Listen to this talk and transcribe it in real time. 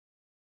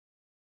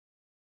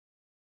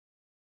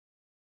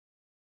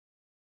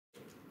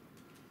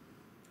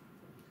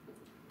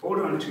hold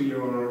on to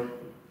your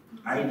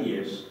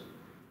ideas.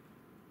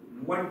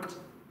 What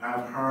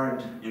I've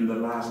heard in the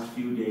last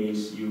few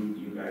days,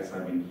 you guys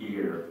have been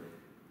here,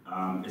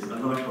 is a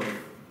lot of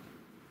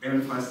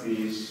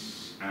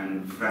emphasis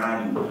and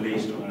value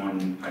placed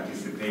on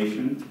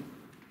participation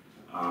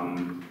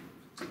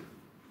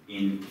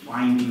in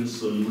finding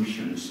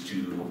solutions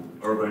to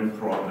urban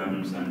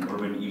problems and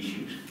urban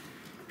issues.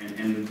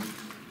 And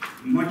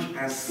much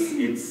as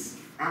it's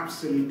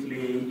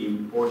absolutely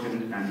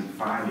important and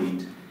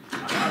valid,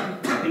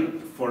 I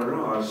think for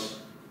us,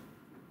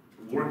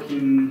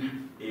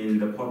 working in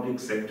the public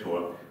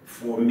sector,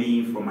 for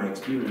me, from my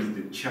experience,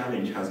 the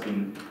challenge has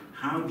been,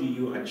 how do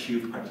you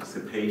achieve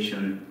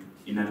participation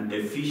in an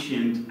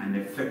efficient and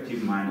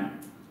effective manner?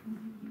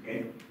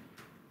 Okay?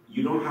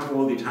 You don't have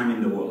all the time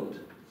in the world.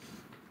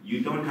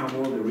 You don't have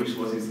all the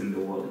resources in the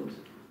world.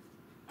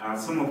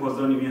 Some of us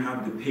don't even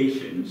have the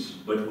patience,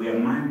 but we are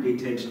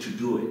mandated to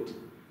do it.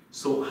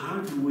 So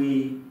how do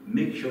we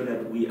make sure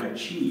that we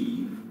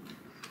achieve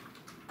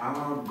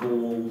our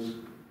goals,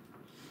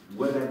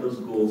 whether those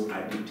goals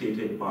are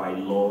dictated by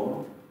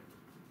law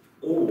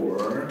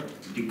or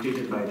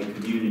dictated by the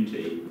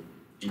community,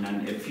 in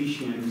an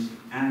efficient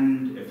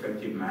and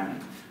effective manner?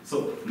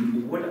 So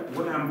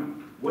what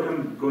I'm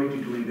going to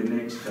do in the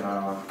next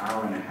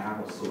hour and a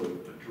half or so,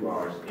 2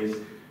 hours, is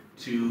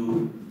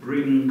to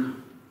bring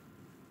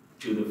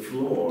to the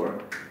floor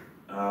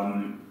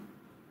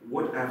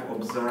what I've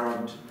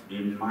observed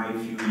in my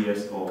few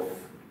years of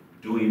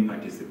doing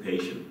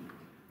participation,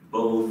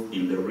 both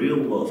in the real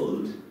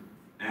world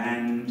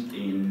and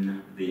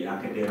in the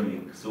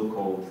academic,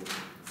 so-called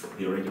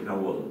theoretical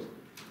world.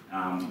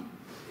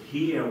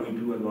 Here we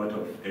do a lot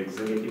of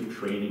executive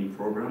training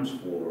programs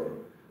for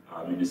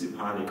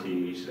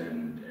municipalities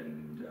and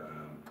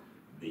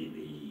the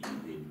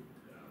what do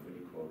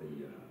you call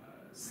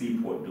the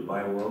seaport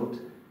Dubai world.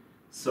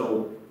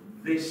 So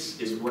this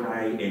is what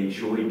I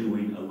enjoy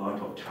doing a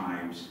lot of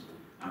times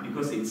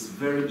because it's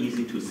very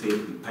easy to say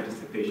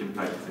participation,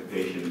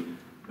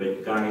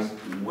 but guys,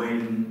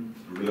 when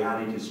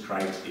reality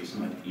strikes, it's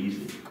not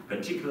easy,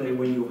 particularly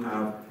when you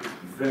have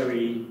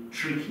very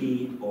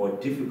tricky or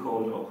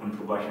difficult or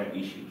controversial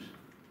issues,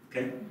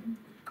 okay?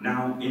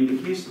 Now, in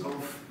the case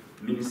of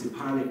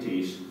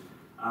municipalities,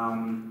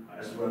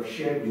 as we have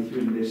shared with you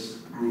in this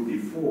group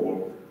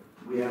before,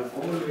 we are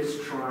always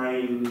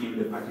trying in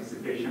the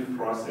participation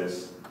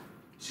process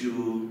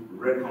to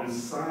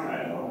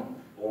reconcile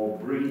or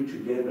bring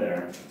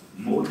together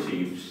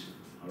motives,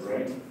 all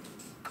right?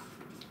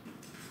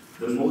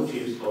 The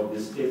motives of the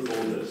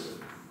stakeholders.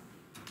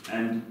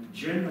 And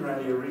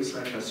generally,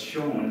 research has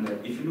shown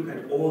that if you look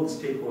at all the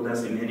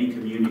stakeholders in any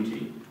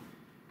community,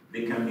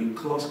 they can be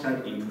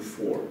clustered into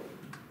 4,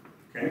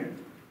 okay?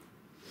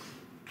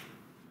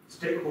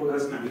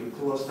 Stakeholders can be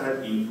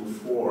clustered into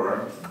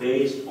 4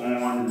 based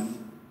on,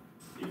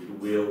 if you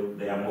will,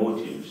 their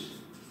motives.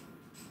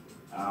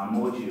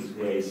 Motives,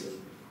 there is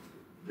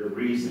the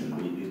reason,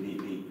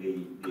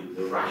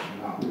 the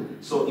rationale.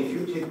 So if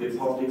you take the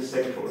public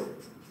sector,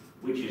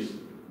 which is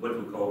what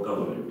we call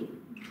government,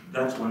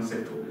 that's one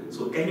sector.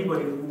 So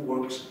anybody who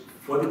works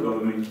for the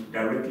government,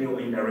 directly or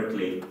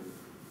indirectly,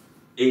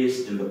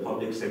 is in the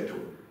public sector.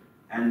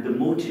 And the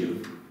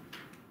motive,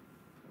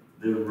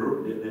 the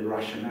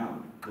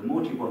rationale, the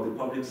motive of the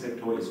public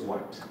sector is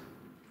what?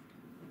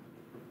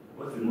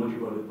 What's the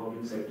motive of the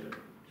public sector?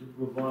 To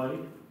provide.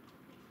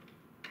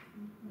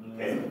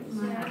 Okay.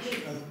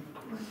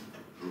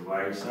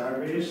 Provide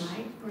service.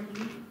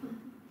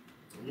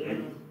 Yeah.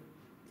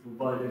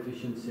 Provide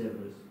efficient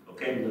service.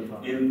 Okay.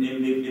 In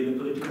the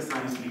political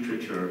science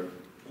literature,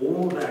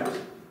 all that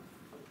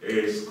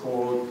is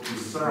called to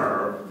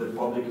serve the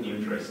public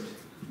interest.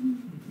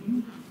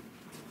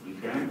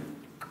 Okay?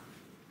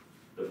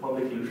 The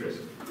public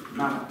interest.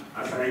 Now,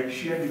 as I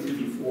shared with you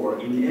before,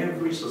 in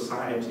every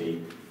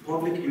society,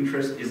 public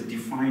interest is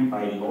defined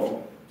by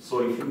law.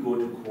 So if you go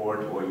to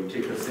court or you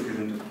take a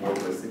citizen to court,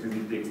 or a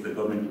citizen takes the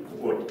government to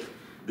court,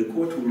 the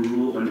court will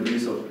rule on the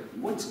basis of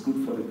what's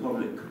good for the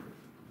public.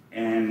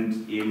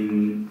 And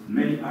in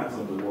many parts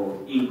of the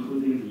world,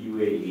 including the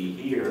UAE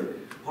here,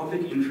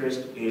 public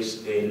interest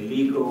is a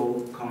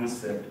legal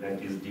concept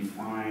that is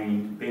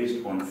defined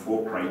based on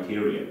 4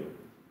 criteria.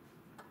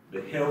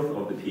 The health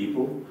of the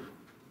people,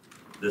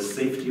 the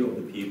safety of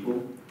the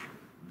people,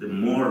 the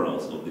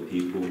morals of the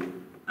people,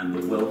 and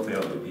the welfare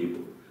of the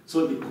people.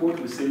 So the court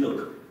will say,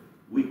 look,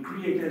 we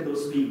created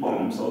those speed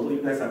bombs, although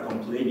you guys are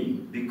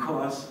complaining,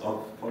 because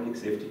of public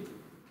safety.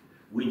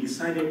 We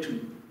decided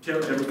to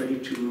tell everybody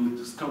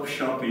to stop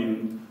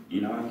shopping,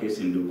 in our case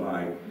in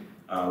Dubai.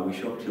 We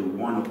shop till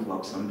 1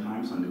 o'clock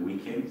sometimes on the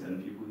weekends,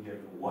 and people hear,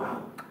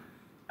 wow.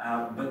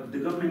 But the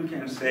government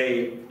can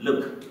say,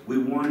 look, we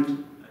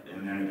want,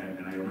 and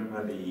I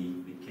remember the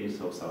case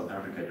of South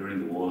Africa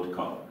during the World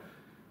Cup.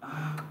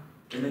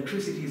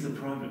 Electricity is a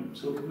problem,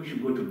 so people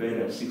should go to bed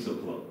at 6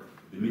 o'clock.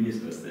 The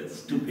minister said,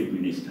 stupid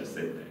minister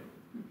said that.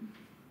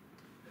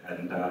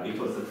 And it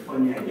was a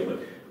funny idea, but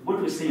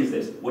what we're saying is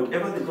this: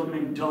 whatever the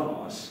government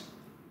does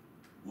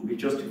will be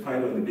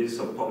justified on the basis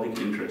of public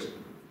interest.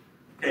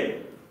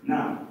 Okay,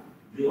 now,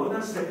 The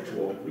other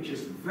sector, which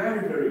is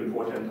very, very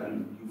important,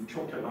 and you've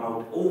talked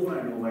about over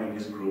and over in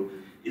this group,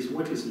 is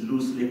what is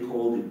loosely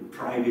called the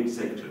private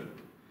sector.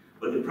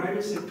 But the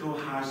private sector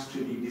has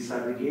to be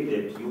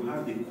disaggregated. You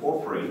have the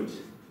corporate,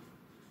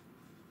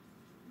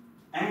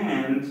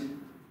 and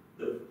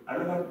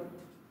another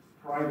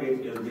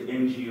private is the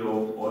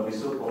NGO, or the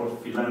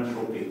so-called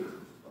philanthropic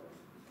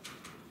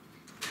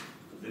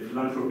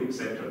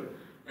sector.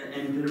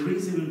 And the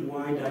reason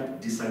why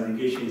that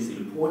disaggregation is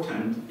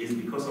important is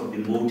because of the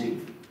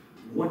motive.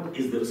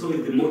 So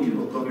if the motive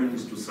of government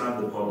is to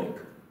serve the public,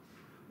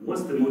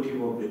 what's the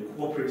motive of the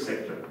corporate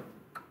sector?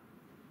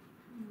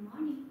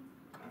 Money.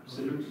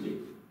 Absolutely.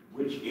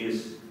 Which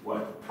is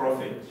what?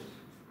 Profit.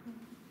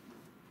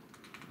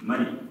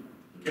 Money.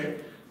 Okay?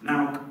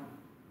 Now,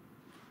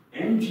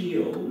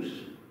 NGOs,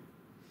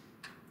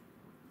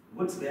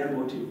 what's their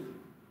motive?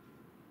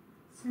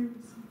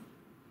 Service.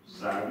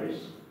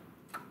 Service.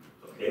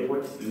 Okay,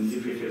 what in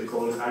literature is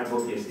called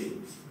advocacy.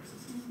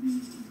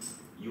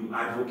 You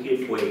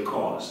advocate for a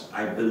cause.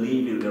 I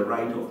believe in the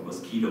right of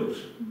mosquitoes.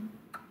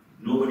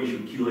 Nobody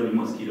should kill any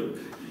mosquito.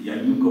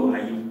 Yeah, you go, are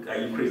you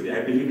crazy?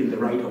 I believe in the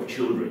right of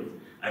children.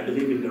 I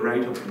believe in the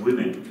right of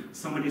women.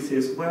 Somebody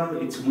says, well,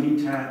 it's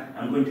winter,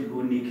 I'm going to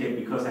go naked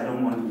because I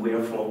don't want to wear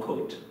a fur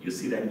coat. You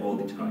see that all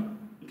the time.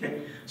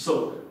 Okay?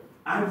 So,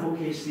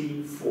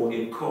 advocacy for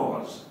a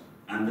cause,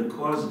 and the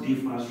cause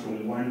differs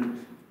from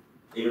one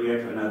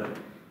area to another.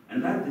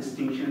 And that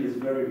distinction is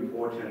very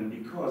important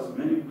because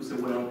many people say,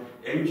 well,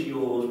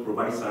 NGOs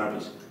provide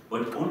service,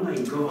 but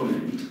unlike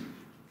government,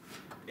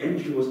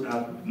 NGOs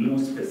are more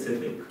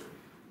specific.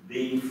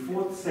 The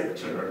fourth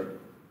sector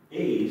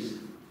is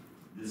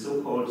the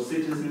so-called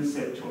citizen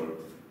sector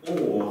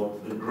or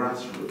the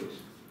grassroots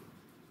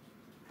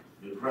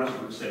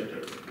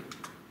sector.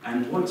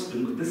 And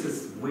this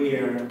is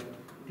where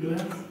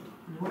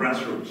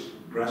grassroots,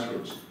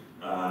 grassroots,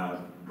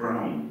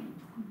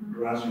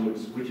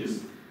 which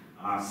is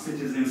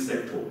citizen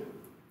sector,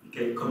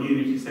 okay,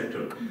 community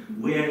sector,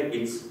 where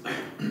it's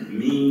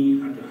me,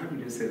 how do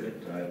you say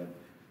that?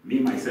 Me,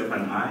 myself,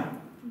 and I.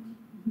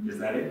 Is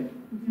that it?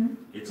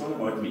 It's all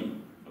about me,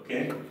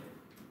 okay?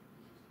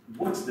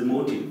 What's the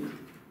motive?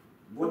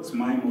 What's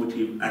my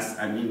motive as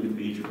an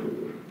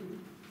individual?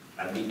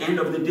 At the end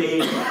of the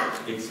day,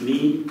 it's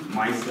me,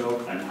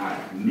 myself, and I.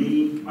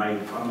 Me, my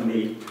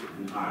family,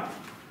 and I.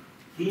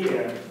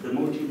 Here, the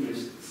motive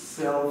is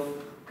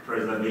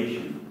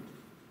self-preservation.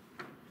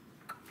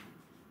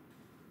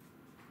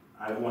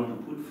 I want to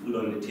put food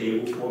on the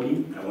table for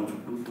me. I want to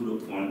put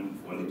food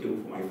on the table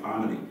for my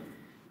family.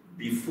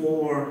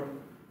 Before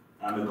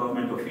I'm a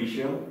government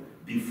official,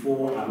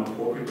 before I'm a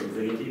corporate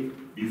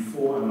executive,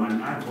 before I'm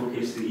an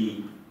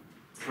advocacy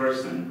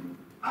person,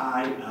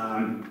 I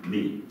am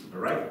me, all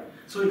right?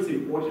 So it's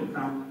important.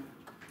 Now,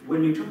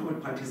 when we talk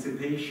about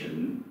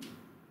participation,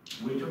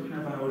 we're talking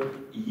about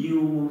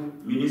you,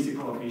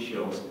 municipal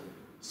officials,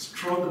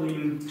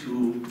 struggling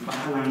to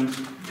balance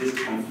these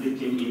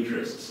conflicting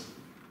interests.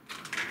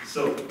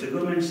 So the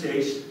government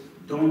says,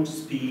 don't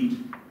speed.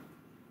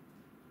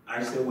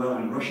 I say, well,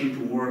 I'm rushing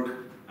to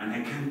work and I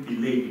can't be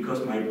late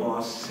because my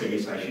boss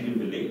says I shouldn't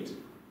be late.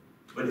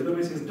 But the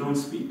government says, don't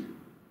speed.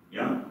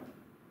 Yeah?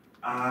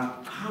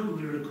 How do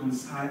we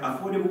reconcile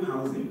affordable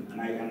housing?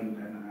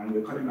 And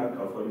we're coming back to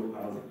affordable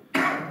housing.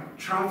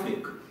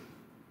 Traffic,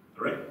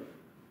 right?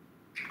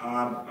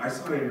 I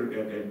saw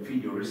a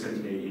video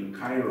recently in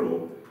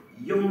Cairo.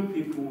 Young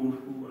people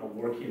who are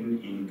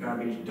working in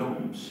garbage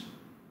dumps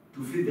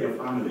to feed their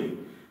family.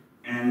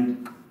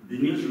 And the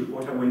news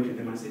reporter went to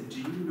them and said, do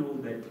you know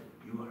that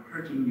you are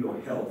hurting your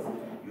health?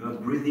 You are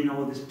breathing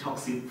all these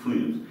toxic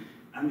fumes.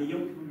 And the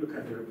young people look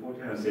at the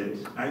reporter and said,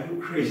 are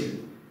you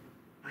crazy?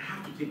 I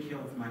have to take care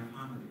of my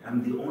family.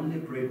 I'm the only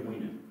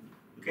breadwinner.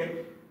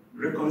 Okay?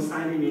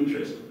 Reconciling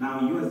interest. Now,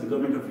 you as the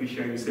government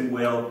official, you say,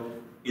 well,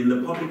 in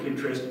the public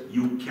interest,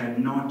 you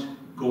cannot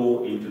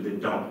go into the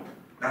dump.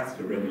 That's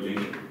the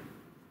regulation.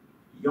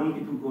 Young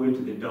people go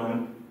into the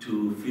dump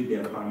to feed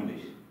their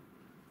families.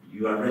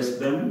 You arrest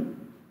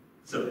them.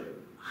 So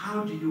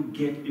how do you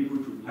get people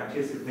to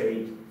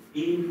participate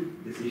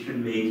in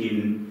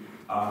decision-making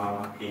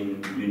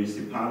in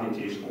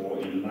municipalities or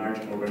in large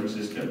urban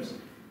systems?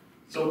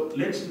 So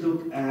let's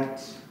look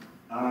at,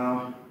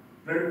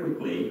 very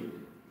quickly,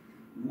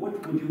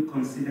 what would you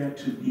consider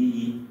to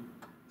be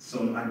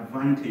some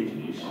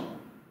advantages?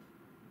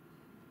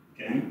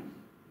 Okay?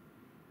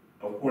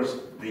 Of course,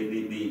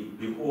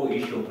 the whole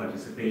issue of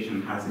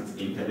participation has its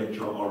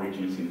intellectual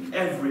origins in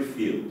every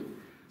field.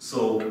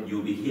 So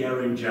you'll be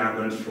hearing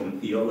jargons from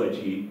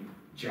theology,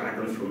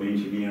 jargons from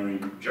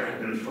engineering,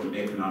 jargons from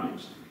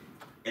economics.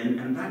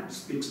 And that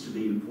speaks to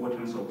the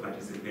importance of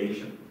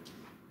participation.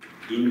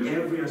 In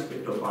every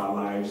aspect of our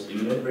lives,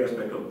 in every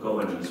aspect of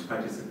governance,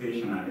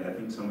 participation, and I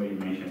think somebody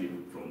mentioned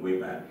it from way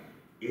back,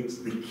 it's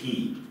the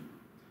key.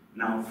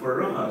 Now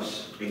for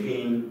us,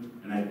 again,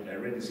 and I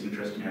read this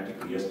interesting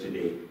article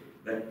yesterday,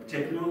 that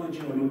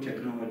technology or no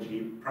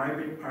technology,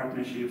 private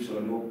partnerships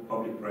or no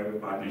public-private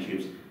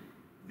partnerships,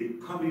 the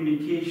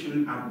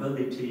communication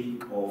ability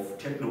of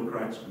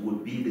technocrats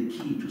would be the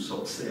key to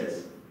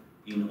success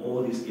in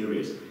all these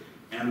areas.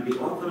 And the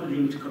author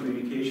linked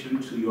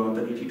communication to your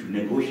ability to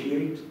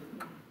negotiate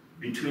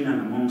between and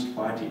amongst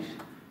parties,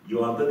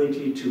 your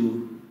ability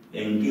to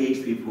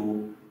engage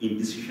people in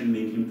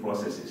decision-making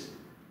processes,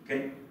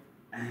 okay?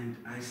 And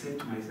I said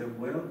to myself,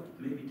 well,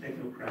 maybe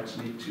technocrats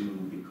need to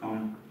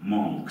become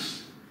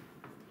monks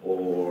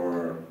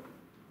or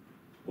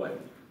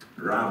what,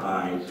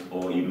 rabbis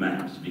or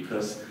imams,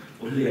 because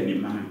only an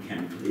imam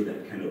can play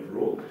that kind of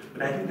role.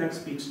 But I think that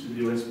speaks to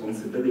the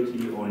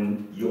responsibility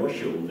on your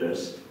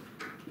shoulders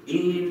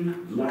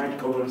in large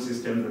government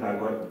systems that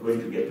are going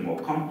to get more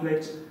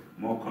complex,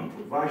 more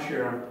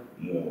controversial,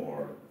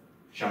 more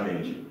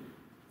challenging.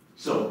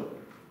 So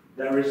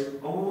there is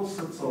all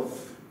sorts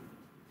of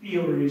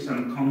theories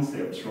and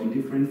concepts from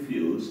different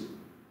fields,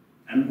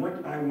 and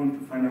what I want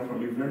to find out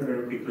from you very,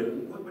 very quickly,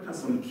 what are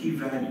some key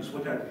values?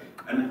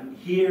 And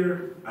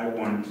here I don't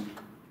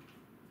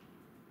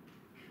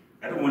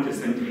want a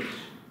sentence.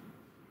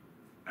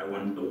 I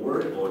want a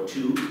word or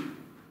two,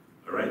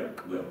 all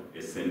right? Well,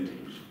 a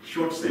sentence.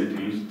 Short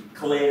sentence,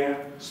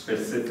 clear,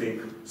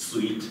 specific,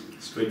 sweet,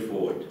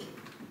 straightforward,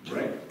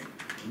 right?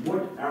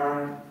 What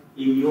are,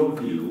 in your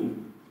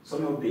view,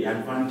 some of the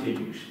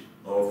advantages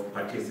of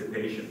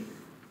participation?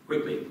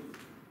 Quickly,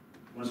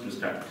 who wants to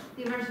start?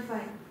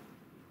 Diversify.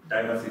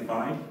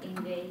 Diversify.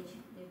 Engage.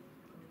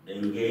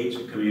 Engage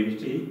the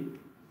community.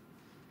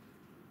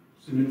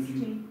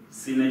 Synergy.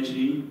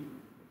 Synergy.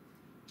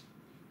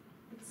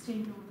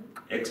 Exchange knowledge.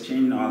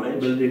 Exchange knowledge.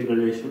 Building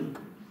relation.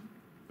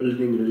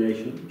 Building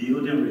relation.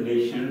 Building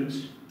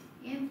relations.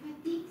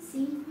 Empathy.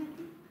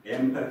 Sympathy.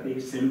 Empathy,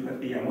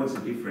 sympathy, and what's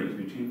the difference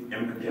between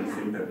empathy and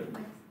sympathy?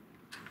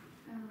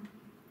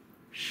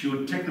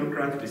 Should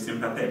technocrats be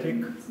sympathetic?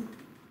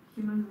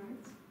 Human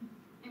rights.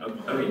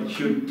 Okay,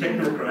 should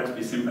technocrats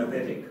be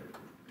sympathetic?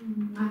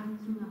 No.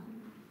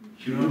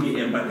 Should we be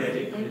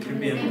empathetic? It should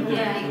be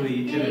empathetic to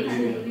each and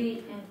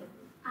every.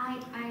 I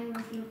was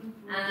looking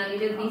for.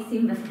 And it will be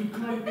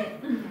sympathetic.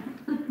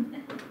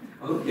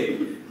 Okay,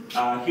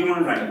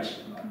 human rights.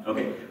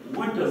 Okay,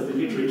 what does the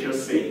literature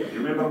say?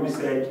 Remember we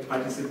said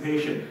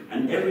participation,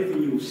 and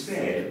everything you've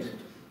said,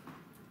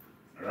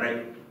 all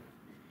right,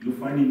 you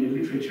find in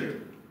the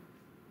literature.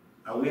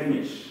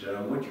 Awareness,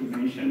 what you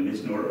mentioned,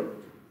 Ms. Nora.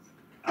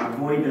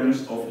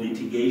 Avoidance of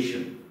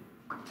litigation.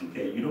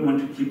 Okay, you don't want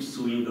to keep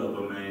suing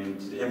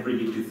government, every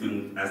little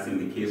thing, as in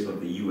the case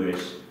of the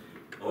US.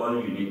 All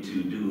you need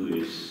to do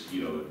is,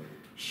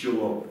 show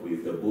up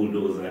with a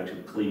bulldozer to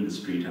clean the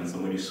street and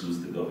somebody sues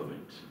the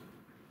government.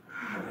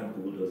 That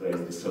bulldozer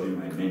is disturbing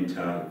my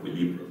mental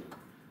equilibrium.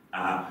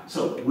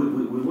 So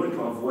we want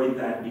to avoid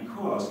that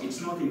because it's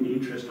not in the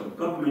interest of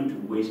government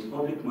to waste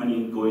public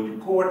money going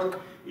to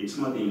court. It's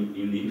not in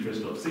the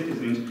interest of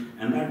citizens.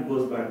 And that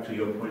goes back to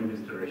your point,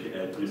 Mr.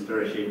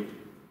 Rashid,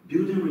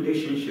 building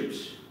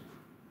relationships.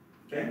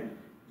 Okay?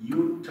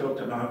 You talked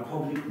about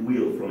public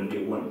will from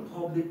day one.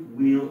 Public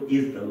will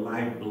is the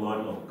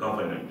lifeblood of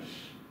governance.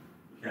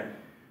 Okay?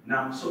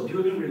 Now, so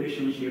building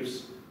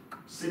relationships,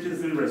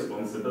 citizen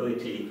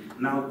responsibility.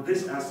 Now,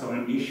 these are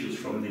some issues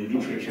from the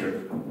literature,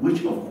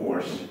 which of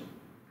course,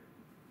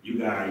 you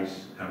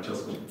guys have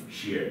just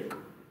shared.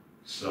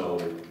 So,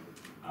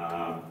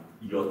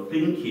 your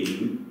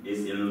thinking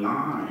is in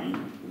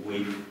line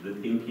with the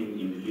thinking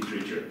in the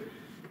literature.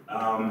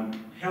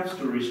 Helps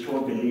to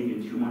restore belief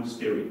in human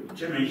spirit.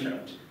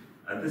 Gemeinschaft.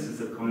 This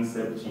is a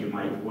concept you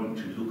might want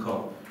to look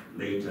up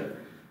later.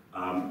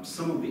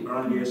 Some of the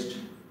earliest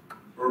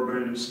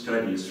urban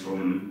studies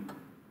from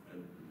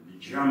the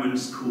German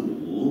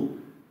School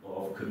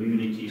of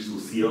Community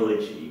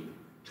Sociology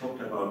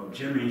talked about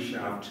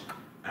Gemeinschaft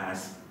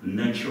as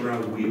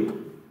natural will,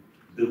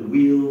 the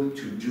will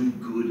to do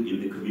good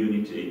in the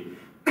community,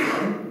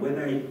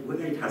 whether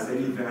it has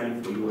any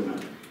value for you or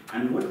not.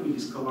 And what we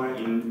discover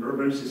in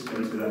urban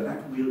systems is that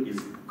that will is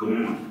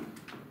gone.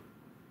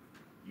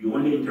 You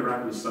only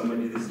interact with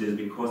somebody these days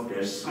because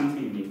there's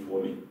something in it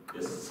for me.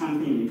 There's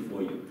something in it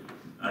for you.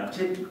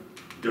 Take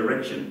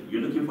direction.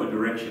 You're looking for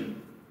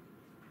direction.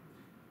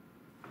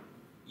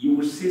 You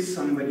will see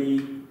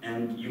somebody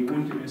and you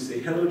won't even say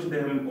hello to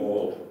them,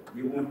 or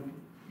you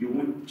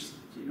won't just,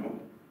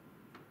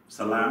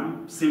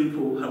 salam,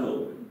 simple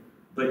hello.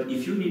 But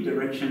if you need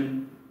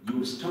direction, you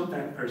will stop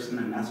that person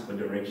and ask for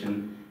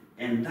direction,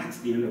 and that's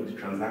the end of the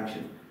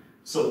transaction.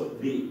 So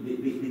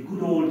the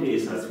good old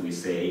days, as we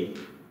say,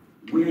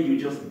 where you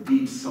just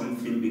did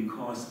something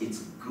because it's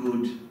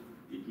good,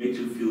 it makes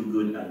you feel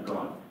good and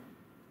gone.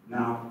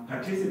 Now,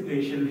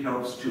 participation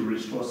helps to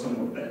restore some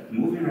of that.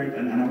 Moving right,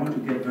 and I want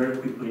to get very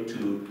quickly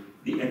to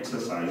the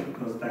exercise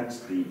because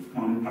that's the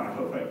fun part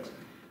of it.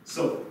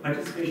 So,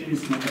 participation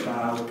is not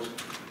about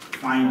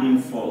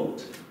finding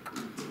fault,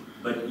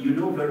 but you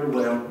know very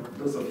well,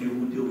 those of you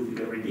who deal with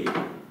it every day,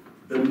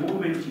 the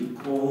moment you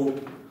call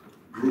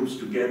groups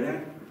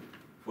together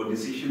for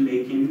decision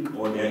making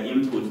or their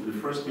input, the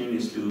first thing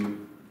is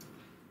to,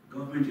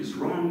 government is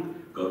wrong,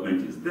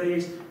 government is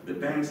this, the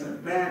banks are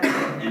bad,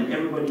 and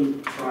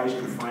everybody tries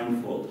to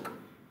find fault.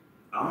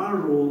 Our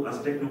role as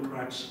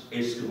technocrats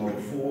is to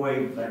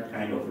avoid that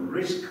kind of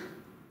risk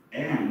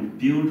and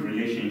build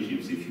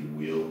relationships, if you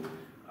will.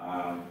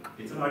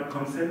 It's about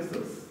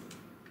consensus.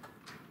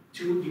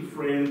 Two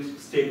different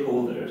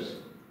stakeholders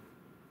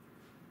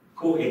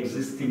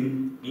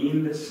coexisting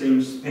in the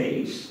same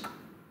space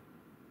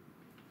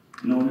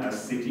known as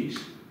cities.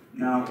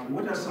 Now,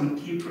 what are some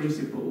key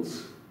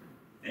principles?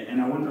 And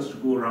I want us to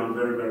go around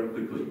very, very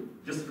quickly.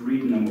 Just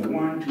read number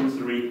 1, 2,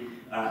 3.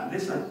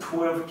 These are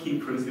 12 key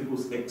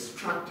principles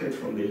extracted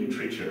from the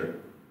literature.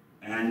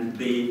 And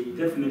they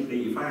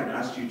definitely, if I had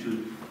asked you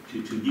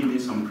to give me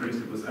some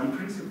principles, and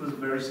principles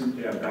very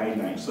simply are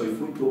guidelines. So if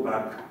we go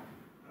back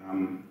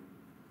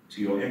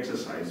to your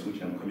exercise,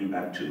 which I'm coming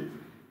back to,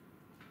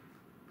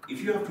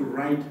 if you have to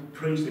write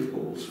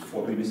principles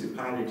for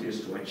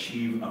municipalities to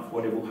achieve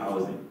affordable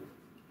housing,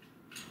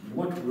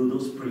 what will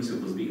those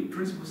principles be?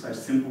 Principles are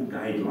simple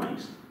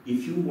guidelines.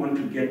 If you want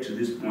to get to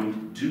this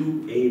point,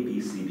 do A,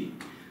 B, C, D.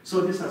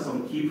 So these are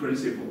some key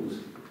principles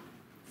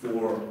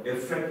for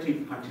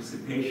effective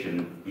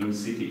participation in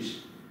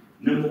cities.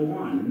 Number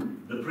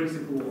 1, the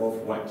principle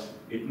of what?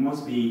 It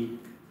must be,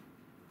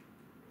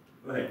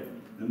 right,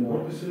 number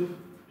 1. Purposive?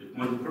 It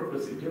must be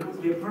purposive. There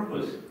must be a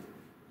purpose.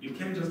 You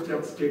can't just tell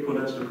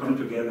stakeholders to come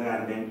together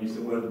and then you say,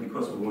 well,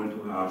 because we want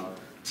to have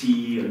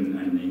tea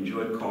and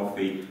enjoy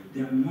coffee.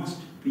 There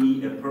must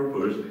be a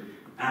purpose.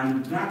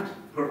 And that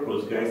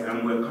purpose, guys,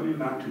 and we're coming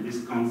back to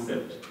this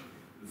concept,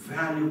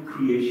 value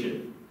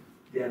creation.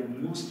 There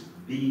must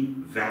be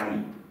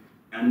value.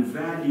 And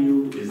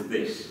value is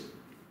this,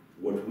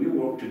 what we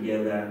work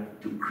together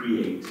to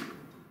create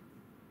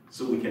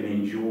so we can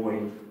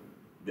enjoy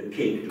the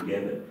cake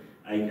together.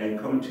 I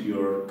come to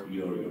your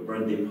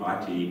birthday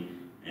party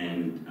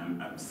and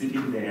I'm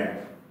sitting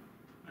there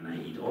and I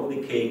eat all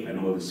the cake and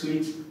all the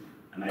sweets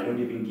and I don't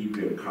even give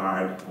you a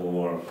card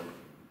or,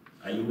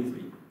 are you with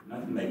me?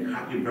 Nothing like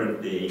happy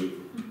birthday.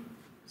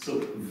 So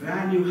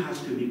value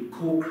has to be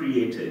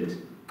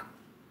co-created,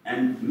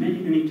 and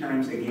many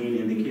times again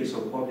in the case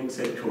of public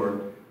sector,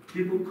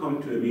 people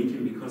come to a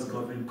meeting because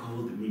government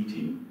called the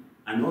meeting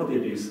and all they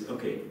do is,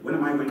 okay, when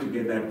am I going to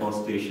get that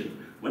bus station?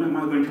 When am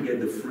I going to get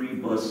the free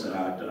bus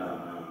at,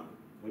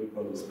 what do you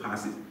call those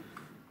passes?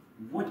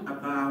 What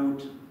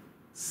about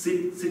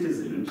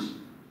citizens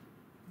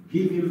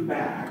giving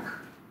back,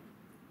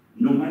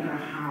 no matter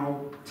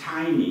how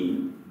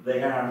tiny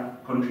their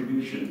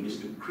contribution is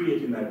to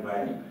creating that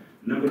value?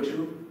 Number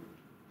 2?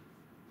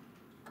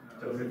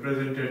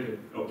 Representative.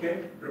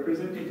 Okay,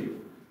 representative.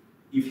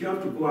 If you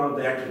have to go out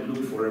there to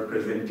look for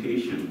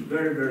representation,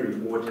 very, very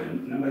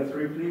important. Number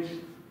 3, please.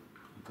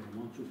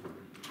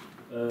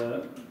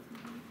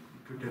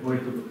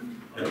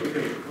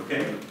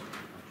 Okay.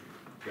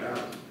 Yeah.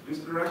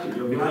 Mr. Rashid,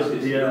 your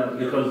glasses. Yeah,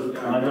 because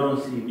I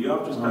don't see. You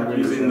have to start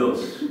using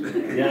those.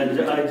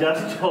 Yeah, I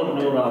just don't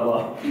know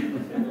about.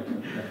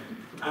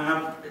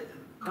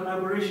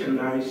 Collaboration,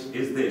 guys,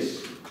 is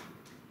this.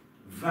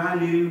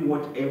 Valuing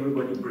what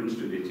everybody brings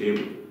to the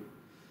table.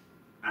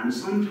 And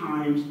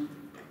sometimes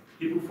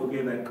people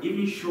forget that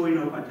even showing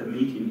up at a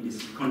meeting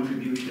is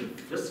contribution,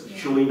 just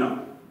showing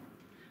up.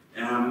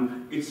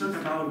 It's not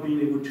about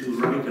being able to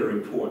write a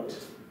report.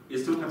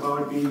 It's not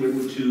about being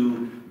able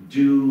to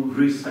do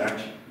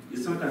research.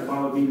 It's not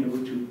about being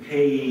able to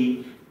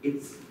pay.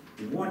 It's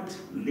what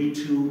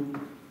little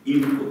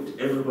input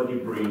everybody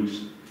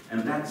brings,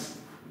 and that's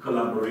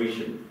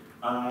collaboration.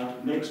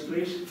 Next,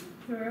 please.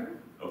 Sure.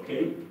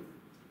 Okay.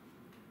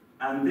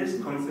 And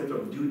this concept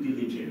of due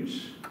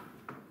diligence,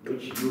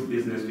 which you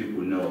business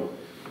people know,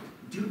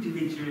 due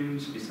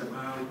diligence is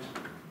about,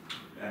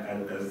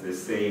 as they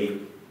say,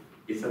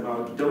 it's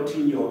about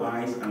dotting your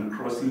I's and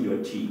crossing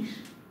your T's.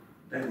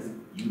 That is,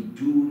 you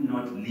do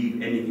not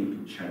leave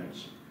anything to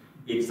chance.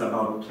 It's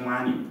about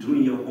planning,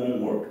 doing your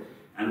homework.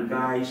 And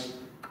guys,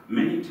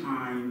 many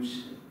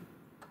times,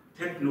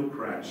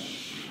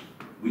 technocrats,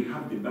 we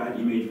have the bad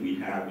image we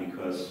have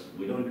because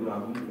we don't do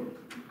our homework.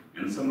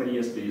 And somebody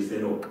yesterday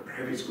said, oh,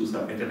 private schools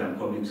are better than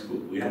public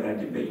schools. We had that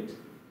debate.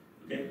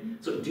 Okay?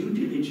 So due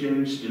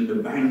diligence in the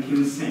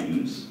banking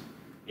sense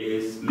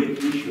is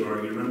making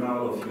sure, you remember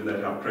all of you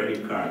that have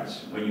credit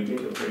cards, when you get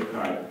your credit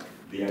card,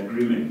 the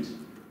agreement,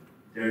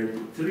 there are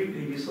 3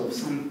 pages of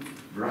some,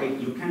 right?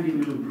 You can't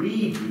even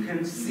read, you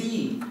can't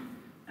see.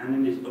 And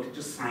then it's, okay,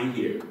 just sign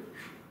here.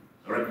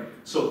 All right?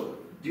 So,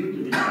 due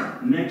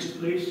diligence. Next,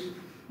 please.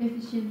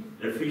 Efficient.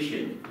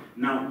 Efficient.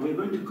 Now, we're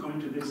going to come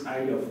to this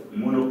idea of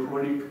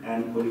monochronic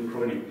and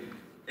polychronic.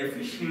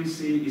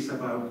 Efficiency is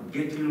about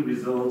getting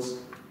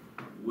results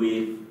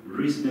with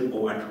reasonable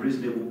or at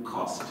reasonable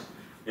cost.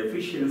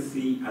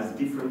 Efficiency is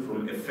different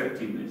from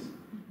effectiveness.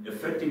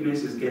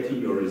 Effectiveness is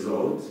getting your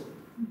results.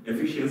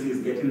 Efficiency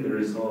is getting the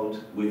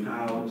result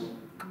without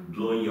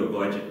blowing your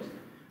budget.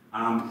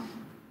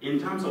 In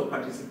terms of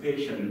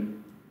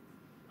participation,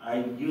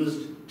 I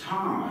used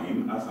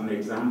time as an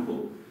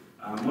example.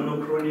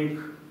 Monochronic,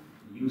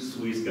 you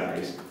Swiss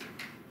guys,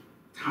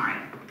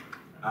 time.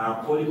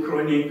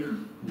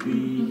 Polychronic,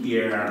 we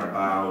hear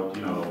about,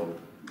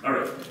 all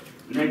right.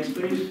 Next,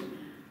 please.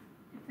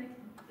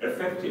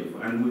 effective,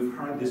 and we've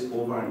heard this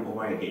over and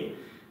over again.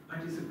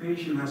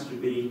 Participation has to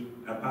be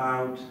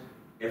about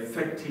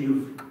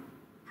effective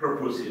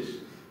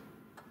purposes.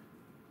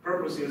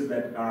 Purposes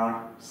that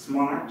are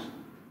smart,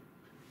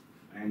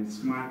 and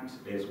smart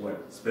is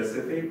what?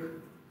 Specific,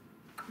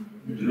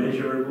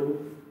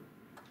 measurable,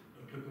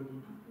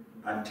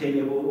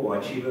 attainable or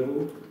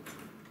achievable,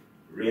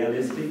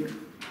 realistic,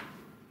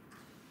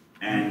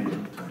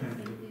 and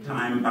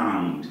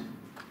time-bound.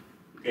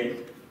 Okay?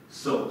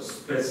 So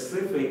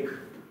specific,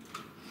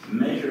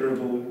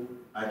 measurable,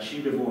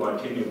 achievable or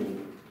attainable,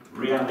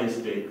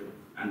 realistic,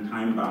 and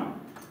time-bound.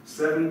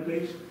 7,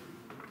 please.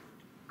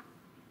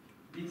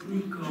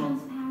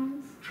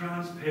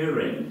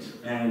 Transparent.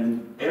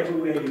 And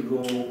everywhere you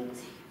go,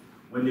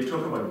 when they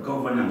talk about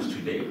governance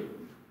today,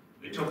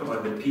 they talk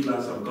about the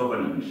pillars of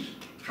governance,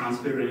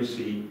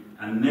 transparency,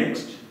 and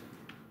next,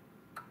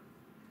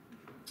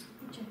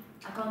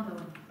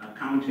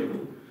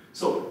 accountable.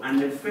 So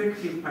an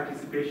effective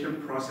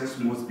participation process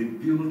must be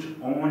built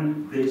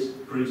on these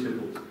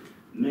principles.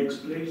 Next,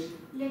 please.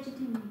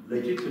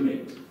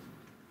 Legitimate.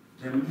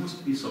 There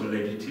must be some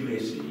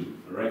legitimacy,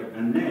 right?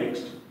 And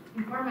next,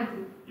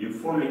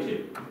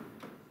 informative.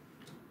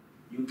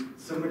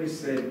 Somebody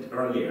said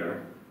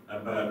earlier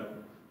about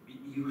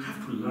you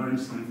have to learn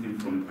something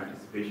from the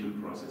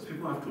participation process.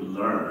 People have to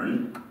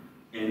learn,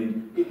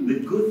 and the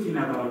good thing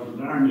about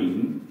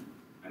learning,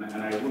 and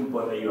I won't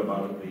bother you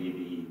about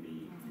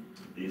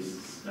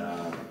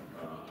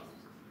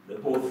the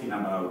whole thing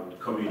about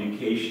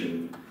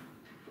communication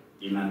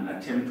in an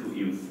attempt to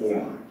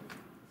inform.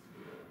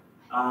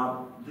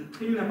 The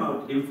thing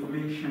about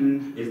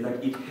information is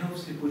that it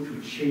helps people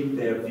to change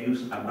their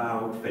views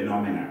about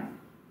phenomena.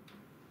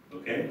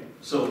 Okay?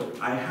 So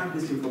I have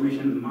this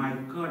information, my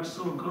God,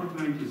 so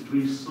government is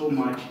doing so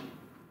much.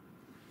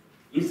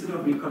 Instead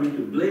of me coming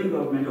to blame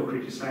government or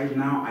criticize,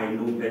 now I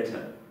know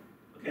better.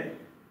 Okay?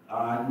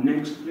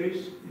 Next,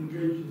 please.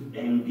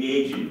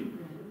 Engaging.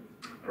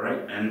 All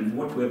right? And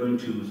what we're going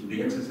to,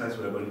 the exercise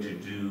we're going to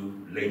do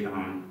later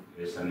on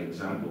is an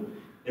example.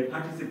 A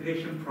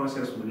participation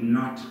process will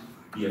not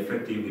be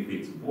effective if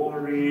it's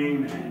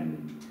boring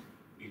and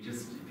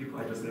people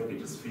are just like, okay,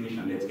 just finish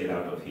and let's get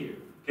out of here.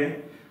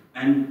 Okay?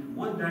 And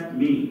what that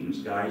means,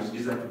 guys,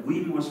 is that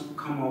we must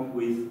come up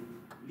with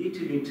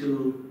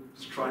little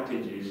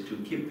strategies to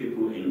keep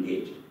people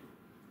engaged.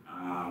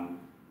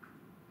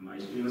 My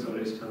students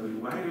always tell me,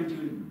 why don't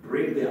you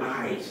break the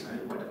ice?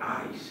 What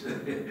ice?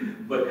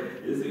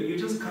 But you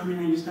just come in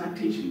and you start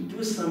teaching.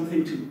 Do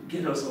something to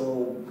get us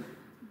all.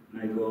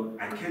 And I go,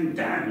 I can't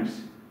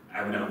dance.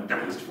 I would have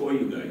danced for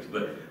you guys.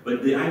 But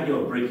the idea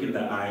of breaking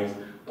the ice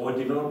or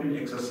developing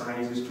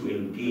exercises to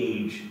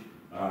engage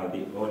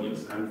the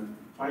audience. And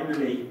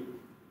finally,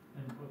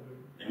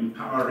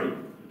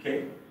 empowering.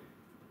 Okay?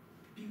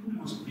 People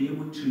must be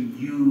able to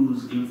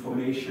use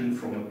information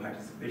from a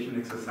participation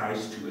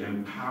exercise to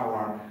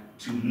empower,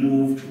 to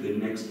move to the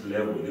next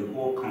level. The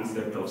whole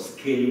concept of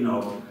scaling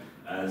up,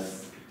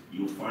 as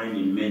you find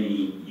in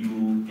many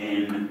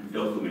UN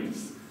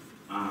documents.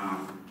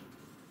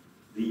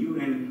 The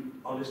UN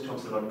always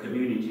talks about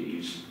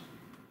communities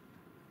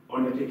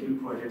undertaking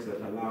projects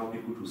that allow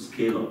people to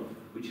scale up,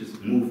 which is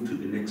move to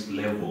the next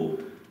level.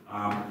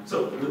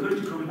 So we're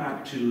going to come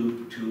back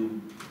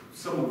to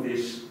some of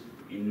this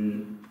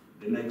in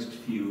the next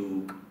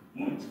few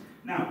moments.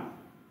 Now,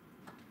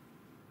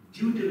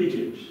 due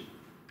diligence.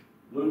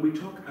 When we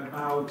talk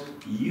about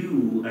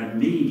you and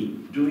me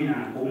doing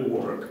our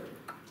homework,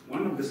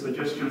 one of the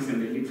suggestions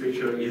in the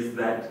literature is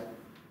that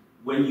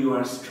when you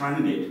are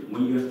stranded,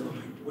 when you're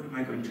like, what am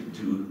I going to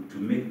do to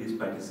make this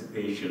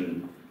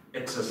participation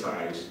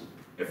exercise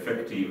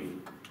effective?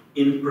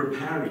 In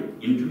preparing,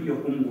 in doing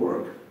your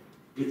homework,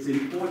 it's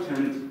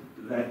important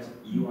that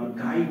you are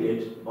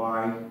guided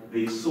by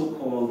the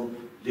so-called,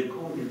 they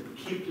call it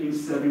Kipling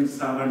 7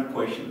 servant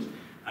questions.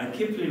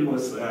 Kipling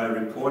was a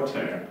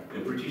reporter, a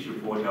British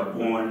reporter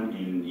born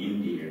in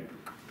India.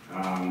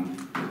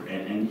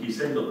 And he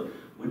said, look,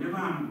 whenever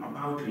I'm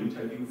about to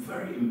interview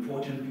very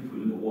important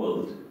people in the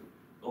world,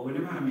 or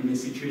whenever I'm in a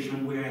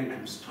situation where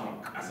I'm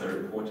stuck as a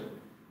reporter,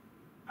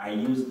 I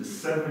use the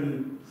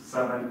 7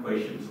 servant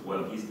questions.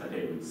 Well, he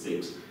started with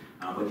 6,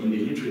 but in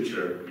the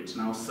literature, it's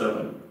now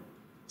 7.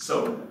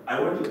 So I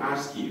want to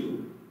ask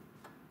you,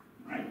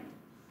 right,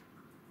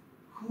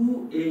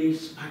 who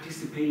is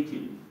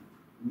participating?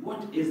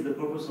 What is the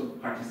purpose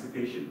of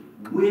participation?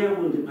 Where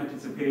will the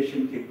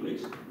participation take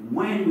place?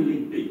 When will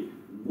it be?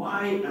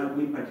 Why are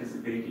we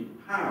participating?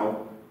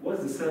 How?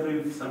 What's the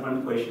 7th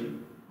servant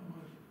question?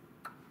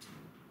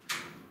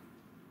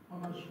 How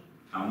much?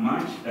 How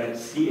much?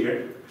 That's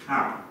here.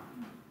 How?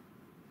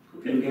 Who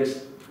can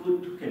guess?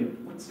 Who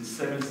can? What's the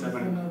 7th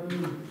servant?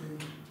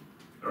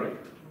 All right.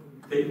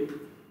 Think.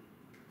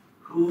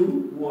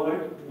 Who,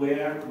 what,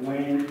 where,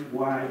 when,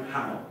 why,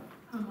 how?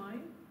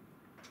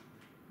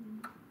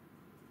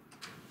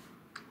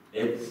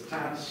 It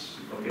starts,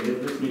 okay,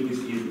 let's make this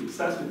easy. It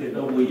starts with a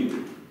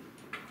W.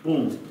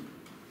 Whom?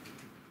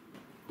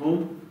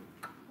 Whom?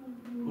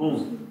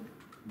 Whom?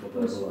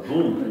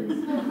 Whom?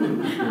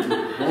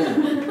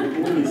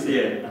 Whom is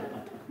here.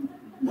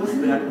 What's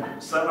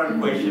that servant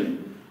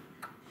question?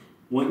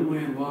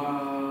 When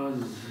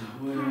was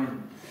where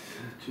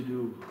to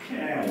do?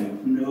 Can,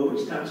 no, it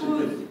starts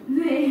with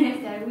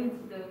Start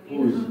with the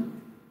Whose?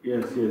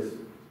 Yes, yes.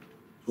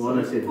 So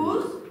I said.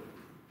 Whose?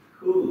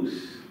 whose.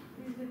 Is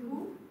the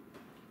who?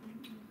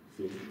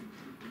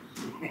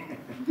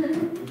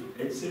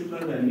 It's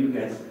simpler than you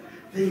guys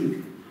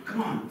think.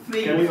 Come on,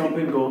 think. Can we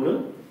open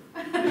Google?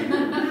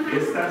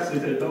 It starts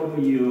with a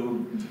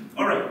W.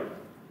 All right.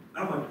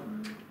 How about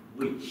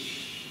which?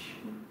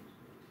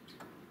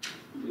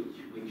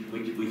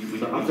 Which?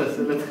 So after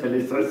select,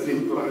 let's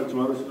simple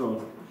tomorrow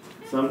strong.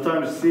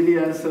 Sometimes silly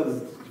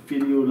answers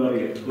feel you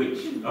Okay, like. which?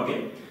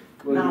 Okay.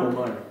 What Now, in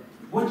your mind?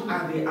 what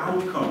are the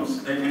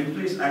outcomes? And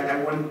please,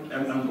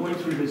 I'm going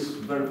through this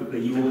very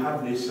quickly. You will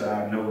have these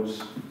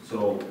notes,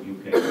 so you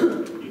can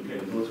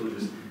go through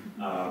this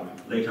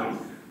later on.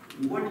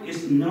 What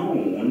is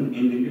known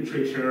in the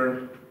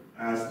literature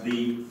as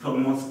the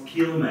Thomas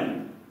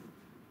Kilmann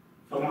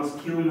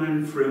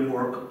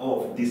framework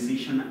of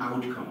decision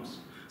outcomes.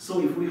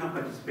 So if we have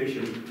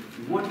participation,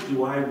 what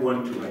do I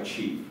want to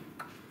achieve?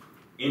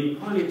 In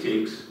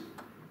politics,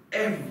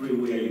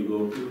 everywhere you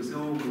go, people say,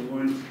 oh, we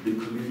want the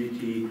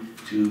community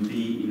to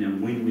be in a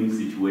win-win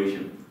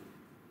situation.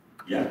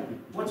 Yeah?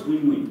 What's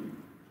win-win?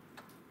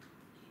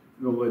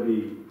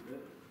 Nobody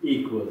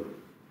equal.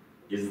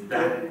 Is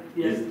that,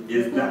 Yes.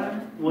 is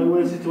that,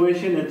 One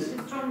situation, it's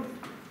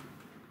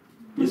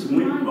is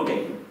win,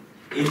 okay.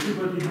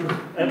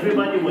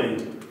 everybody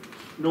win.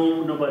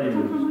 No, nobody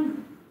lose.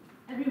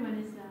 Everyone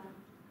is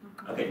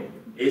Okay.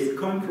 Is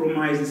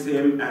compromise the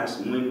same as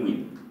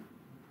win-win?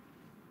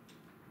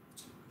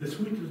 The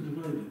sweet is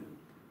divided.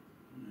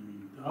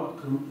 The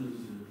outcome is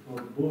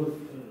for both.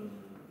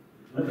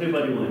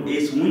 Everybody win.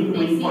 Is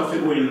win-win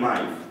possible in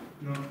life?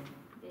 No.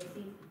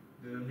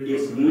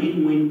 Is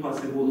win-win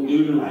possible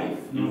in life,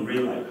 in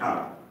real life?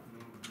 How?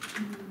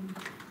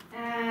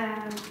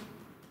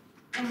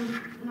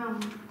 no.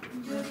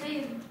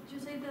 You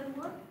say that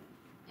word?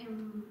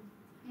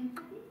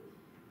 Empathy?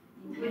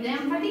 With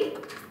empathy?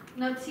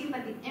 Not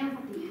sympathy,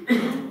 empathy.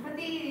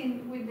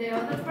 Empathy with the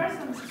other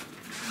person.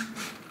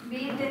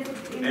 Being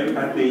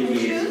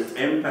the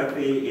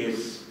Empathy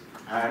is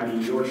I'm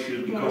in your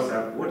shoes because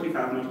what if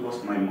I've not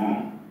lost my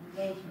mom?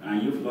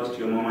 And you've lost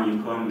your mom and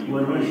you come and you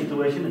One cry.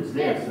 situation is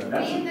there, Yes, sir.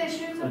 That's- be in the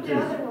shoes of the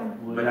That other is-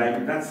 one. But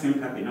that's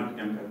sympathy, not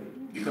empathy.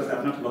 Because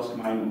I've not lost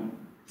my mom.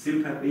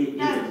 Sympathy is...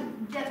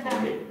 That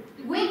Okay.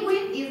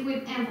 win-win is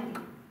with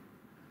empathy.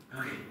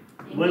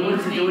 Okay. One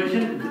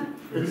situation,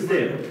 it's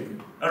there.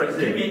 All right,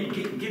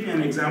 give me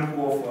an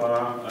example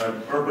of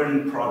an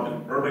urban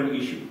problem, urban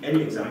issue.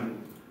 Any example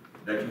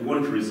that you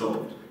want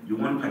resolved. You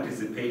want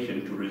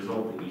participation to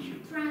resolve the issue.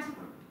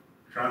 Transport.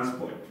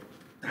 Transport.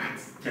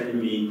 That's telling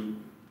me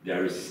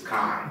there is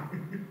sky.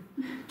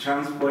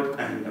 Transport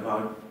and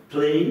about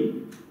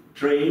plane,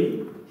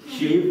 train,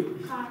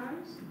 ship,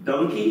 Cars.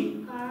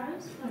 donkey.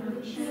 Cars.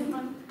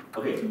 Pollution.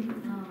 Okay,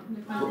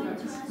 Public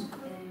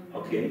transport.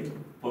 okay.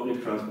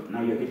 Public transport.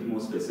 Now you're getting more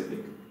specific.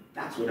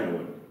 That's what I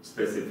want.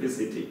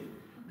 Specificity.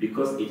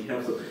 Because it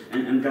helps.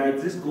 And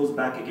guys, this goes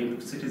back again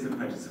to citizen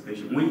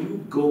participation. When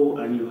you go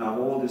and you have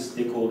all the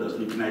stakeholders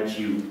looking at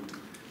you,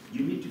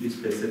 you need to be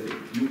specific.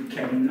 You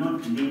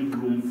cannot leave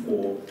room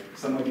for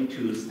somebody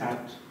to start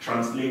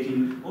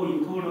translating, oh,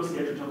 you called us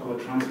here to talk about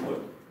transport.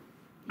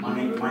 My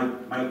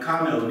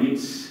camel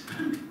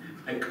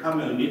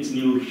needs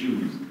new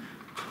shoes.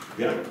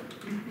 Yeah?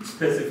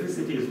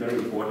 Specificity is very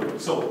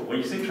important. So when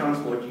you say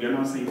transport, you're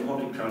not saying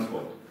public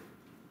transport.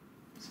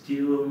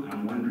 Still,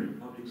 I'm wondering,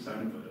 public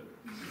transport.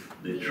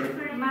 The truck.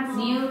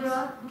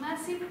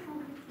 Massive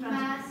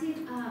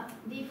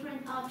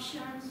different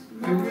options.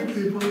 Every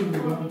people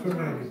will want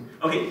Ferrari.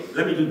 Okay,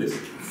 let me do this.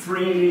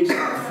 Phrase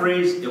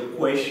a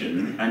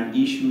question, an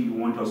issue you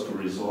want us to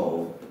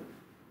resolve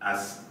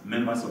as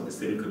members of the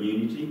same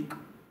community.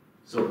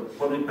 So,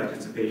 public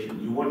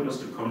participation, you want us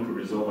to come to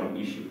resolve an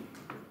issue.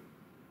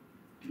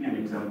 Give me an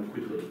example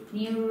quickly.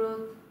 New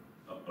road.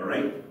 All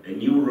right, a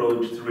new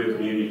road through a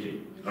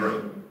community. All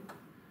right.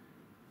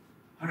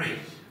 All right,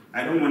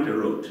 I don't want a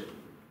road.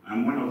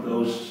 I'm one of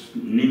those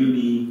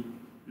NIMBY,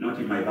 not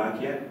in my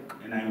backyard,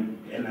 and I'm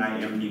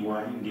NIMBY,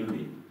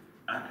 NIMBY.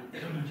 I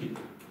don't want it,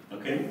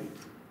 okay?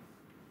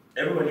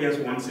 Everybody else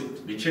wants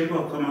it. The Chamber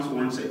of Commerce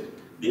wants it.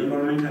 The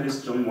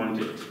environmentalists don't want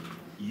it.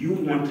 You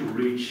want to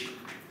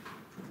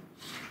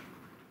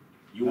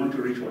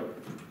reach what?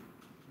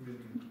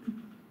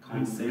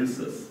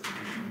 Consensus.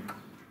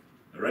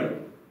 All right?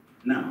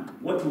 Now,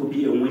 what will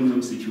be a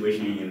win-win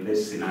situation in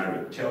this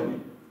scenario? Tell me.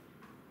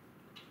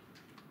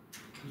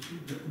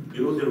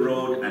 Build the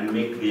road and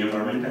make the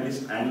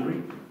environmentalists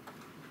angry?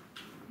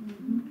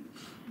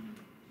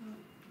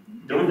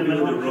 Don't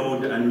build the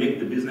road and make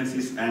the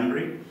businesses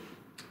angry?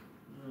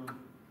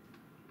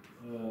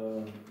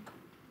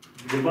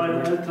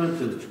 Divide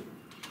alternatives.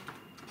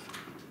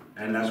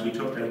 And as we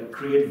talked about,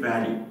 create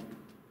value.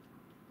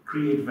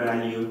 Create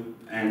value,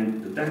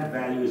 and that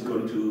value is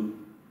going to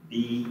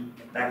be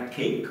that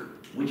cake,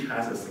 which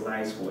has a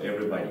slice for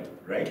everybody,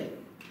 right?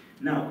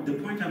 Now, the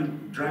point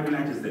I'm driving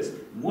at is this.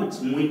 What's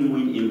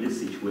win-win in this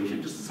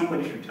situation? Just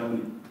somebody should tell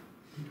me.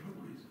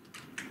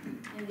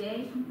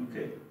 Engagement.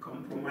 Okay,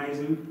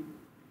 compromising,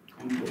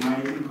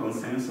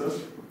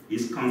 consensus.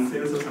 Is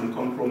consensus and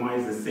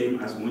compromise the same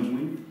as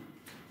win-win?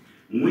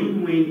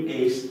 Win-win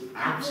is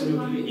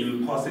absolutely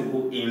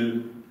impossible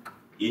in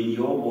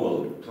your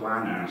world,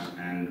 planners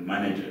and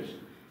managers.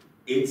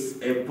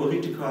 It's a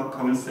political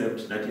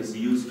concept that is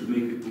used to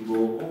make people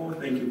go, oh,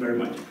 thank you very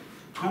much.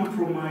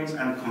 Compromise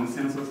and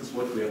consensus is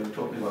what we are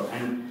talking about.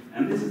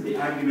 And this is the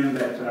argument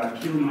that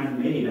Kilman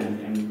made,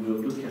 and we'll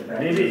look at that.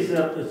 Maybe it's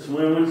a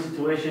win-win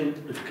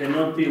situation. It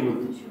cannot be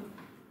with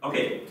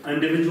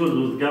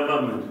individuals with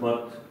government,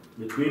 but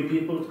between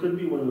people, it could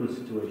be win-win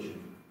situation.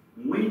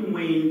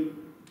 Win-win,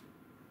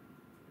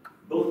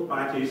 both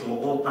parties or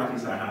all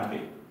parties are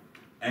happy.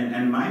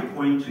 And my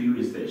point to you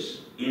is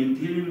this. In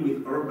dealing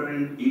with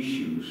urban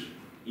issues,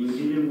 in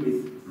dealing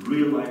with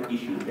real-life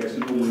issues, there's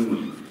no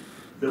win-win.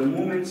 The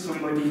moment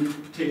somebody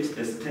takes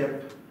a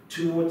step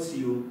towards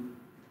you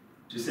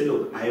to say,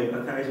 look, I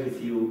empathize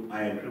with you,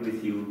 I agree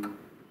with you,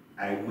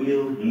 I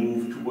will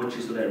move towards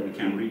you so that we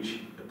can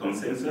reach a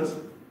consensus,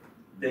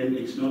 then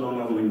it's no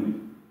longer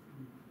win-win.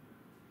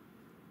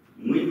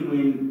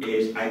 Win-win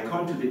is I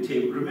come to the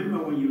table.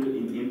 Remember when you're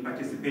in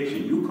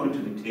participation, you come to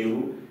the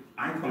table,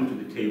 I come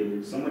to the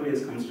table, somebody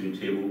else comes to the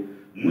table.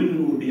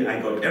 Win-win will be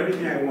I got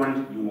everything I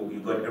want, you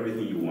got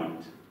everything you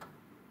want.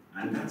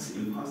 And that's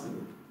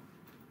impossible.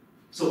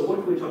 So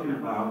what we're talking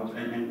about,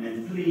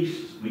 and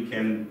please we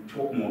can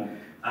talk more,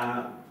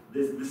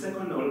 the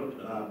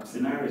second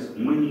scenario is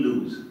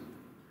win-lose.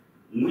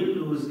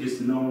 Win-lose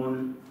is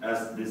known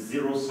as the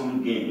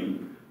zero-sum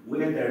game,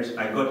 where there's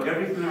I got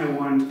everything I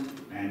want,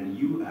 and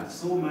you are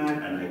so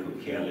mad and I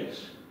could care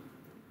less.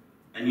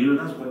 And you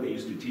know, that's what they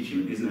used to teach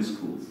in business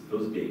schools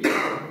those days.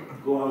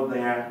 Go out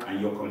there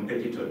and your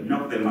competitor,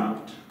 knock them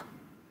out.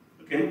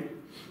 Okay?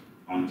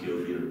 Until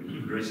the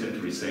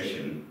recent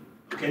recession.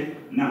 Okay?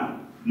 Now,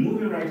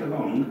 moving right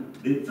along,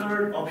 the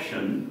third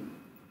option,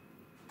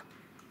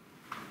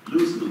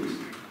 lose-lose.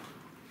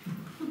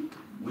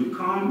 We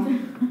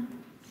come,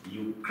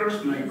 you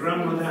curse my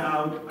grandmother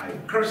out, I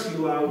curse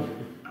you out,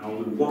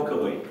 and we walk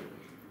away.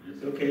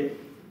 It's okay.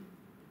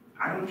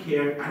 I don't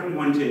care, I don't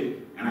want it,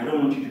 and I don't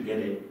want you to get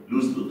it,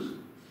 lose-lose.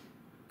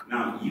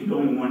 Now, you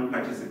don't want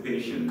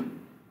participation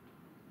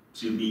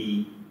to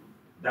be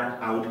that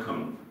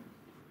outcome.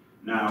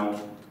 Now,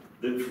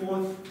 the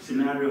fourth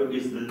scenario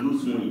is the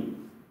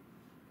lose-win.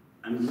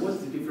 And what's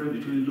the difference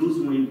between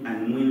lose-win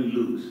and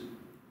win-lose?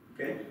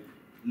 Okay?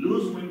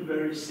 Lose-win,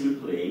 very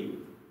simply,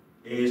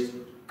 is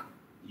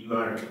you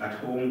are at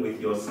home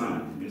with your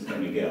son, Mr.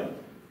 Miguel.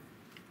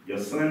 Your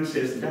son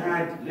says,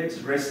 Dad, let's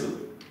wrestle.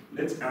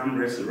 Let's arm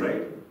wrestle,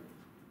 right?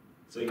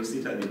 So you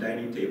sit at the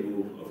dining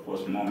table, of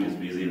course mom is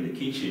busy in the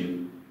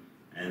kitchen,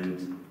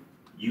 and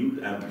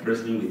you are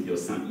wrestling with your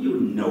son. You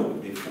know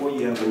the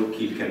 4-year-old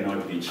kid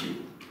cannot beat you.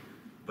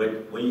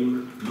 But when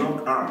you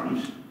lock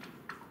arms,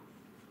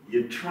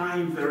 you're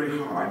trying very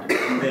hard,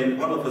 and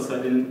then all of a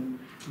sudden,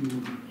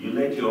 you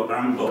let your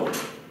arm go,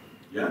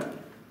 yeah?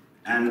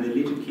 And the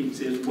little kid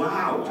says,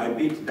 wow, I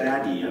beat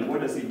Daddy. And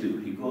what does he do?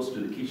 He goes to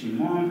the kitchen,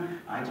 Mom,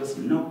 I just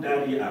knocked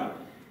Daddy out.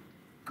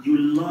 You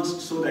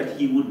lost so that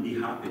he would be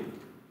happy.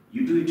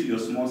 You do it to your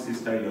small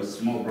sister, your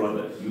small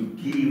brother. You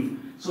give,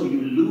 so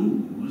you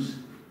lose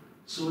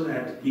so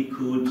that he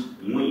could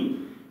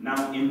win.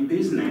 Now in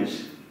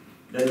business,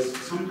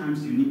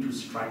 sometimes you need to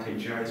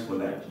strategize for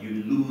that.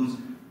 You lose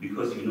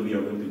because you know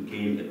you're going to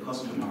gain a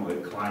customer or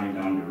a client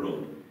down the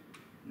road.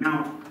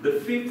 Now, the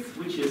fifth,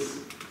 which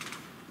is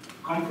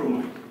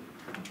compromise.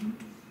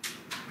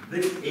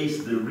 This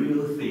is the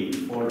real thing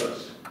for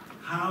us.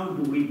 How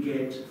do we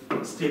get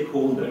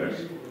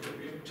stakeholders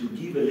to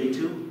give a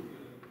little?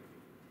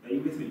 Are you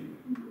with me?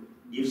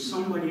 If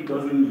somebody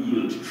doesn't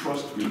yield,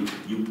 trust me,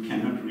 you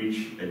cannot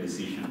reach a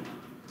decision.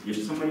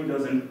 If somebody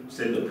doesn't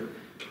say, look,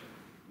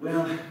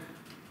 well,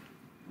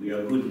 we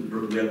are good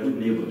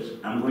neighbors.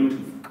 I'm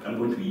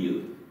going to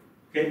yield.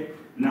 Okay?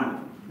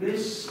 Now,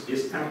 this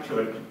is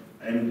captured,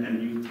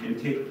 and you can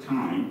take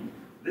time.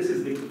 This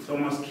is the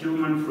Thomas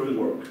Kilman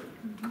framework.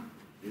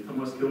 The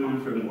Thomas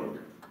Kilman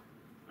framework.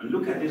 And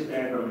look at this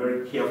diagram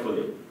very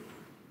carefully.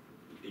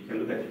 You can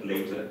look at it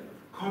later.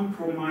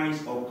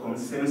 Compromise or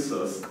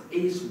consensus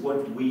is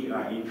what we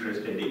are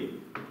interested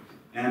in.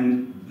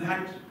 And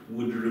that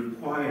would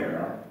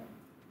require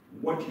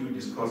what you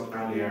discussed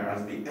earlier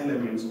as the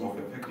elements of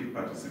effective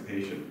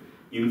participation,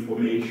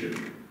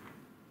 information,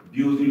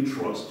 building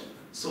trust.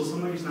 So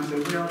somebody's not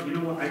saying, well, you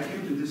know what, I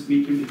came to this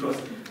meeting because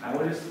I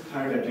always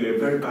heard that you're a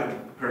very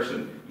bad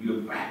person.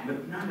 You're bad,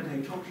 but now that I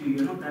talk to you,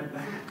 you're not that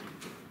bad.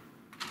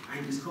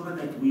 I discovered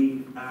that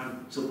we are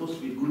supposed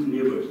to be good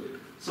neighbors.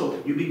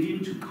 So you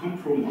begin to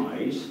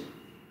compromise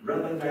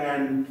rather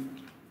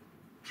than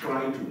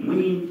try to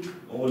win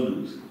or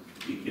lose.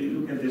 You can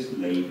look at this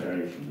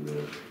later if you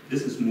will.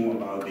 This is more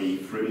about the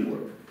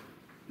framework.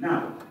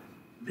 Now,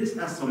 these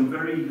are some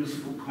very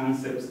useful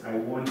concepts I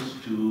want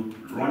to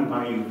run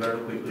by you very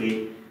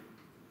quickly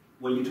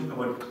when you talk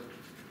about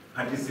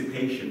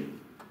participation.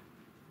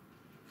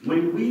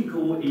 When we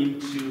go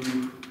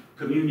into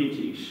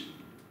communities,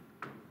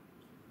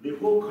 the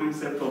whole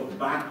concept of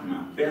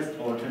BATNA, best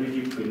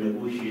alternative to a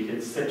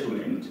negotiated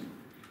settlement,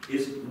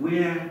 is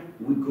where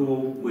we go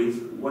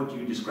with what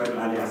you described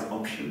earlier as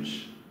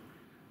options.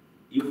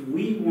 If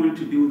we want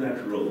to build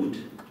that road,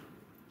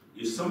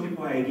 if some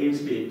people are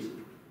against it,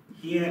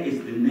 here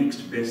is the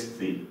next best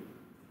thing.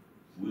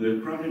 We're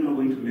probably not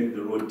going to make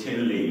the road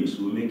 10 lanes,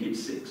 we'll make it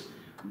 6.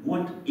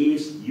 What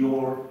is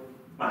your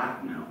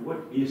BATNA?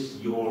 What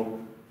is your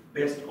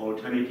best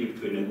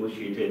alternative to a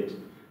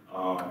negotiated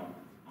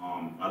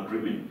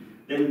agreement?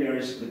 Then there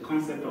is the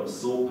concept of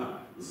ZOPA,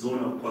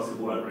 Zone of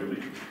Possible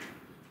Agreement.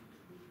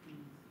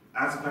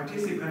 As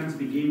participants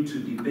begin to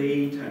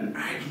debate and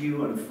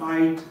argue and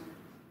fight,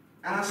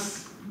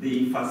 as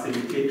the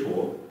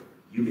facilitator,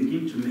 you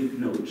begin to make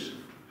notes.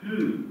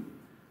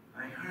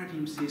 I heard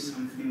him say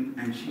something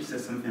and she said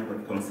something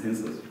about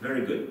consensus.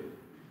 Very good.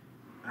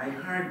 I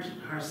heard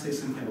her say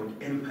something about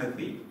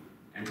empathy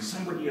and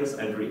somebody else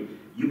agreed.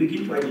 You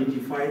begin to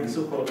identify the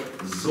so-called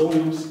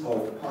zones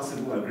of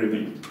possible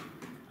agreement.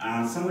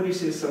 Somebody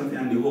says something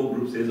and the whole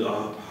group says,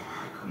 oh,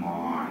 come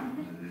on.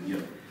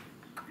 You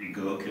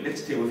go, okay,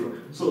 let's stay away from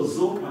it. So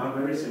ZOPA,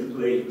 very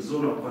simply,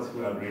 zone of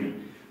possible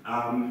agreement.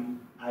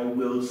 I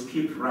will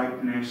skip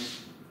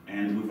rightness,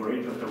 and we've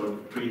already talked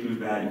about creating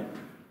value.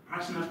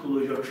 Personal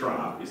closure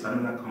trap is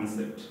another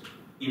concept.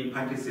 In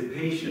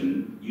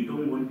participation, you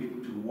don't want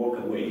people to walk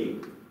away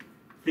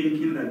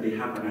thinking that they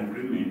have an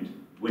agreement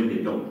when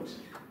they don't.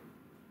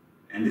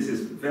 And this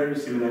is very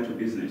similar to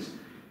business.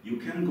 You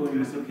can go in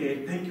and say,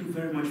 okay, thank you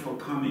very much for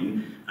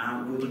coming.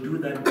 We'll do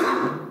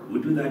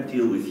that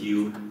deal with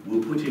you.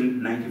 We'll put in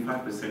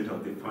 95%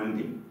 of the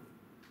funding.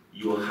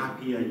 You're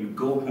happy and you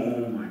go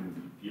home and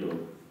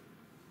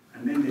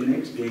and then the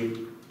next day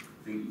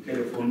you get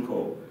a phone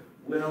call.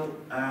 Well,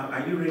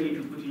 are you ready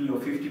to put in your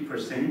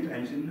 50%?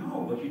 And you say,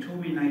 no, but you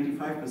told me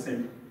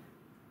 95%.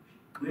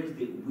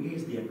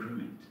 Where's the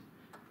agreement?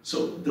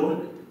 So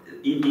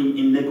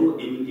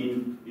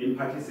in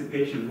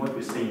participation, what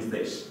we're saying is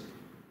this: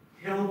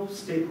 help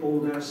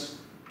stakeholders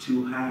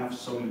to have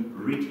some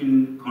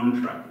written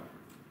contract.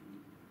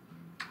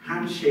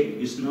 Handshake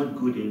is not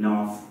good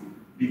enough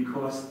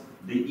because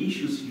the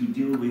issues you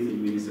deal with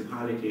in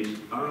municipalities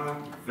are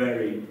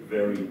very,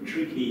 very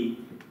tricky,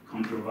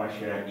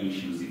 controversial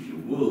issues, if you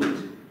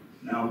would.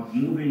 Now,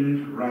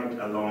 moving right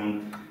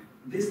along,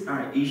 these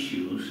are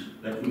issues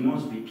that we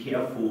must be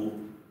careful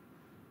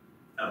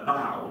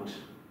about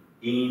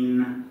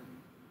in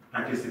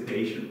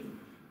participation.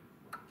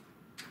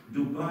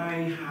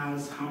 Dubai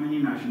has how many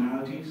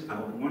nationalities?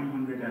 About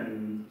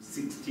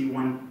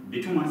 161,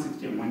 between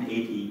 160 and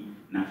 180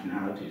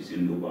 nationalities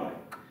in Dubai.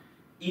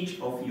 Each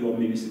of your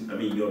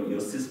your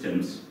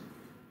systems,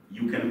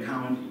 you can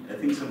count, I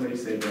think somebody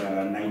said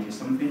 90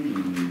 something.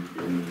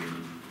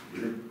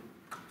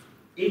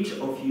 Each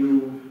of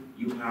you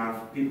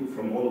have people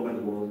from all over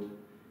the world.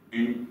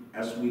 And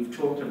as we've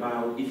talked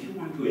about, if you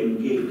want to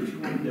engage, if you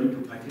want them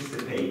to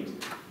participate,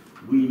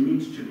 we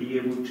need to be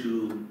able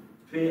to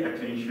pay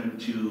attention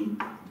to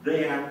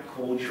their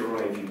cultural,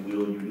 if you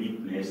will,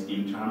 uniqueness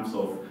in terms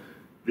of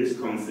these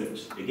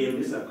concepts. Again,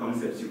 these are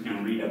concepts you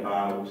can read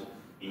about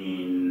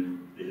in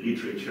the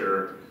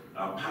literature,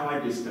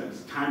 power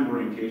distance, time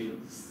orientation,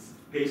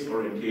 space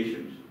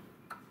orientation.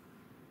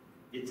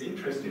 It's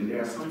interesting,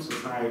 there are some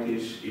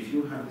societies, if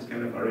you have this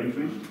kind of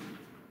arrangement,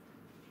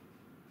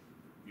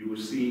 you will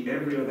see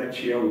every other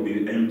chair will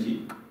be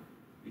empty,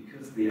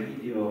 because the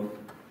idea of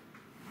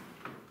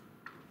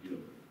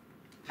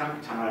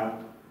tactile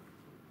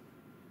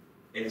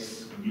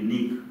is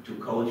unique to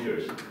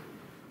cultures.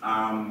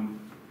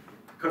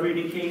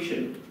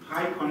 Communication,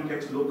 high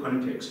context, low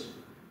context.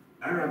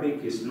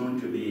 Arabic is known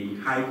to be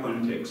high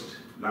context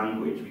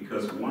language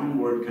because one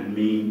word can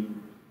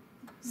mean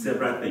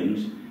several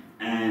things,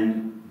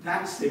 and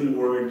that same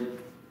word,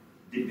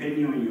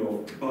 depending on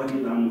your body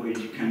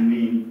language, can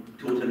mean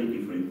totally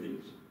different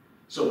things.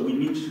 So we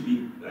need to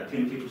be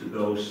attentive to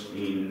those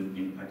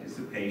in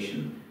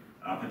participation,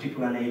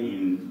 particularly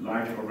in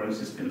large urban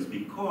systems,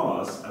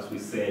 because, as we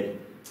said,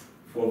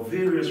 for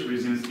various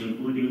reasons,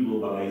 including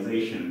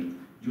globalization,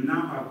 you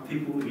now have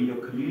people in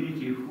your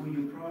community who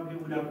you probably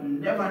would have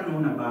never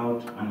known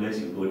about unless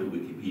you go to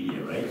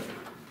Wikipedia, right?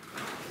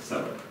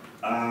 So,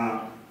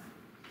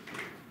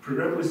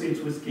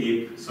 prerequisites will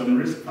skip, some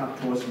risk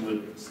factors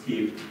will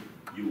skip,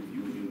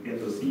 you get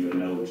those in your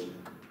notes.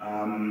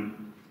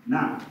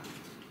 Now,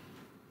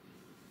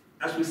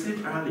 as we said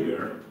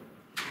earlier,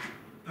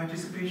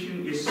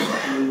 participation is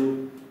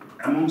to,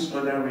 amongst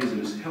other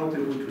reasons, help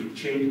people to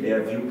change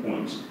their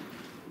viewpoints.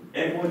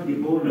 Edward de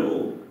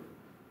Bono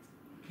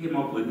came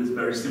up with this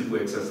very simple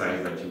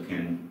exercise that you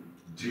can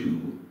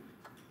do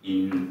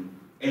in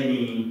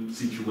any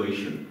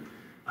situation.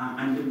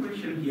 And the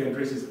question he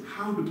addresses,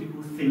 how do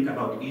people think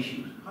about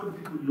issues? How do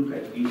people look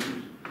at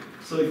issues?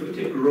 So if we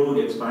take road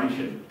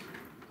expansion,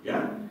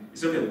 yeah?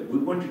 It's okay, we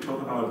want to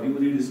talk about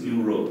building this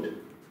new road.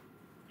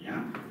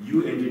 Yeah?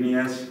 You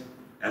engineers,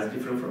 as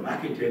different from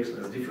architects,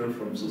 as different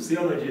from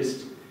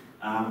sociologists,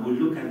 will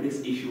look at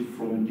this issue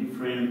from different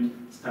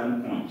different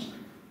standpoints.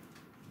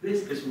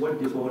 This is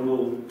what De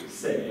Bono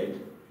said,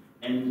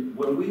 and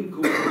when we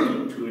go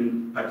into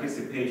a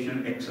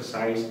participation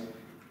exercise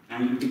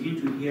and you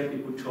begin to hear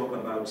people talk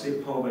about,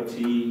 say,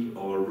 poverty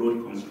or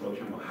road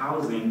construction or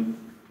housing,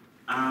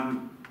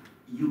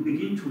 you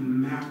begin to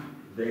map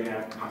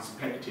their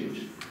perspectives.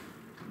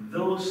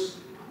 Those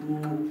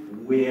who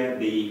were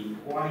the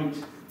white,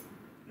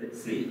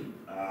 let's see,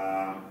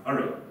 all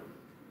right,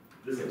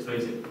 this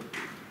explains it.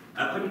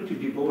 According to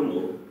De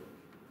Bono,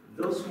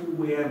 those who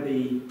wear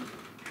the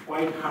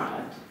white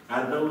hat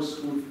are those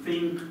who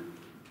think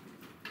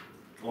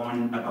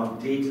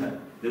about data.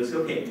 They'll say,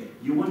 okay,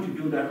 you want to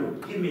build that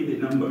road, give me the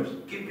numbers,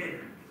 give me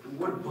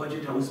what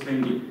budget are we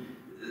spending.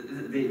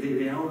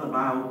 They're all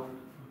about,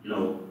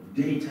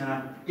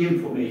 data,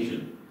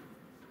 information.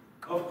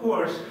 Of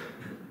course,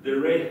 the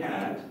red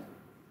hat,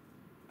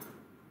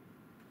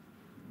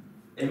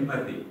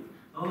 empathy.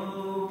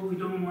 Oh, we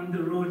don't want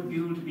the road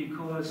built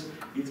because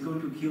it's going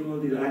to kill all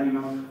the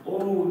animals.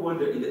 Oh, we want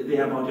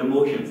they're about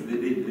emotions.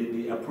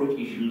 They approach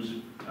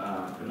issues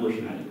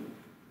emotionally.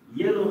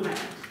 Yellow hat,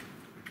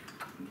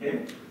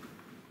 okay?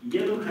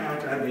 Yellow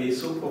hat are the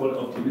so-called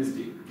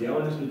optimistic. They're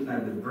always looking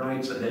at the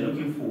bright side. They're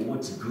looking for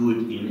what's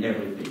good in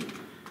everything.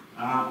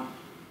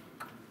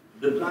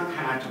 The black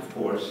hat, of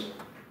course,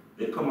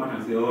 they come out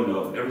and say, oh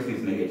no,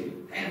 everything's negative.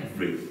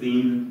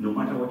 Everything, no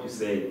matter what you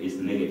say, is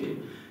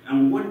negative.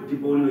 And what De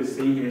Bono is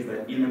saying here is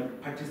that in a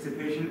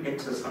participation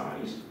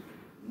exercise,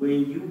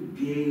 when you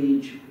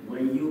begin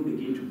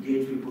to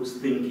gauge people's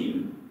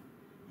thinking,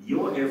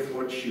 your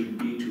effort should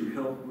be to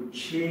help people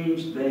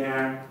change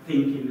their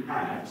thinking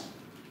hats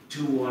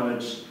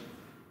towards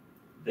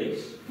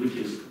this, which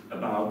is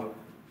about,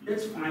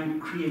 let's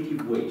find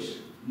creative ways,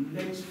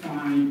 let's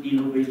find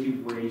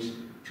innovative ways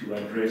to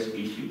address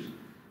issues.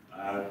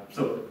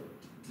 So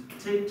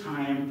take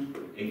time,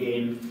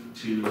 again,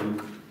 to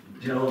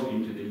delve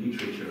into the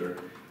literature.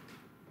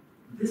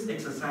 These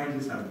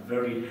exercises are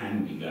very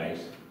handy,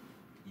 guys.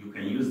 You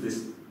can use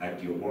this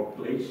at your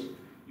workplace.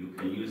 You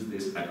can use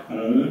this at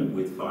home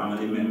with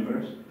family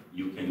members.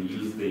 You can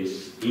use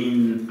this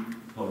in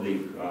public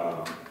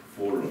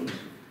forums.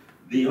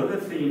 The other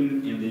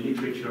thing in the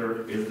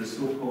literature is the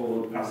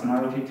so-called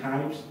personality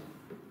types.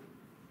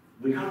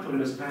 We have to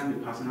understand the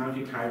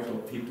personality types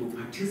of people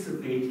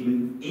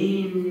participating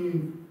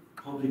in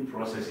public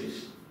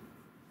processes.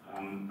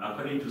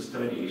 According to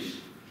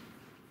studies,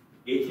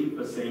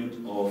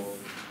 18% of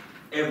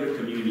every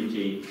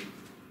community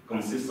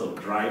consists of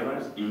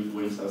drivers,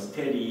 influencers,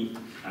 steady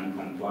and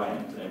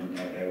compliant. And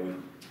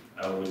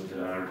I would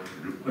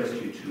request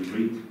you to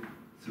read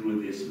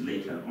through this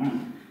later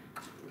on.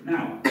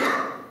 Now,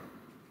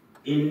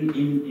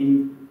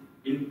 in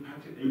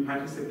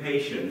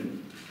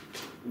participation,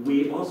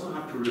 we also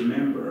have to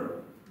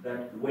remember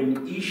that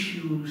when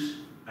issues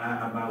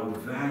are about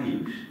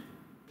values,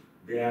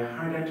 they are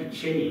harder to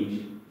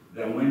change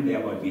than when they're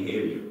about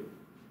behavior.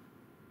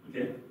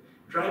 Okay?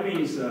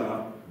 Driving is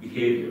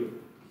behavior.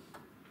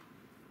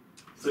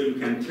 So you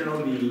can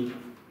tell me,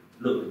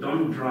 look,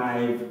 don't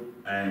drive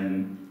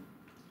and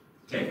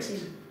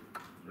text,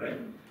 right?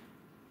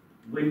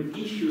 When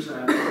issues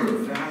are about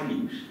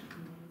values,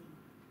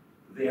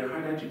 they are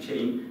harder to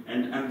change,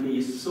 and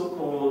the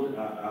so-called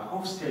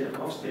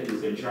Hofstede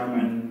is a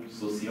German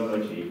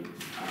sociology.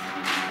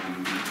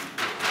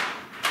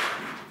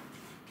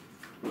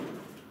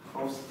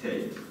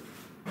 Hofstede,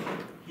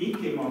 he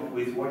came up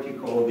with what he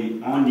called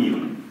the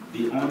onion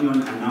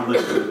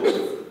analysis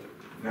of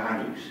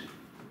values,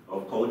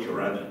 of culture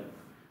rather.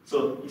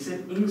 So he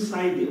said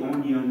inside the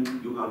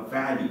onion you have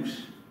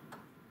values.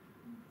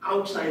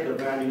 Outside the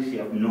values you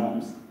have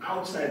norms.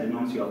 Outside the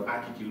norms you have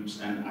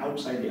attitudes, and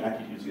outside the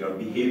attitudes you have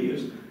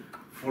behaviors.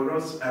 For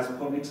us as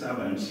public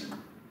servants,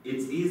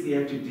 it's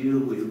easier to deal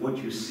with what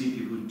you see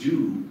people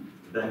do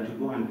than to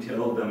go and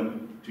tell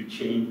them to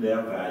change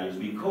their values,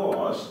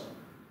 because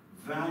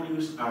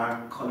values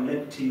are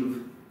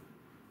collective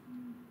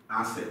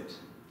asset,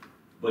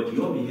 but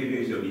your behavior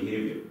is your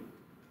behavior.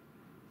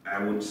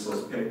 I would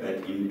suspect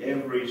that in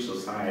every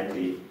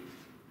society,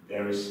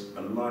 there is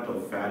a lot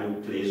of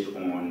value placed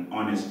on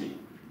honesty.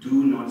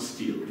 Do not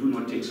steal, do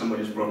not take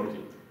somebody's property.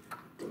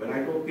 But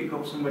I go pick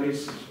up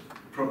somebody's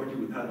property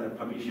without their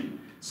permission.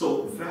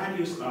 So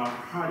values are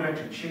harder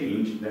to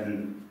change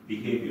than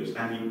behaviors.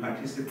 And in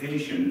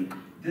participation,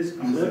 this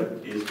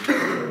concept is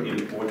very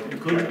important.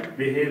 Good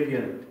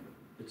behavior,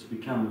 it's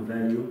become a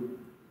value.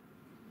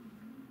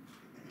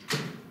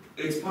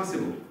 It's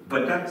possible,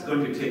 but that's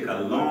going to take a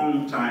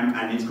long time,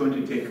 and it's going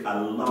to take a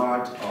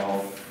lot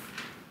of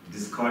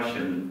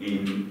discussion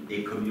in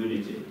a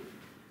community.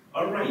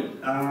 All right,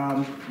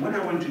 what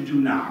I want to do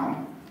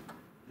now,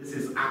 this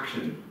is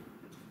action.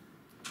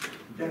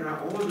 There are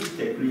all these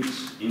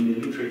techniques in the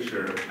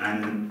literature,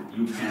 and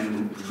you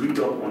can read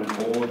up on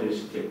all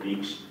these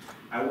techniques.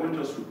 I want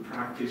us to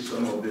practice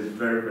some of this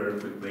very, very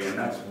quickly, and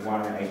that's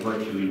why I got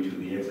you into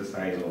the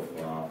exercise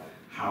of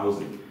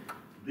housing.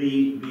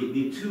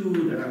 The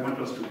two that I want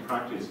us to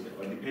practice,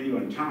 depending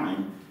on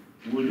time,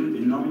 we'll do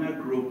the nominal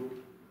group,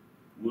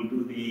 we'll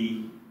do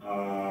the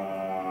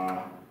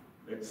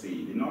let's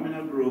see, the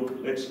nominal group,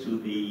 let's do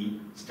the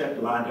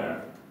step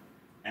ladder,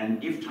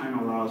 and if time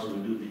allows, we'll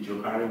do the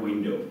Johari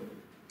window.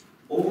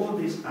 All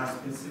these are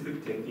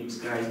specific techniques,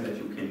 guys, that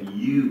you can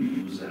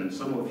use, and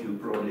some of you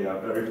probably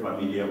are very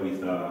familiar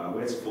with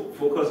where's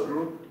focus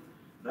group.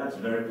 That's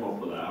very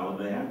popular out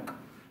there.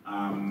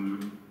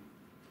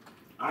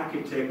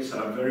 Architects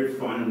are very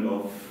fond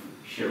of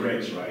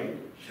charrettes, right?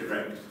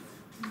 Charrette.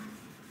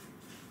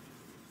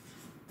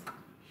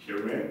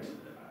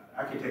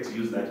 Architects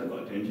use that a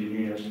lot,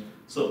 engineers.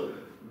 So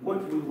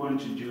what we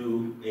want to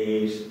do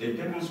is a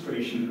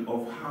demonstration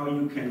of how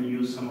you can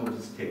use some of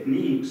these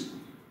techniques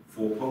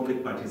for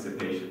public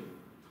participation.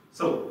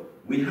 So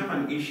we have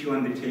an issue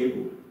on the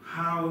table.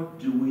 How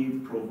do we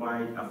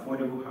provide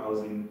affordable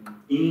housing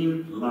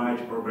in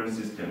large urban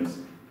systems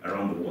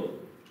around the world?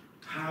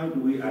 How do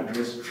we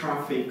address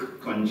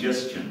traffic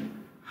congestion?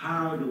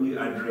 How do we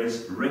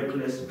address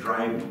reckless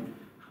driving?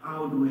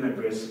 How do we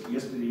address,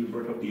 yesterday you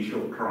brought up the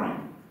issue of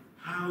crime.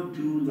 How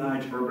do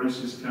large urban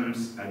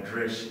systems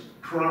address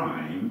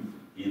crime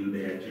in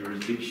their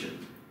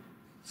jurisdiction?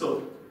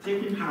 So,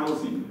 taking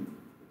housing,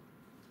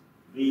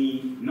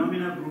 the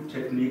nominal group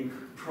technique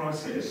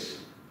process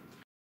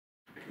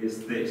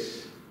is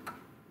this.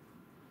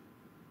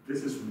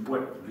 This is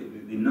what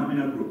the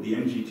nominal group, the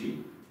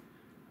NGT,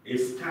 it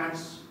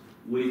starts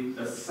with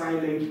a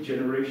silent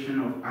generation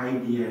of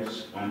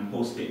ideas on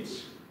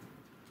post-its.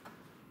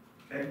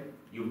 Okay?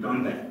 You've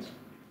done that.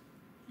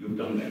 You've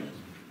done that.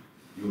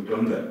 You've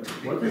done that.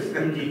 What is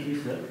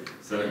NGT, sir?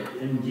 So,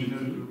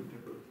 NGT?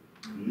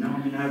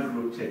 nominal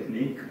group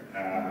technique.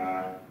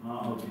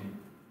 Okay.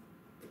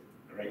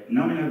 Right.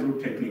 Nominal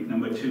group technique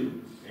number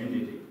 2,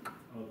 NGT.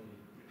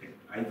 Okay.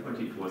 I thought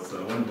it was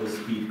one of those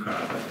speed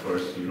cars at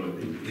first, you know,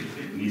 the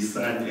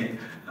Nissan.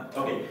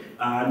 Okay,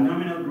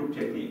 nominal group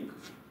technique.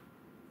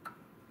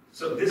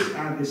 So these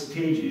are the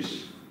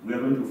stages we are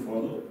going to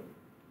follow.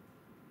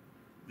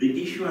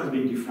 The issue has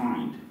been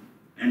defined,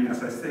 and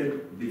as I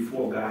said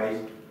before,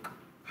 guys,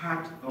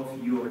 part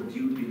of your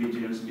due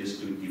diligence is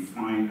to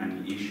define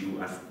an issue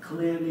as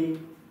clearly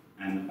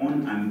and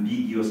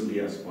unambiguously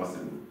as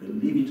possible.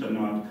 Believe it or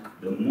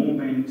not, the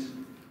moment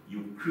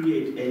you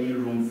create any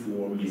room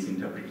for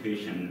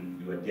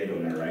misinterpretation, you are dead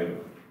on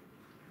arrival.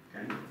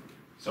 Okay?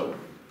 So,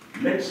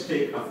 let's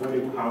take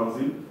affordable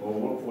housing or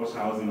workforce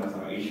housing as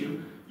our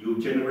issue.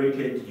 You've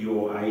generated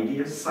your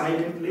idea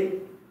silently.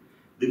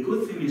 The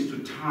good thing is to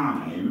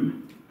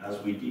time,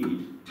 as we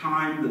did,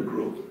 time the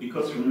group,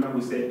 because remember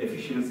we said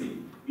efficiency.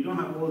 You don't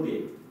have all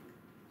day.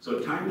 So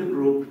time the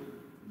group.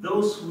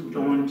 Those who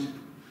don't,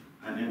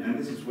 and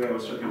this is where I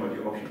was talking about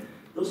the option,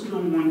 those who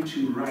don't want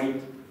to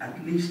write,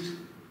 at least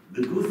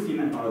the good thing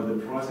about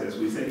the process,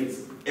 we said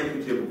it's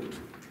equitable.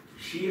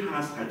 She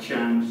has a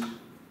chance,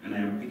 and I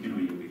am picking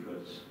on you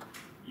because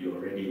you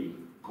already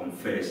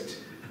confessed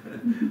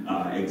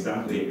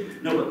exactly.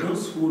 No, but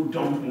those who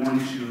don't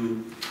want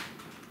to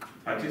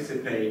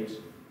participate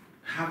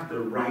have the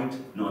right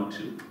not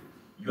to.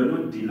 You're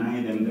not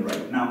denying them the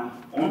right. Now,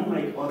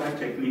 unlike other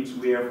techniques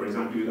where, for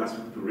example, you ask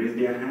people to raise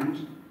their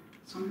hand,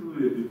 some people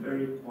will be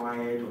very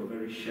quiet or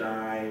very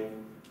shy.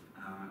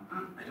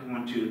 I don't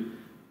want to,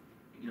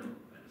 you know,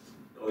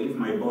 or if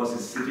my boss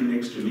is sitting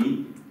next to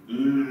me,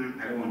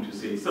 I don't want to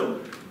say.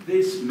 So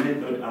this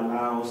method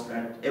allows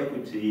that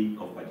equity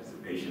of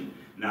participation.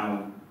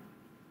 Now,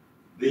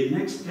 the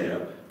next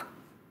step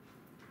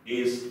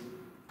is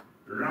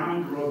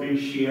round-robin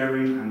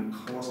sharing and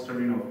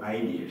clustering of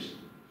ideas.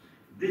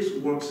 This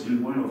works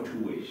in one of 2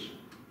 ways,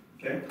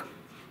 okay?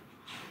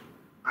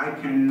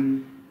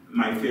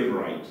 My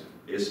favorite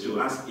is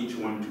to ask each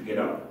one to get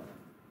up.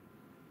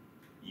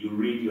 You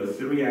read your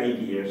 3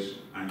 ideas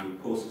and you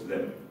post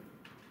them.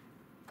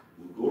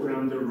 We'll go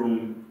around the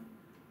room.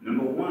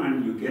 Number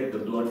 1, you get the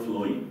blood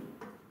flowing.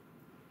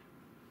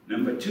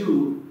 Number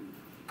 2,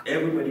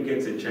 everybody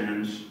gets a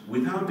chance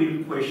without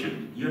being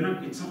questioned.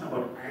 It's not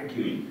about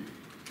arguing.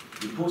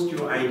 You post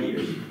your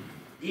ideas.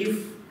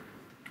 If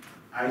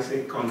I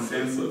say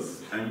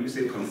consensus and you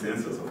say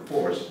consensus, of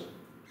course,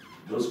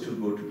 those two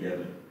go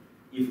together.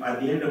 If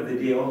at the end of the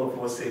day all of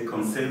us say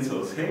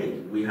consensus, hey,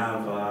 we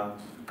have a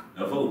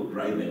vote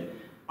right there.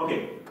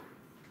 Okay,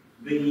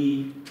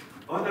 the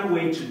other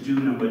way to do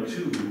number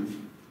 2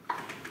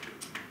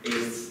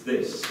 is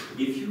this.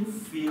 If you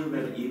feel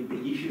that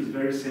the issue is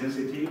very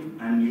sensitive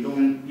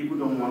and people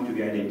don't want to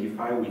be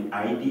identified with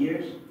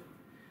ideas,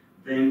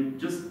 then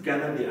just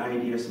gather the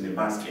ideas in a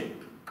basket.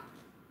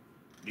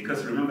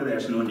 Because remember,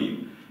 there's no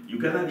name. You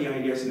gather the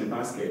ideas in a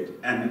basket,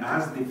 and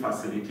as the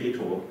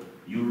facilitator,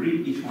 you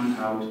read each one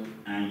out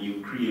and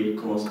you create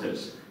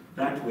clusters.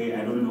 That way,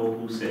 I don't know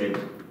who said,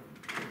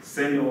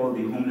 send all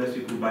the homeless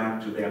people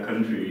back to their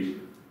countries,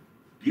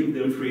 give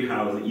them free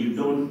housing. You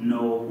don't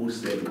know who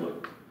said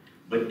what.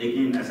 But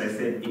again, as I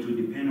said, it will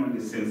depend on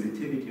the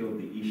sensitivity of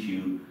the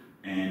issue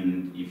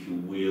and, if you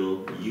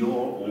will,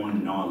 your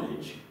own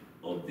knowledge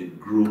of the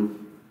group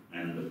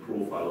and the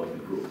profile of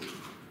the group.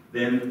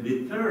 Then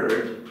the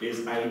third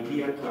is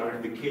idea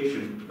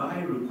clarification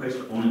by request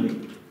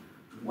only.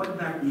 What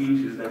that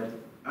means is that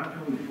after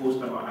we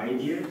post our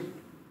ideas,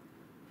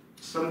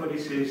 somebody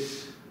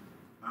says,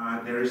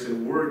 there is a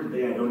word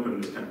there I don't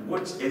understand.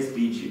 What's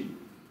SDG?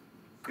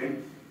 Okay?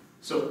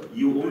 So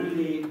you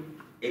only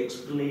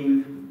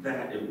explain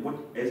that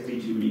what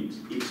SDG means.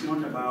 It's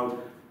not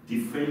about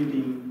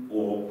defending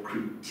or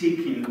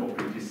critiquing or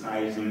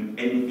criticizing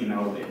anything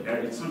out there.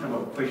 It's not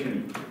about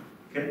questioning.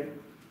 Okay?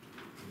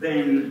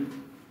 Then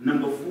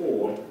number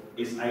 4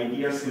 is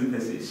idea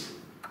synthesis,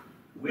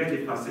 where the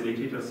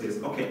facilitator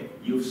says, okay,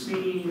 you've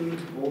seen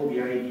all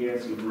the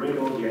ideas, you've read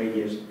all the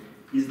ideas.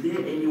 Is there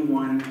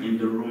anyone in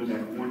the room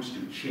that wants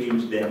to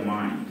change their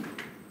mind?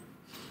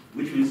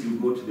 Which means you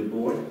go to the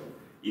board.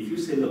 If you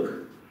say,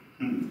 look,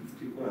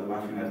 people are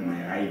laughing at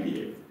my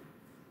idea,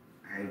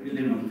 I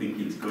really don't think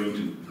it's going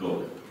to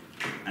go,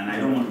 and I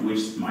don't want to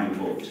waste my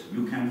vote.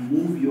 You can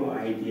move your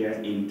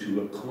idea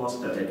into a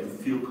cluster that you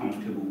feel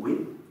comfortable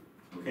with,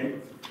 okay?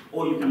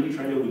 Or you can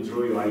literally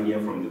withdraw your idea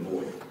from the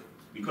board.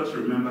 Because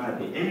remember, at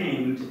the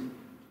end,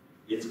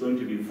 it's going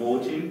to be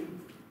voting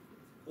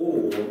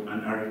or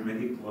an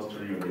arithmetic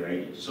clustering of the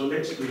ideas. So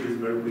let's do this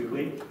very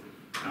quickly.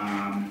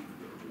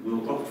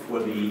 We'll opt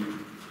for you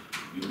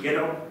get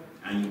up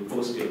and you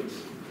post it.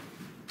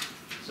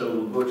 So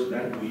we'll go to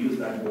that, we use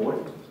that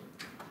board.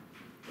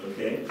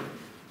 Okay.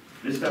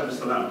 Mr.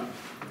 Abdulsalam,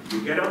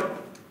 you get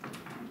up,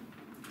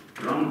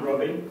 round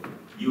robin,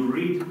 you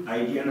read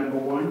idea number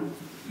 1,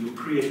 you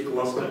create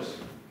clusters.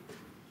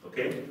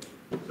 Okay?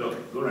 So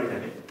go right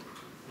ahead.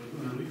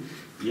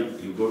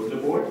 Yep, you go to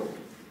the board.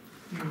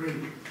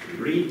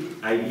 Read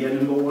idea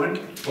number 1,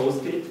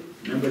 post it.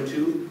 Number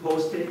 2,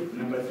 post it.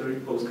 Number 3,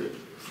 post it.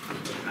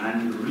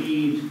 And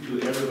read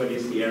to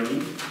everybody's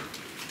hearing.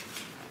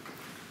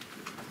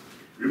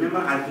 Remember,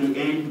 at the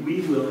end,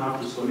 we will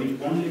have to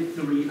submit only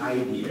 3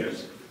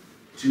 ideas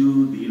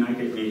to the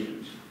United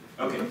Nations.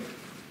 Okay.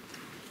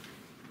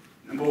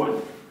 Number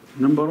 1.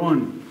 Number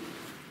 1,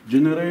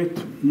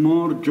 generate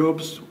more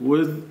jobs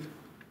with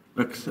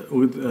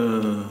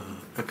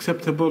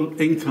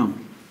acceptable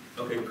income.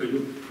 Okay, could you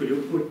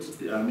put,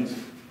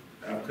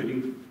 could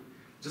you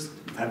just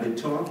at the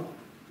top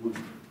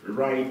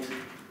write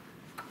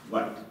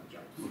what?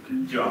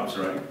 Okay. Jobs,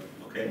 right?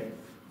 Okay.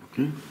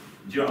 Okay.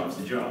 Jobs.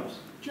 Jobs.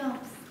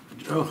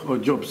 Or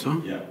jobs, huh?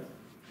 Yeah.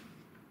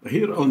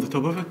 Here on the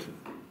top of it,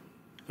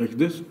 like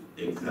this.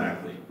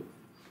 Exactly.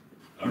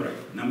 All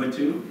right. Number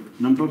 2.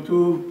 Number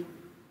 2,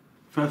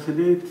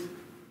 facilitate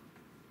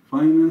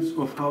finance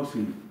of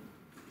housing.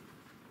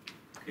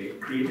 Okay.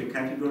 Create a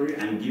category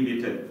and give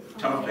it a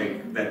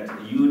topic that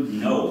you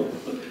know.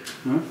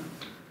 Huh?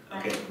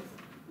 Okay.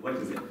 What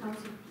is it?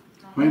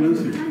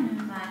 Financing.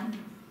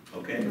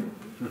 Okay.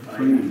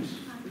 Finance.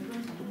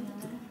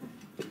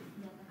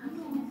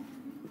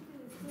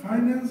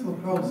 Finance or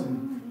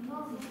housing?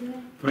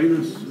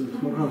 Finance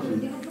for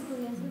housing.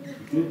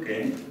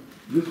 Okay.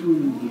 This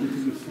one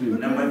is the street.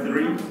 Number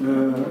 3.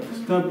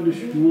 Establish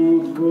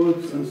more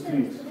roads and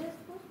streets.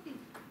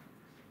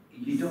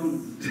 You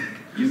don't.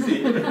 You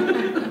see.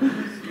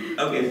 Okay.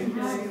 Go ahead.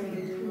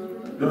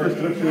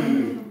 Infrastructure.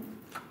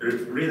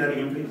 Read that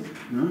again, please.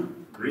 Huh?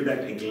 Read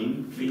that again,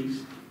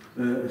 please.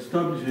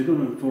 Establish, I don't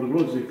know, for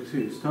roads they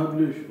say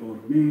establish or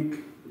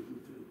make.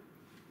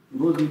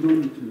 Roads you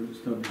don't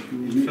establish. You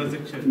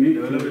Infrastructure. make,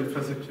 Develop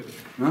infrastructure.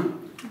 Huh?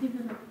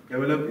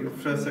 Develop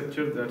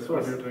infrastructure, that's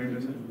what you're trying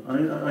to say.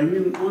 I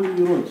mean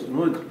only roads,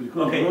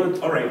 because Okay, roads.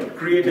 all right.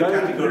 Create a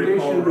category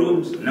called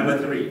roads. Number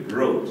 3,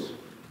 roads.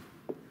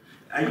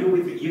 Are you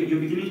with you're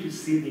beginning to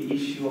see the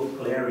issue of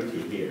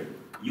clarity here?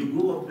 You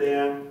go up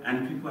there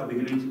and people are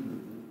beginning to,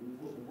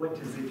 what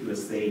is it you are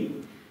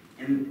saying?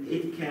 And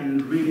it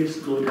can really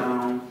slow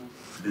down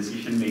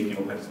decision making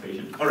or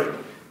participation. All right,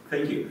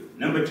 thank you.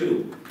 Number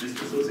 2,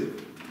 Mr. Sosi.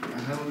 I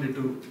have only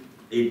 2.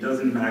 It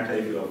doesn't matter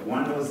if you have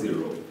 1 or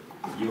 0.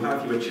 You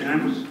have your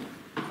chance.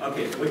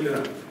 Okay, what do you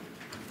have?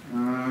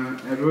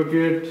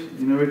 Advocate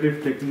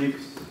innovative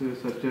techniques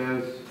such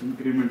as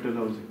incremental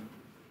housing.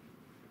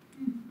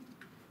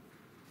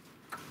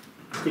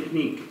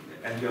 Technique.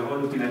 And you're all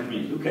looking at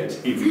me. Look at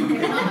him.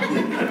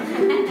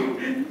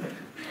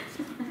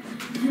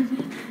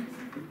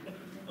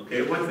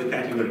 Okay, what's the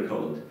category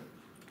called?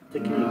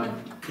 Technique.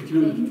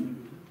 Technology.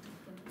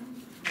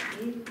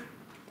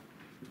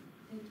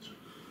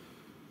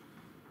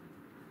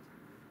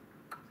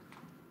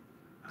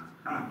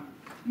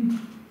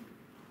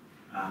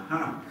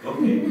 Aha,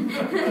 okay.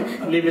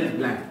 Leave it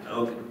blank.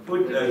 Okay.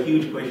 Put a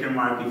huge question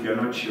mark if you're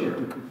not sure.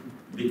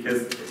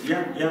 Because,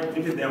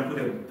 leave it there and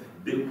put a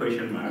big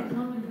question mark.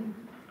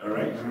 All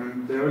right?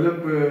 And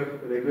develop a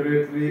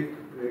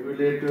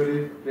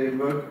regulatory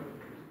framework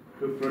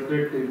to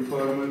protect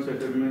informal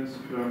settlements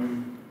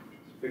from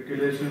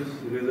speculations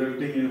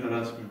resulting in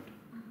harassment.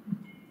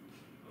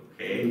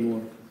 Okay.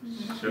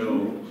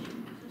 So,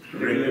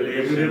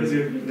 regulations.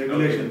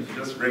 Regulations. Okay,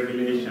 just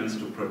regulations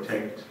to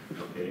protect,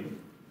 okay?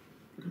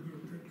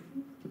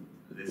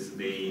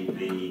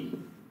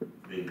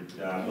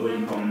 The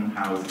low-income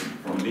housing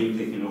from being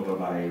taken over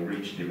by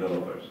rich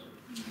developers.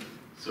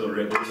 So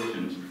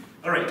regulations.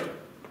 All right,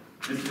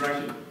 Mr.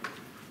 Rashid.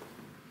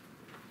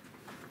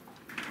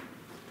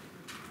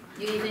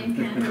 You even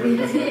can't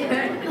read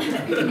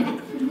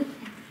here.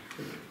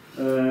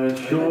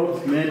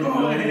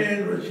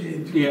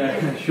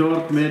 Yeah,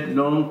 short, mid,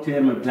 long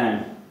term and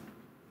plan.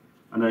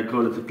 And I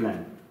call it a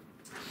plan.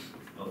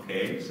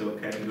 Okay, so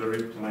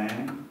category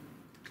plan.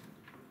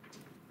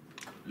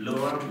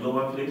 Lower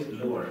please,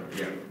 lower.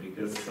 Yeah,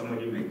 because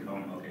somebody may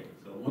come. Okay,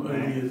 so What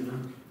plan. ideas, huh?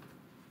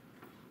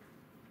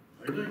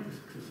 I like this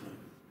exercise.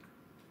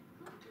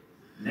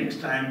 Next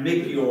time,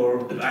 make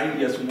your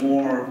ideas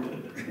more.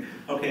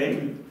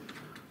 Okay.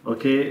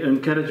 Okay,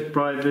 encourage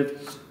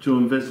private to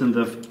invest in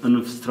the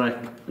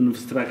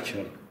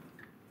infrastructure.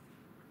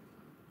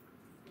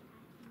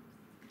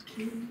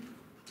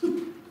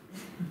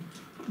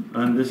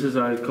 And this is,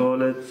 I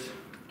call it,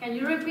 Can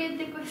you repeat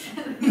the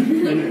question?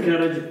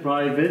 encourage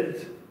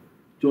private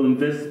to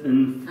invest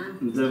in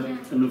the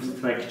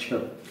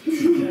infrastructure.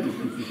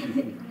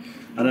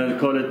 And I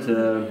call it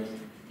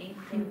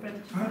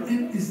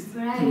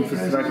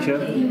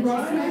infrastructure.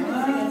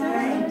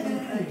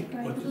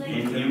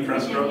 In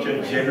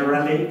infrastructure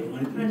generally.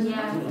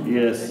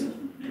 Yes.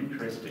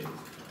 Interesting.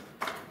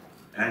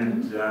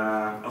 And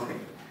okay.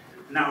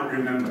 Now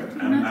remember,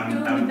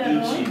 I'm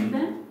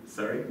teaching.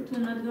 Sorry. It will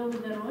not go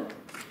with the road.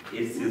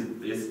 It's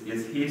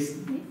his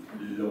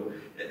law.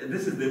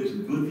 This is the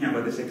good thing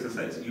about this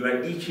exercise. You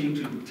are itching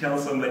to tell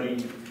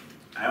somebody.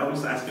 I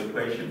almost asked a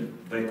question,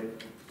 but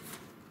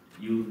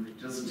you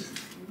just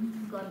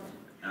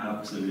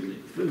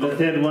absolutely. The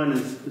third one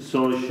is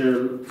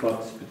social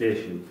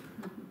participation.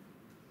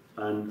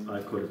 And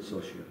I call it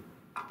social.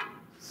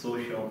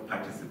 Social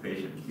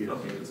participation. Yes.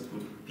 Okay, just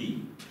put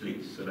P,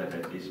 please, so that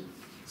at least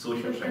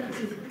social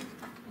participation.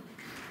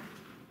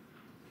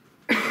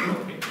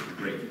 Okay,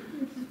 great.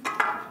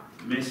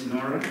 Miss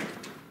Nora?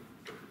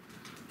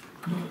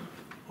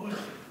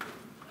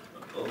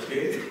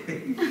 Okay.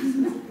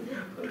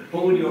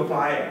 Hold your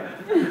fire.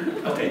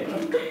 Okay.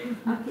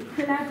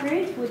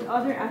 Collaborate with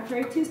other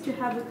authorities to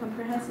have a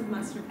comprehensive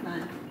master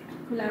plan.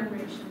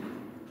 Collaboration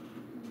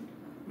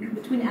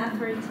between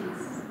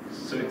authorities.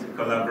 So it's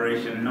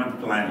collaboration, not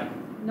planning.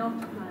 Not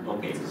planning.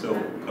 Okay, so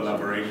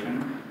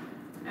collaboration.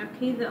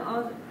 Okay, the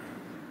other.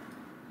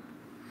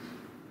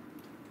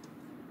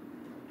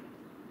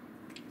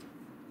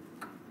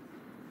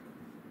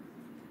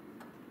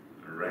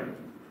 All right.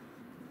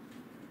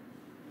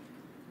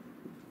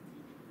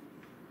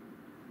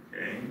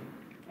 Okay.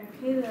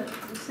 Okay,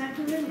 the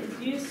second one is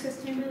use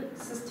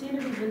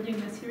sustainable building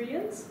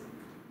materials.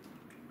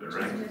 All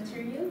right.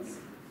 Materials.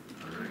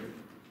 All right.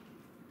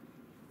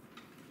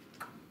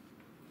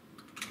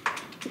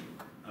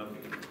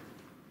 Okay.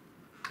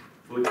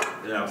 Put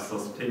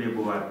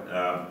sustainable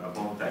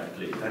above that,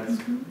 please. That's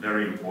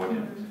very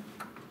important.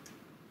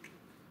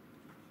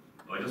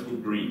 Or just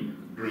put green.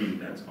 Green,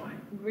 that's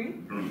fine.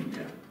 Green. Green,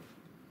 yeah.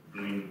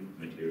 Green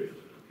materials,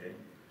 okay?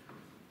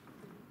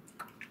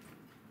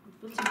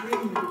 What's a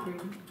green with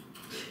green?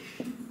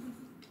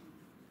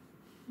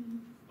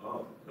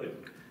 Oh, good.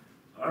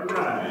 All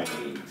right.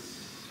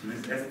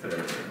 Miss Esther.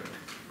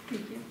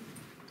 Thank you.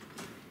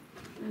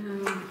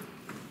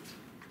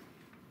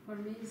 For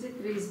me, it's a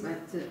trees,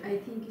 but I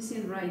think it's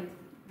in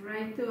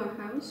right to a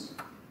house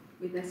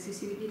with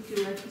accessibility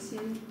to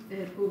efficient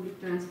public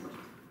transport.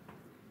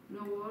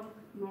 No work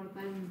more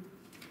than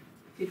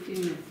 15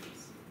 meters.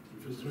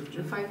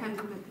 Infrastructure.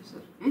 500 meters.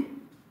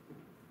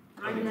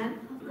 Right land?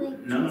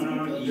 No.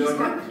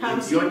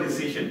 It's your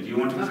decision. Do you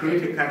want to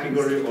create a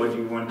category or do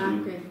you want to?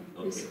 Okay.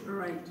 It's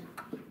right.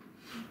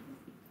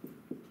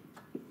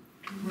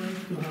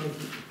 Right to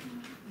house.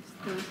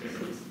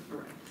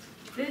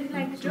 Then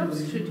like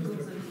jobs should go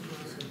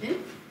Eh?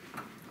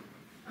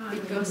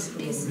 Because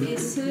it's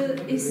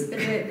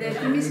the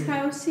premise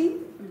housing,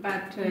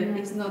 but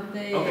it's not the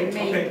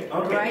main,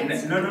 Okay. right?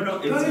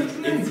 No.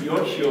 It's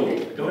your show.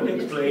 Don't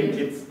explain.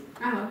 It's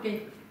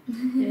Okay.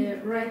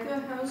 Right to a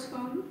house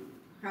home,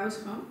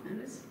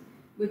 and it's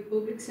with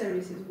public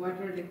services,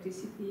 water,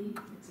 electricity,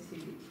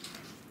 accessibility.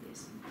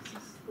 Yes.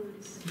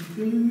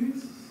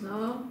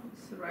 No,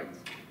 it's right.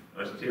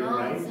 still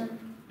right.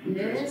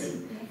 Yes,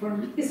 for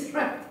me it's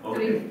right.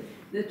 Okay.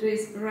 The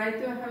trees, right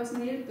to a house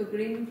near to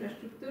green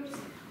infrastructures,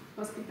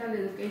 hospital,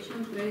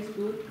 education, trades,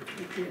 good,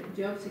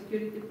 job,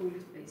 security, public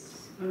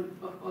space, or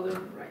other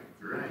right.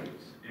 Right.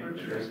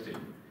 Interesting.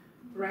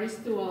 Rights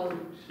to all.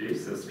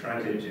 She's a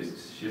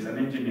strategist. She's an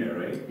engineer,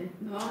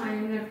 right? No,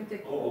 I'm an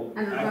architect. Oh,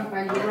 And a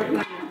company.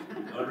 okay.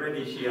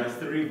 Already she has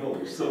 3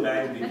 votes, so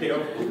guys, be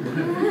careful.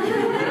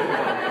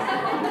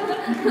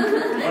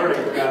 All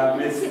right,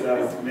 Miss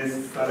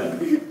Salem.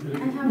 I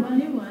have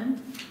only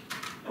one.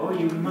 Oh,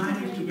 you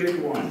managed to get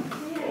one.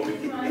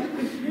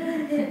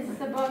 It's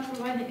about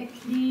providing a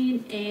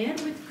clean air,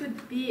 which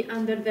could be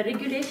under the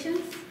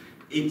regulations.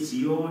 It's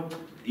your.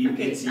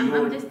 Okay, It's I'm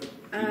your. just,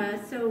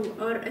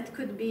 or it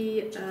could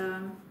be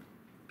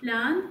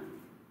plan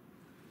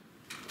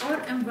or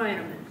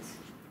environment.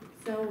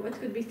 So it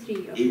could be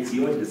 3 of It's them.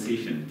 your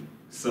decision.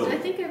 So. I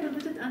think I will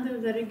put it under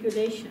the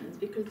regulations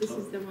because this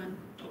is the one.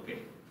 Okay.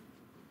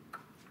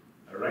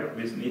 All right,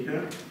 Miss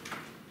Nita.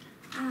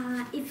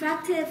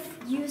 Effective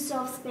use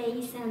of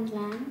space and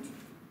land.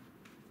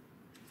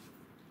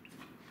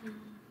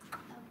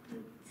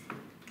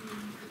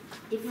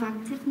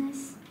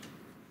 Effectiveness.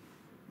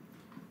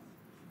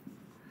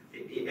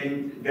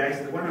 and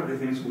guys, one of the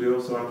things we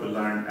also have to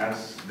learn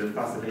as the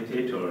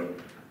facilitator,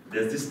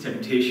 there's this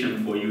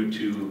temptation for you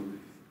to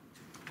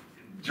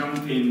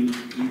jump in.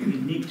 You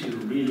need to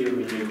really,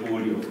 really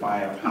hold your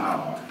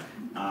firepower.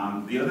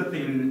 The other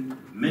thing,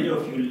 many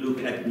of you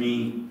look at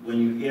me when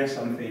you hear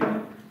something,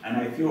 and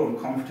I feel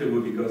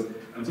uncomfortable because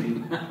I'm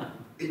saying,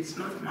 it's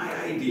not my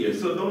idea,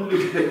 so don't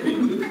look at me.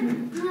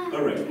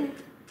 All right.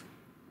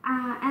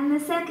 And the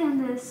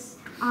second is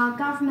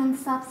government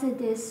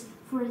subsidies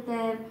for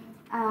the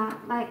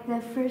like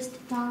the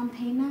first down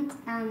payment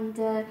and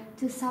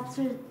to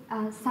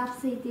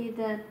subsidy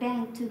the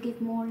bank to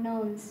give more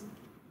loans.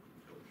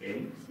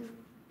 Okay. So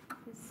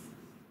this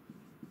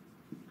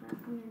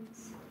government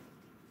subsidies.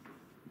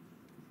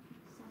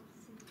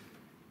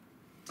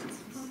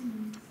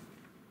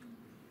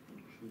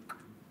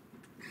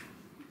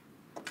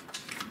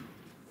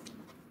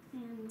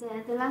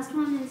 And the last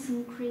one is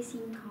increase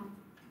income.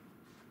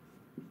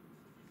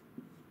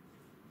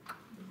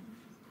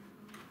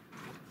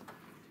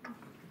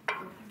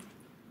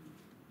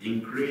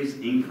 Increase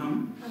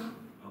income?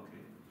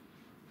 Okay.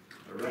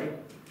 All right.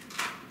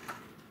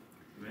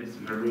 Miss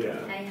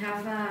Maria. I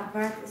have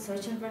a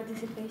social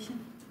participation.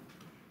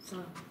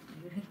 So,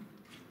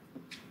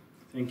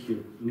 Thank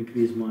you.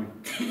 Increase mine.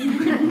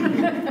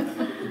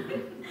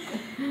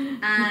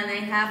 and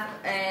I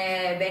have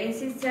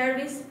basic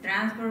service,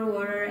 transport,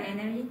 water,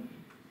 energy,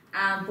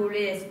 and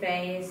public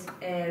space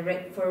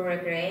for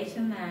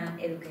recreation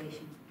and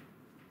education.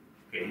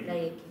 Okay.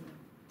 Like,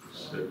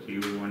 So do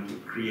you want to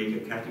create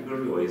a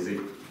category, or is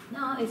it?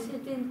 no, it's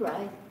sitting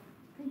right.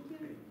 Thank you.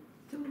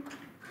 2,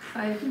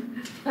 5.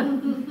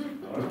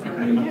 All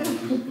right.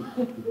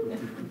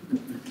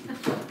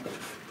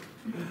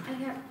 I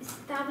have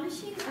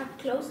establishing a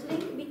close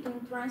link between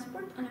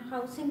transport and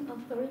housing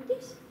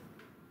authorities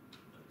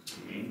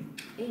Okay.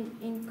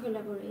 in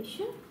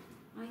collaboration,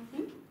 I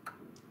think.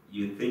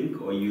 You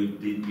think, or you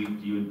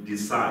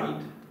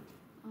decide?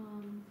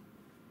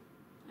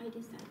 I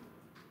decide.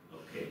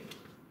 Okay.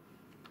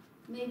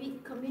 Maybe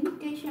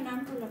communication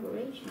and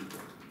collaboration.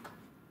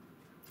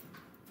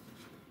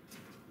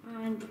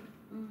 And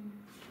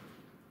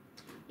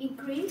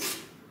increase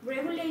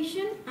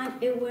regulation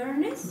and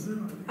awareness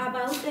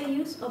about the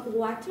use of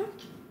water.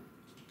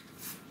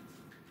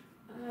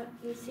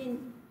 Is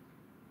in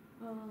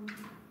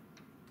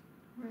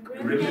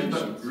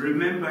regulations.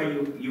 Remember,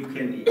 you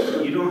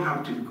don't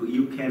have to.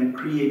 You can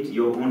create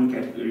your own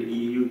category.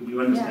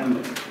 You understand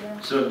that. Yeah.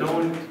 So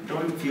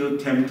don't feel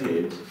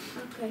tempted.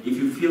 Okay. If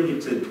you feel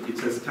it's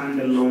a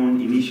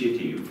standalone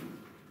initiative,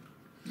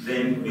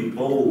 then be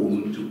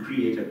bold to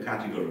create a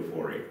category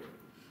for it.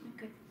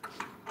 Okay.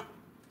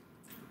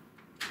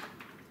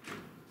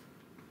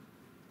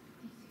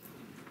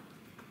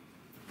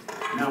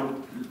 Now,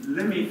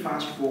 let me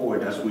fast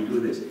forward as we do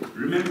this.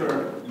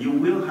 Remember, you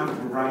will have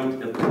to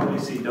write a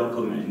policy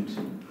document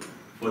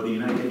for the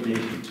United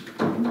Nations.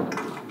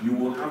 You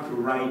will have to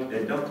write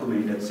a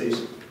document that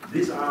says,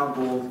 these are our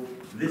goals,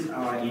 these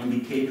are our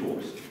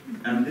indicators,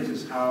 and this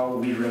is how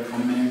we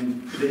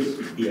recommend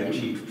this be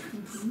achieved.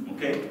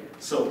 Okay?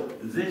 So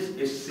this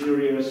is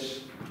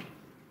serious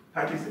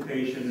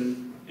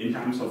participation in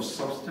terms of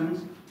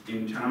substance,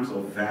 in terms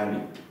of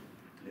value.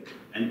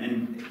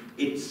 And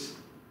it's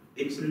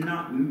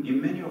not, in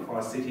many of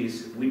our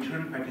cities, we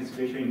turn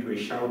participation into a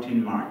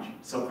shouting march,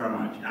 soccer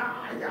march.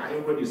 Yeah,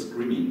 everybody's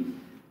screaming.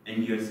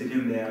 And you're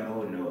sitting there,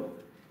 oh no.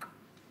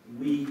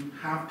 We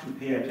have to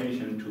pay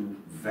attention to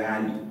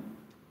value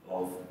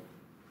of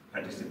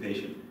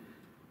participation.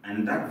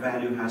 And that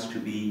value has to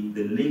be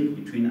the link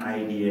between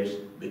ideas,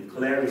 the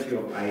clarity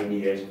of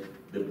ideas,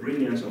 the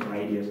brilliance of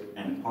ideas,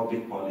 and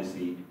public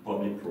policy,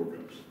 public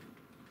programs.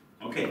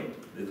 Okay,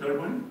 the third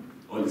one,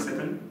 or the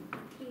second?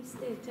 Please,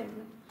 the third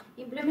one.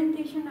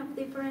 Implementation of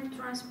different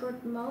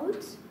transport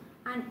modes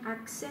and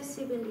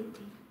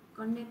accessibility,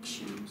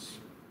 connections.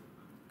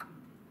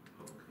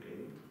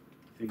 Okay.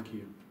 Thank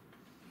you.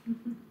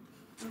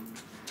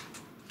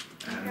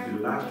 And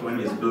the last one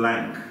is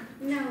blank.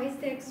 No, it's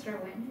the extra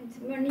one. It's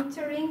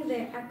monitoring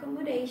the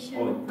accommodation.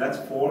 Oh, that's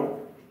 4?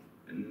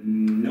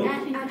 No.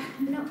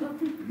 No.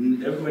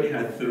 Everybody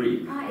had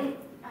 3. I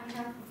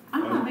have.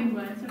 I'm having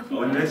one.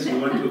 So Unless you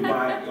want to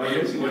buy,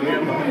 unless you want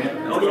to buy.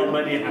 Oh, yeah,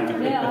 money.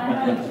 yeah, I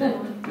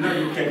have. No,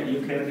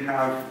 you can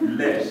have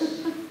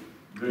less,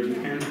 but you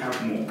can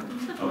have more.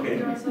 Okay?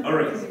 All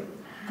right.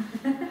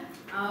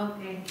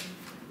 Okay.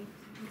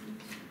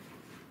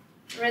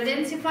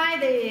 Redensify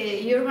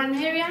the urban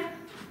area.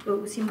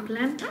 Using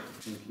planta.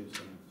 Thank you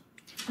so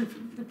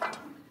much.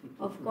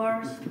 Of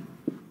course.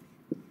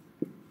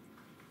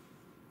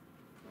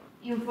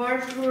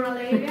 Enforce rural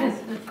areas.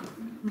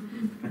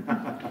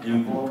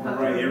 Involve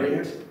rural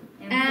areas?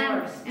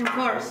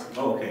 Enforce.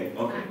 Oh, okay,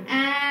 okay.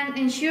 And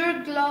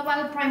ensure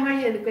global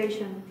primary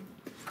education.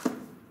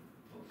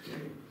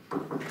 Okay.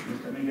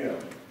 Mr. Miguel.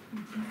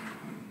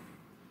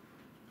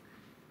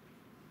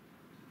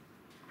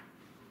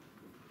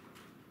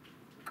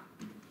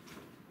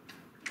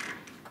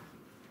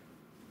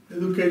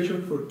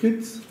 Education for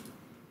kids,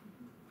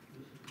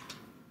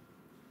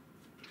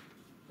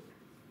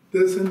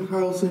 decent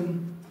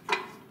housing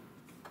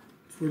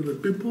for the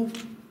people.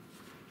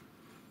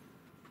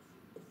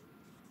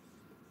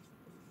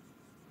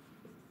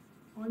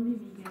 Only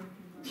vegan.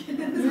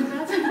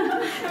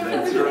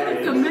 That's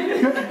right.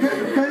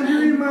 Can you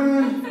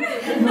imagine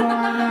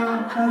Noana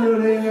and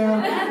Lorena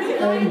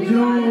and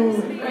you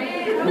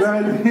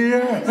right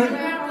here?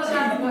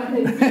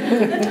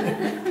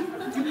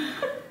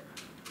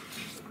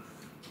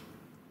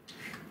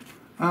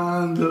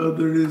 And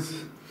there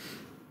is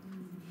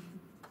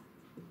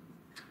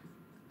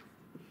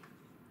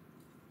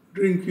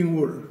drinking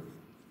water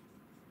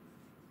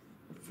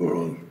for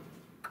all.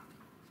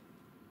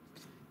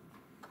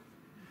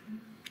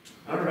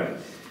 All right.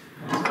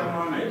 Mr.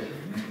 Mohammed.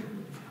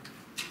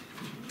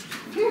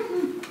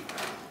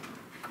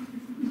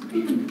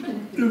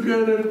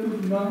 Together to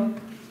man.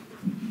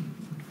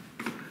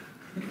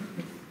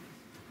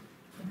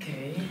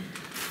 Okay.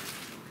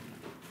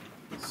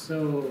 So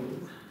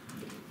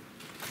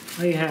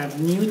I have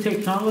new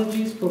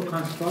technologies for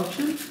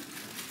construction.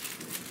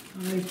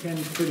 I can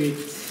put it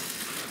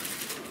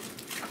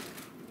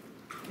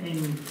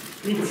in.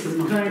 It's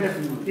kind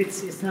of,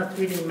 it's not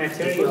really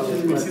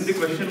material. It's in the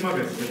question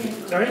mark.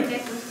 Sorry?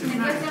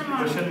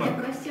 Question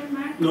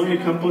mark. No, you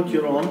can put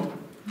your own.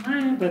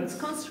 But It's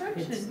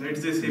construction.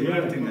 It's the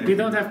similar thing. we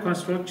don't have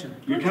construction.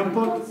 You can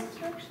put.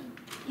 Construction.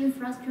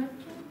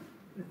 Infrastructure.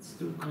 Let's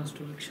do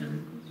construction.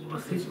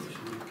 Worth it.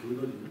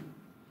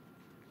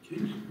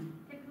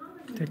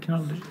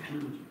 Technology.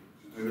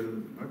 I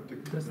will not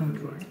take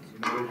Doesn't work.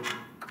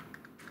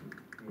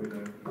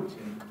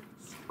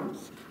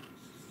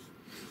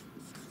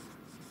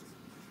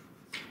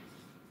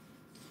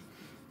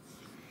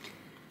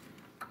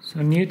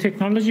 So new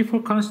technology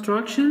for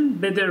construction,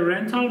 better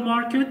rental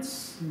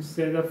markets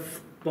instead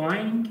of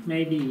buying,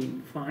 maybe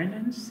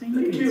financing.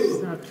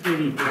 It's not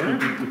really there.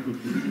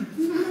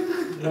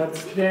 But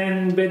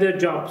then better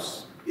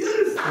jobs.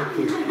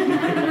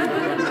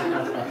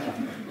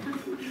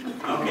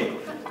 Okay,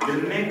 the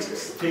next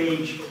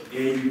stage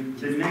in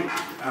the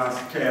next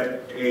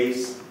step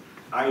is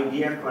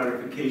idea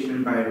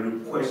clarification by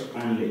request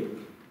only.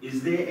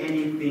 Is there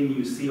anything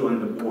you see on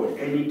the board,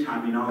 any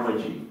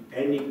terminology,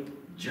 any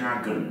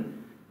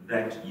jargon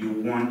that you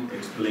want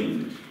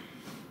explained?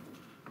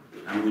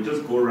 And we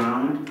just go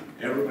around,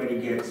 everybody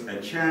gets a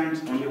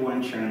chance, only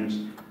one chance.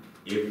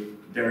 If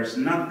there's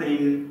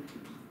nothing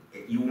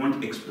you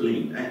want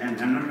explained,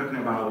 and I'm not talking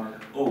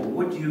about, oh,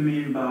 what do you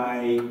mean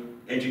by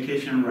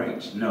education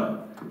rights?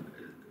 No.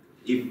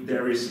 If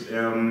there is,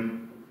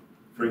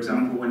 for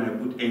example, when I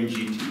put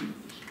NGT,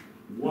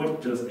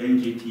 what does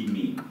NGT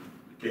mean?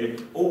 Okay,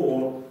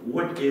 or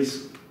what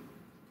is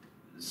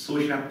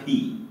social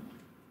P,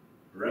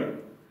 right?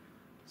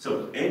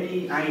 So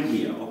any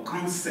idea or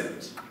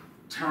concept,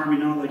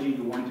 terminology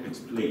you want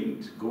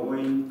explained,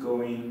 going.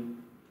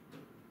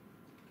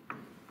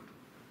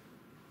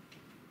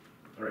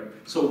 All right,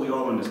 so we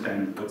all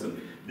understand what's up.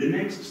 The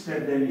next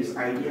step then is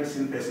idea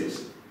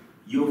synthesis.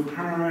 You've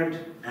heard,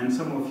 and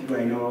some of you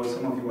I know,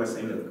 some of you are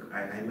saying, look,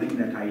 I like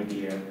that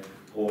idea,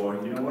 or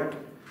you know what?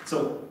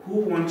 So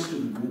who wants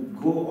to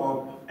go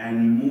up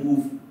and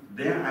move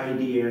their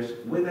ideas,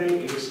 whether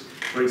it's,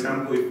 for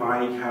example, if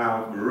I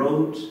have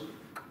roads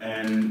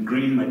and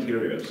green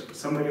materials,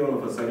 somebody all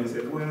of a sudden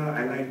said, well,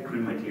 I like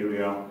green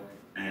material,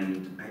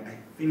 and I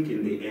think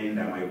in the end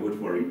I might vote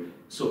for it.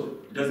 So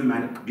it doesn't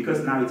matter,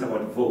 because now it's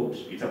about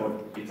votes, it's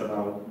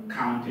about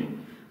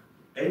counting.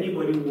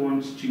 Anybody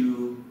wants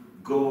to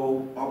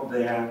go up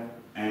there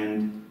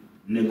and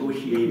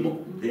negotiate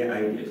their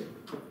ideas?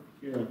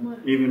 Yeah,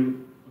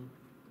 even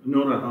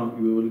Nora, how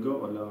you will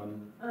go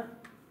alone?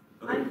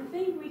 I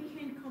think we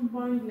can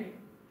combine like.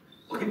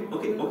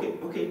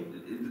 Okay.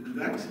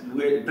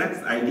 That's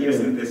idea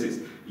synthesis.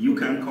 You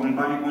can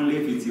combine only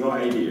if it's your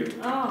idea.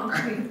 Oh,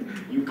 okay.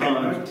 You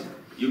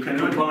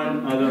cannot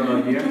combine other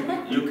idea.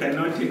 You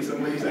cannot take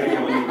somebody's idea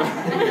only.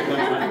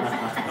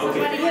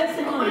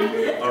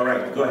 Okay. All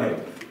right, go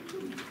ahead.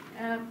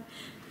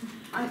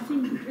 I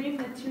think green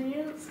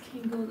materials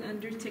can go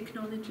under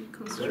technology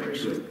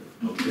construction.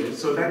 Okay,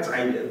 so that's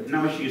idea.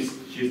 Now she's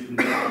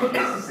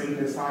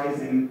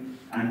synthesizing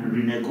and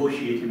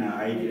renegotiating her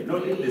idea. No,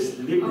 leave it.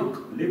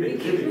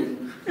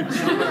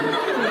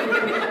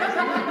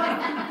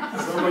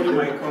 Somebody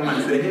might come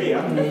and say, hey,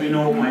 I'm moving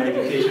all my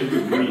education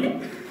to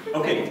green.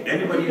 Okay,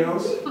 anybody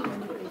else?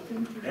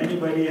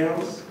 Anybody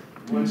else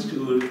wants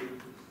to,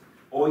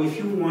 or if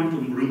you want to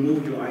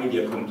remove your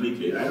idea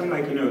completely, I don't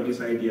like any of these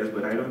ideas,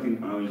 but I don't think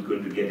Mao is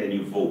going to get any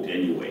vote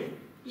anyway.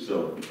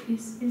 So,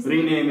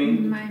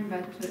 renaming. Mine,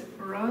 but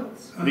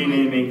roads.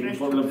 Renaming,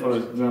 for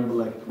example,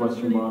 like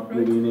question mark,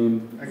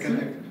 rename. I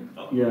can.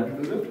 Yeah.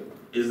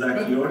 is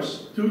that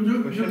yours?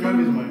 You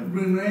can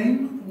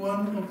rename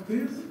one of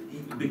these?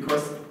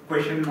 Because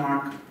question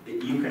mark,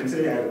 you can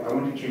say I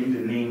want to change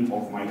the name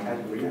of my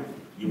category.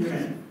 You Yes.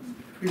 can.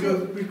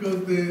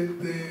 Because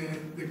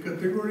the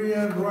category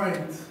are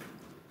rights.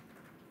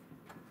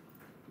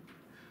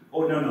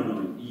 Oh,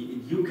 no.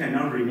 You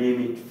cannot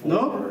rename it for... No?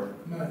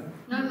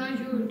 No,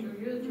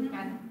 you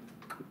can.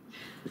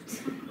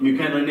 You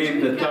can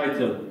rename the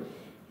title.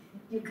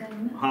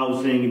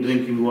 housing,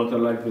 drinking water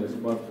like this,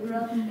 but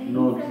not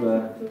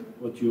Infrastructure.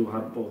 what you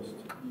have posted.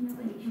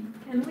 Innovation.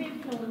 Can we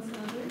influence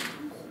others?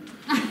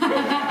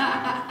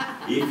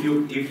 If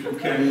you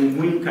can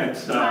wink at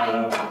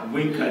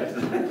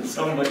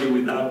somebody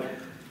without,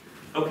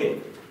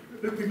 okay.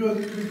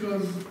 Because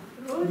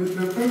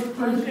the first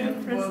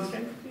question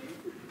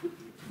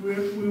was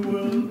we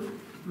will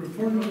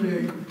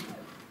reformulate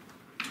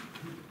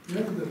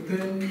the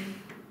 10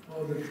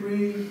 or the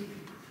 3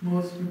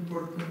 most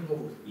important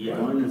goals. Yeah,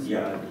 right?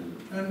 yeah.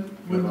 And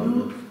when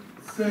you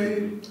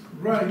say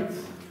rights,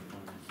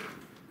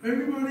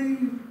 everybody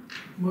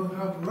will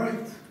have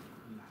rights,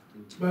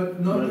 but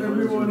not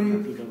everybody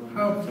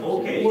have.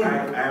 Okay,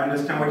 I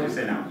understand what you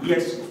say now.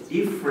 Yes,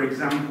 if for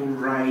example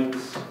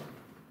rights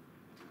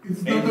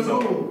It's not a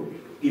goal.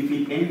 if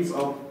it ends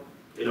up,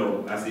 you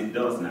know, as it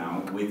does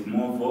now, with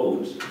more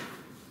votes,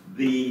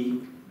 the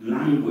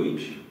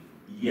language,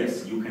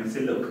 yes, you can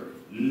say, look,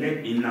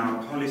 in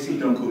our policy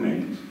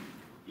document,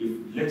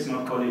 let's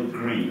not call it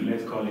green,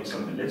 let's call it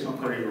something. Let's not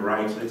call it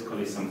rights, let's call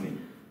it something.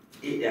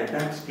 At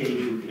that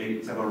stage,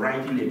 it's about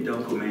writing a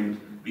document,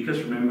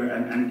 because remember,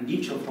 and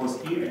each of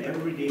us here,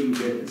 every day you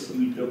get this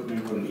huge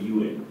document from the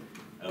UN,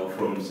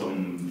 from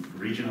some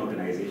regional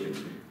organization.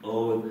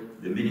 Oh,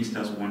 the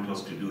ministers want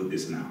us to do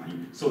this now.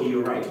 So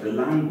you're right, the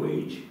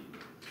language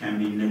can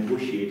be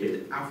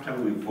negotiated after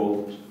we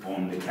vote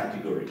on the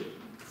category.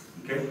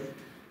 Okay?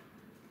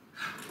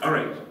 All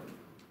right.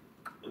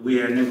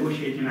 We are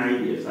negotiating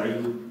ideas. Are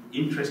you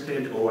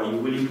interested, or are you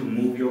willing to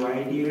move your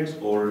ideas,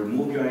 or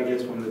remove your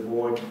ideas from the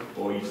board,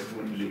 or you just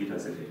want to leave it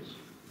as it is?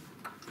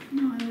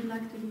 No, I would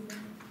like to leave that.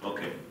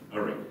 Okay, all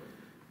right.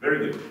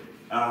 Very good.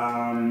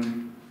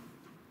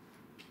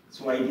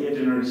 So idea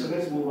generated. So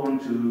let's move on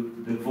to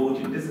the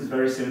voting. This is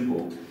very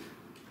simple.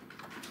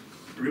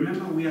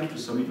 Remember, we have to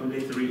submit only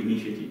 3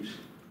 initiatives.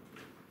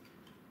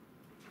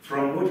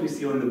 From what we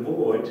see on the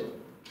board,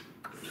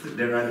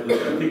 there are,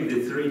 I think,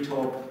 the 3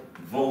 top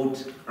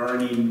vote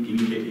earning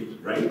initiatives,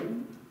 right?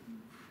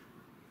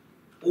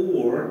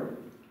 Or,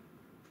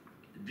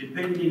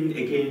 depending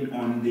again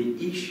on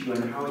the issue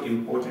and how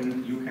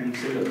important, you can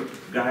say, look,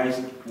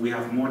 guys, we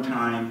have more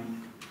time.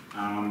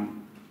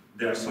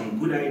 There are some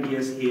good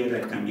ideas here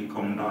that can be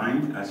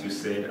combined, as you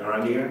said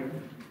earlier.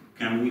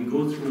 Can we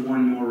go through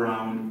one more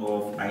round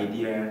of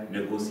idea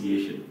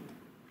negotiation?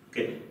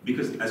 Okay,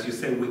 because as you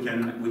said, we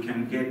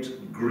can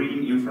get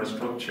green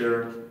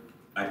infrastructure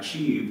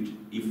achieved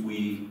if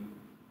we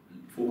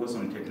focus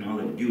on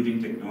technology,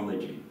 building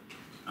technology.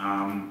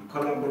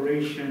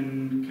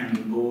 Collaboration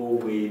can go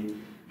with,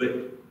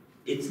 but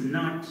it's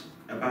not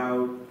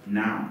about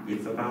now.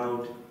 It's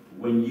about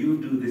when you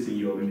do this in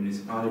your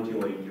municipality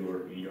or in your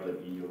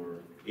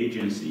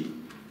agency,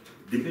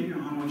 depending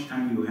on how much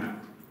time you have,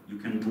 you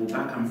can go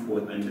back and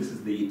forth, and this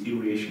is the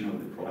iteration of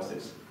the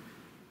process.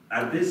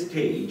 At this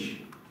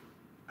stage,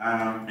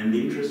 in the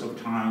interest of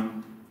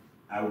time,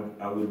 I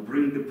will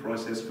bring the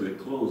process to a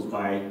close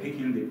by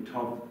picking the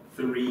top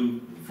 3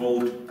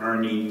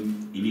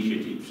 vote-earning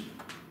initiatives.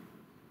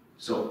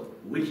 So,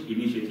 which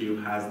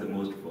initiative has the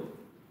most vote?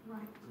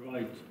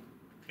 Right.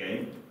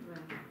 Okay.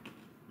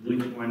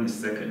 Which one is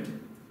second?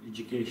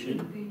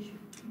 Education.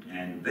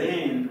 And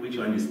then, which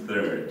one is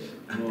third?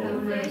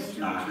 Oh.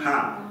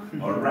 Aha!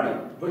 All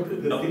right. But the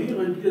 3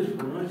 ideas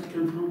for us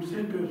came from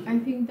same person. I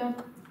think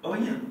that. Oh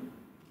yeah.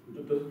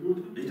 That does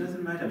not. It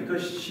doesn't matter,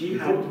 because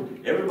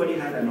everybody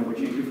had an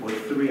opportunity for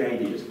 3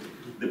 ideas.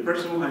 The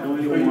person who had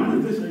only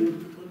one.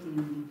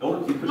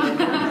 Oh, you could have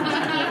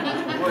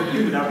done. Or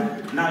you could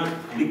have. Now,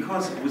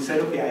 because we said,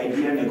 okay,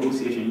 idea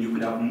negotiation, you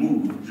could have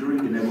moved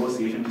during the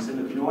negotiation to say,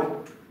 look, you know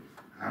what?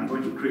 I'm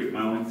going to create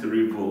my own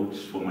 3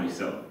 votes for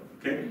myself.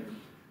 Okay?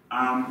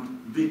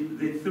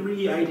 The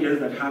 3 ideas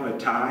that have a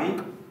tie,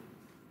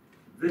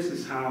 this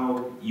is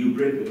how you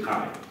break the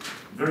tie.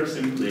 Very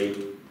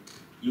simply,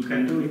 you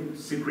can do it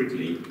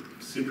secretly,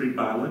 secret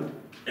ballot.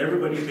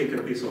 Everybody take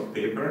a piece of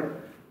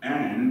paper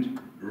and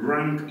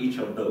rank each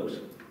of those.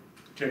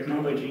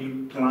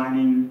 Technology,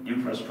 planning,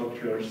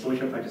 infrastructure,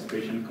 social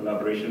participation,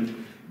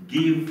 collaboration.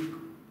 Give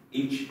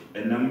each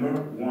a number,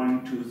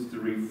 1, 2,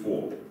 3,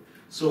 4.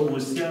 So we'll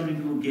see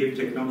who gave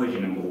technology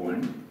number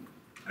 1.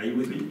 Are you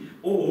with me?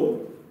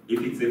 Or,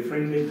 if it's a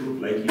friendly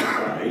group like you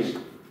guys,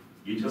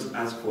 you just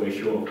ask for a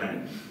show of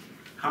hands.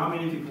 How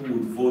many people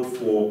would vote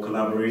for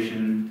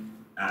collaboration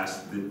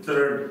as the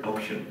 3rd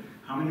option?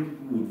 How many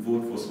people would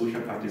vote for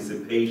social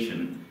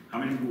participation? How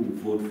many people would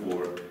vote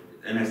for,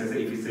 and as I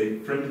say, if it's a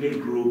friendly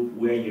group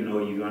where you know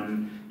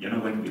you're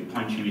not going to be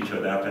punching each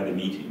other after the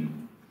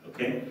meeting,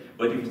 okay?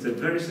 But if it's a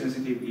very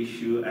sensitive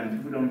issue and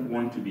people don't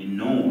want to be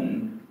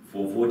known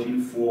for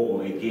voting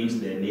for or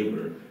against their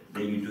neighbor,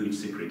 then you do it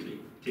secretly.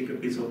 Take a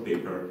piece of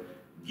paper,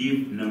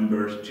 give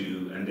numbers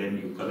to, and then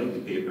you collect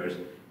the papers.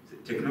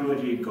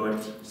 Technology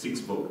got 6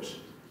 votes.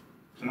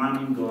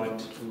 Planning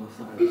got,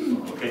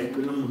 okay?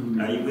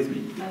 Are you with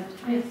me? But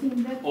I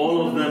think that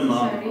All of them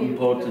are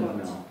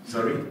important now.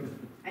 Sorry?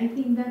 I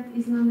think that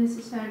is not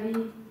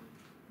necessarily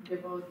the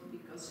vote,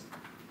 because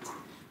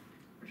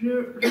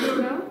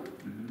rural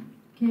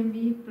can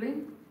be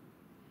plain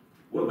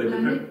Well, but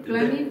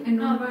planning and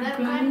urban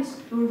planning,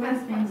 urban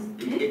things.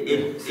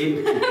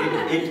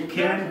 It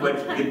can,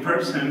 but the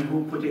person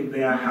who put it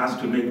there has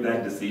to make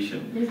that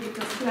decision. Yes,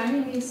 because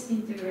planning is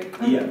integrated.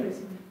 Yeah.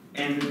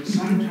 And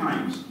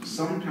sometimes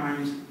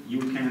you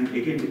can,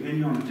 again,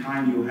 depending on the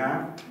time you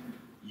have,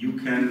 you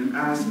can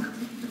ask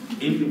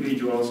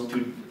individuals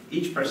to,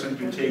 each person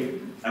to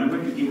take, I'm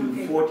going to give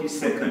you 40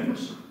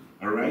 seconds,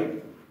 all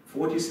right?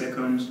 40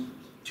 seconds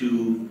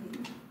to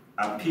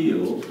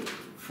appeal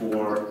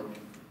for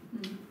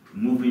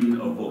moving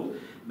a vote.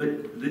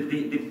 But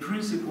the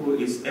principle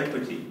is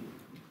equity.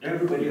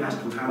 Everybody has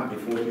to have the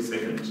 40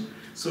 seconds.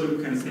 So you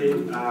can say,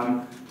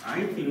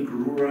 I think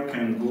rural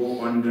can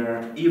go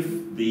under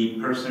if the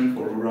person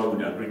for rural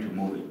would agree to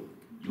move it.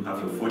 You have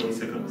your 40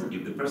 seconds.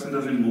 If the person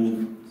doesn't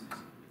move,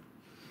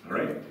 all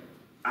right?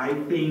 I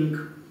think,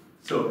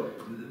 so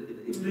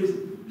please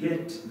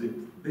get the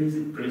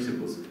basic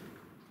principles.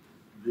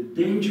 The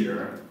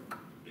danger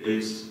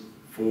is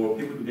for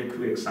people to get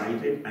too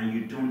excited, and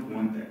you don't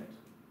want that,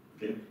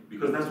 okay?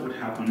 Because that's what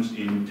happens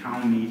in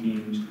town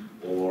meetings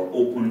or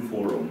open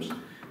forums.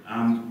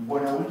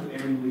 What I want to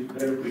end with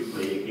very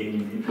quickly, again,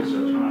 in the interest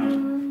of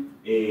time,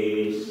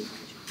 is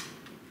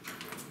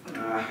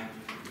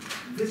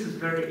this is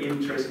very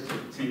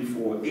interesting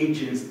for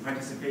agents,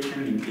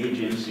 participation in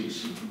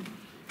agencies.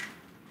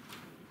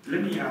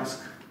 Let me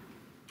ask,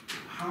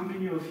 how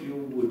many of you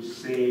would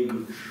say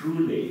you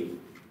truly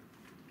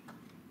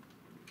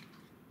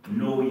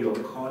know your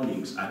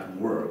colleagues at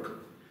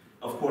work?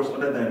 Of course,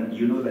 other than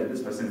you know that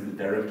this person is the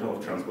director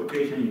of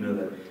transportation, you know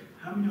that.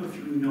 How many of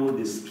you know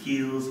the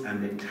skills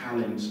and the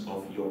talents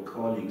of your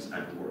colleagues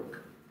at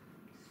work?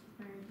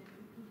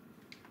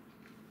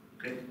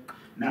 Okay.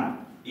 Now,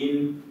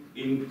 in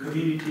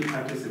community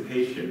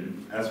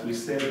participation, as we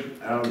said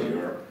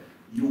earlier,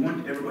 you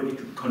want everybody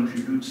to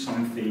contribute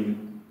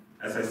something.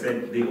 As I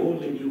said, the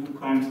old lady who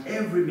comes,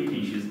 every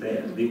meeting she's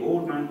there. The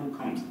old man who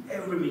comes,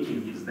 every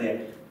meeting he's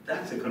there.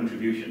 That's a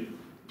contribution,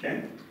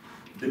 okay?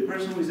 The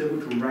person who is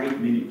able to write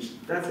minutes,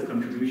 that's a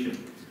contribution.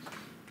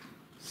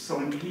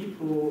 Some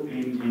people,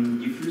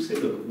 if you say,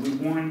 look, we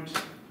want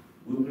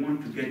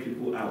to get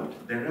people out,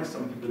 there are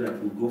some people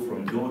that will go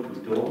from door to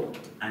door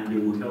and they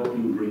will help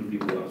you bring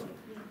people out.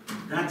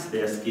 That's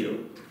their skill.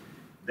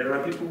 There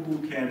are people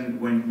who can,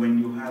 when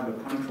you have a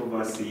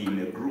controversy in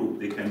a group,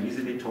 they can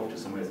easily talk to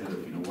somebody and say,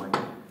 look, you know what,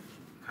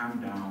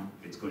 calm down,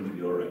 it's going to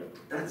be all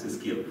right. That's a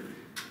skill.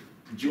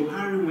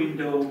 Johari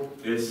window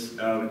is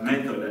a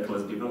method that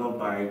was developed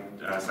by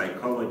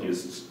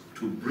psychologists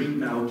to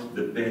bring out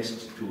the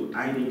best, to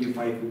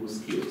identify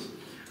people's skills.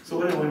 So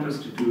what I want us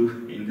to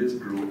do in this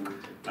group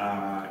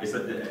is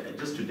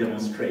just to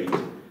demonstrate.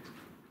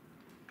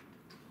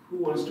 Who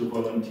wants to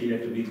volunteer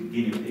to be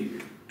guinea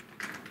pig?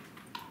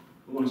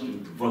 Who wants to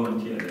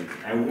volunteer?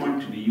 I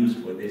want to be used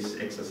for this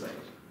exercise.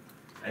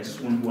 I just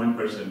want one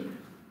person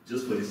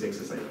just for this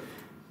exercise.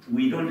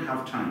 We don't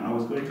have time. I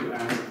was going to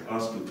ask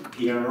us to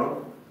pair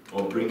up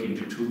or break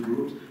into two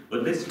groups,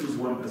 but let's use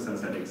one person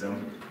as an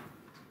example.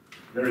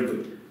 Very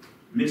good.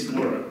 Miss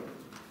Nora,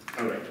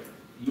 all right.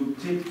 You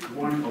take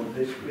one of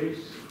this,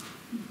 please.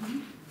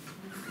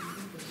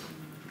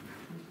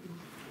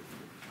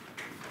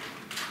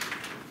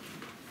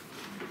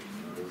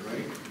 All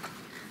right.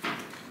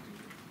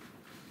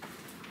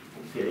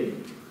 Okay.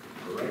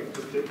 All right.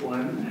 So take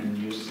one, and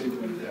you sit.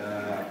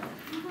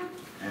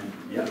 And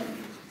yeah,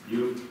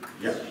 you.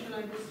 Yeah.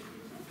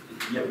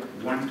 Yep.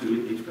 One to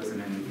each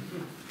person,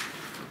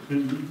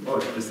 and oh,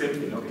 it's the same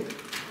thing. Okay.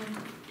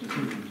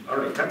 All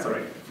right. That's all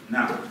right.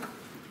 Now.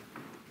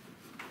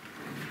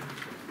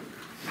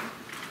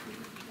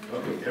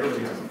 Okay,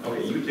 everybody has one.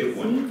 Okay, you take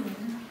one.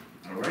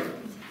 All right.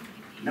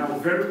 Now,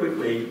 very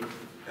quickly,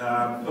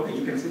 okay,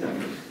 you can sit down.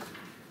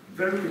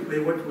 Very quickly,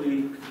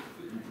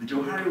 the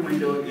Johari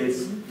window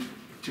is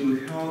to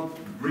help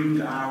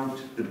bring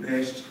out the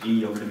best in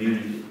your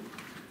community.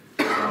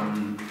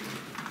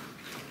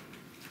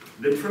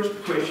 The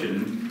first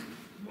question,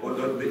 or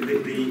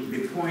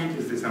the point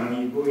is this, and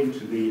when you go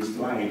into the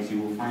slides,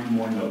 you will find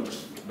more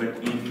notes.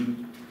 But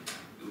in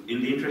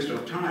the interest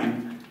of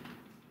time,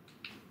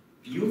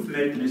 you've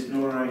met Ms.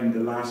 Nora in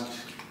the last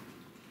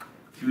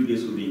few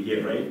days we've been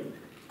here, right?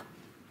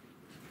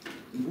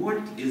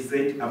 What is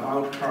it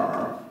about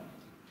her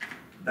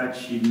that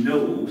she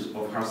knows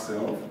of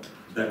herself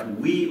that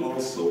we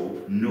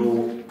also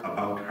know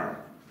about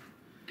her?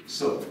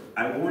 So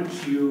I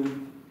want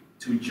you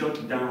to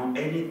jot down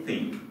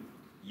anything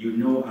you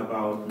know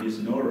about Ms.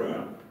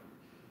 Nora,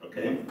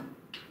 okay,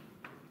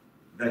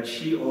 that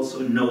she also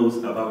knows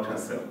about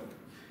herself.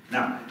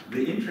 Now,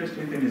 the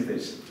interesting thing is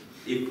this.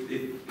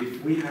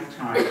 If we have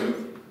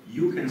time,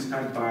 you can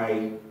start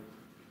by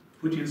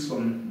putting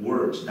some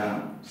words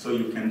down. So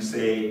you can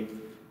say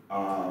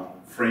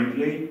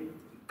friendly,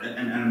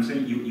 and I'm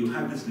saying you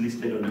have this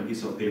listed on a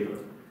piece of paper,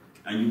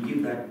 and you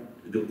give that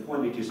the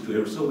qualities to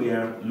her. So we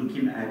are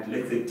looking at,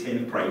 let's say,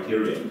 10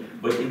 criteria.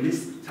 But at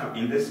this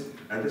time,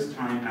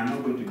 I'm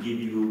not going to give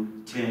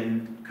you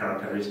 10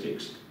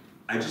 characteristics.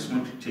 I just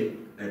want to take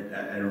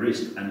a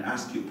risk and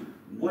ask you,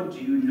 What do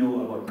you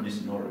know about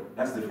Miss Nora?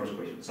 That's the first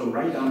question. So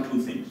write down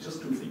 2 things,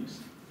 just 2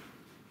 things.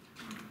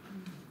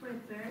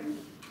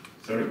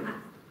 Sorry?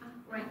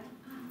 Right.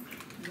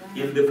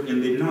 In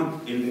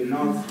the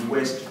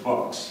northwest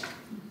box,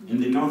 in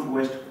the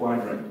northwest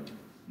quadrant,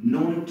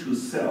 known to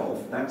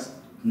self, that's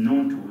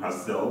known to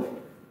herself,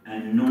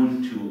 and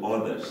known to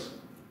others.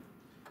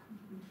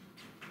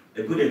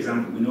 A good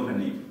example, we know her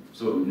name.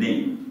 So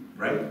name,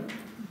 right?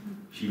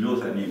 She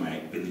knows her name, I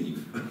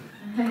believe.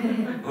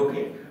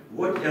 Okay,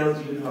 what else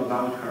do you know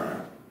about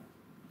her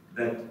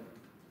that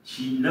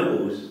she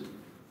knows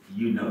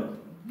you know?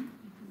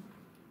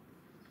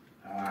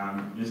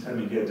 Mr.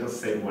 Miguel just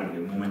said one a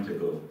moment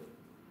ago,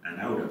 and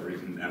I would have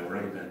written, I'll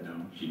write that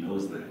down. She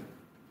knows that.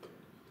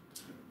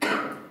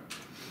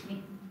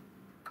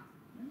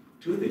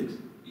 2 things.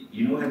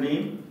 You know her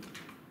name?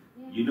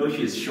 You know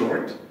she's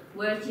short.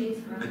 Where she's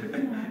from.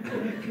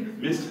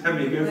 Mr.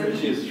 Miguel said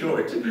she's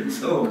short.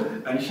 So,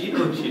 and she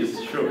knows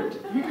she's short.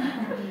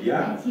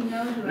 Yeah? And she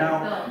knows where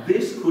Now,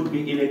 this could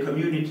be in a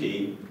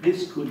community,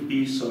 this could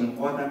be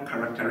some other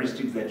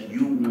characteristics that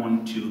you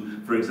want to,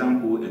 for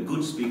example, a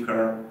good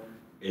speaker,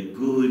 a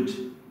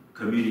good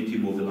community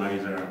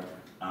mobilizer.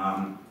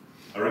 All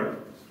right?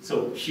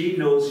 So she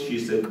knows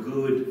she's a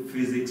good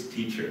physics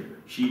teacher.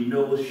 She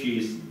knows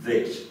she's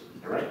this.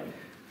 All right?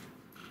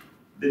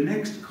 The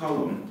next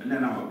column, and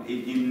then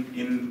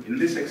in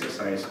this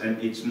exercise, and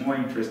it's more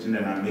interesting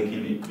than I'm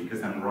making it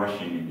because I'm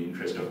rushing in the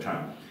interest of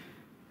time.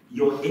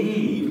 Your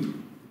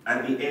aim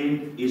at the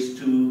end is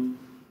to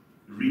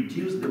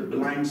reduce the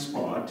blind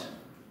spot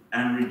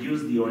and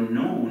reduce the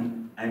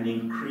unknown and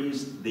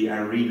increase the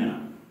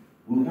arena.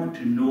 We want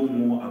to know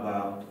more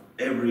about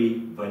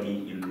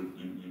everybody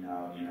in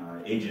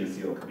our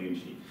agency or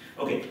community.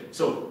 Okay,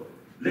 so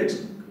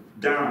let's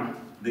down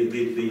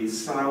the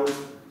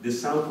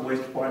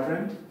southwest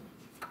quadrant.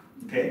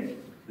 Okay,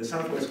 the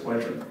southwest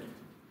quadrant.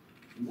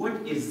 What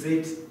is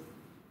it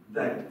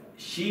that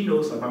she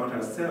knows about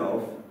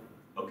herself?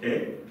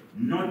 Okay,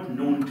 not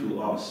known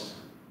to us.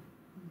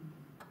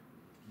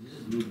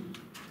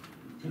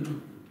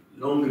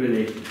 Long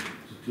relation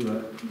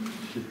to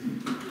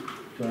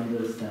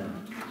understand.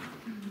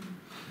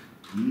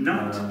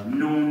 Not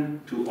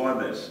known to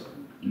others.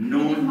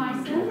 Known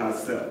to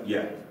herself.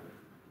 Yeah.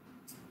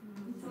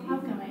 So how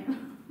can I?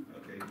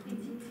 Okay.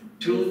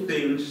 2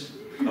 things.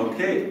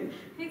 Okay.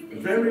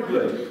 Very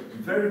good.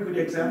 Very good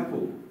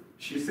example.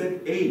 She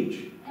said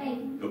age.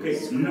 Okay.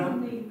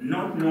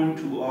 Not known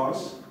to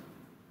us.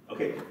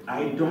 Okay.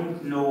 I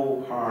don't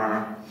know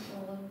her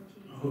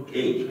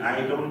age.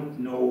 I don't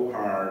know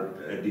her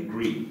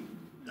degree.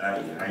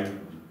 I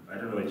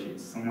don't know if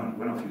it's someone,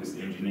 one of you is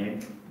engineer,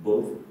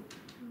 both.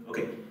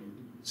 Okay.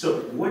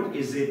 So what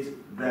is it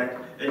that,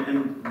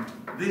 and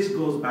this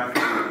goes back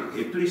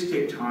to, please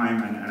take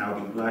time and I'll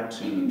be glad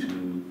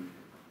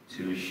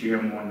to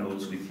share more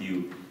notes with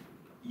you.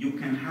 You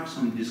can have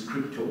some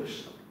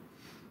descriptors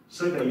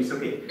so that you say,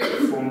 okay,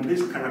 from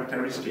these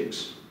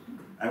characteristics,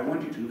 I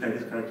want you to look at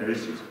these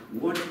characteristics.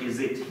 What is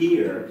it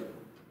here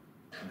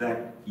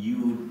that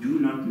you do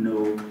not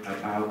know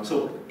about?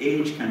 So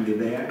age can be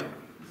there,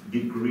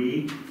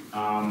 degree,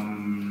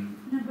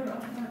 Number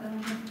of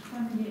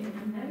family.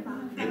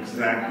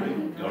 exactly,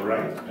 all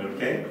right,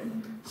 okay.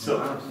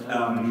 So,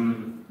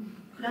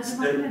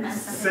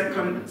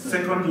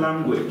 second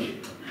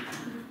language,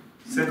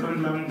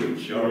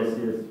 or, Yes.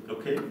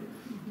 okay.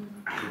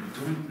 I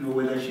don't know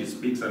whether she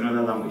speaks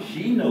another language.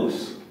 She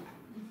knows,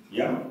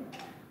 yeah?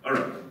 All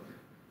right.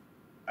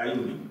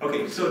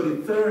 Okay, so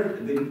the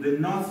third,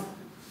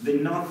 the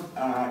north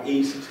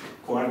east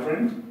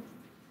quadrant,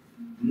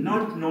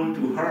 not known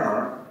to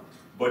her,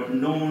 but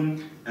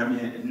known,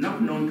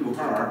 not known to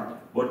her,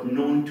 but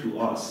known to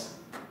us.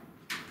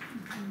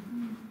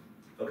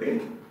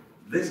 Okay?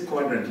 This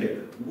quadrant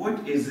here,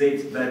 what is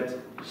it that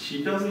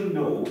she doesn't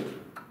know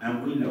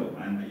and we know?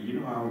 And you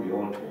know how we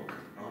all talk.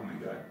 Oh my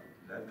God,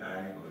 that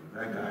guy, or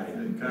that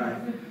guy.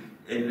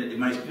 And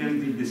my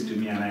student did this to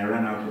me and I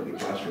ran out of the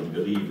classroom,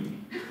 believe me.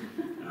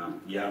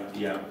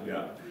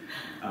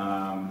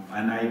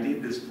 And I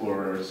did this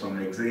for some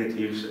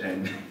executives,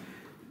 and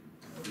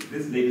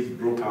these ladies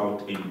broke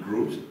out in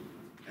groups,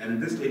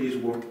 and these ladies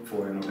worked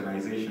for an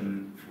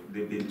organization.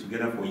 They've been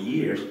together for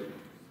years,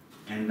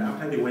 and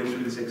after they went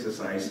through this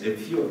exercise, a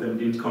few of them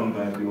didn't come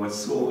back. They were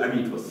so, I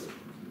mean, it was,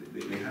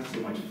 they had so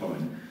much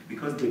fun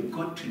because they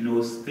got to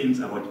know things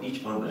about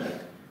each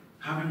other.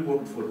 Having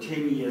worked for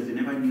 10 years, they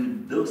never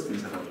knew those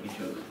things about each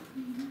other.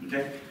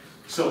 Okay?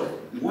 So,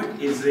 what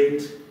is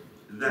it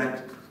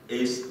that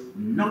is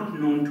not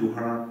known to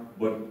her,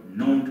 but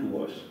known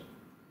to us?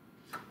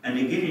 And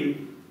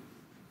again,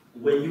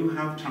 when you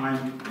have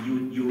time,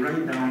 you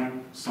write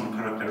down some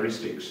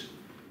characteristics.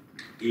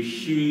 Is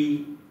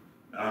she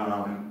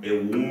a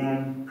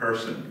warm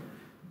person?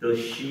 Is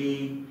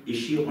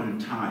she on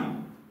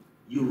time?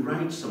 You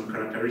write some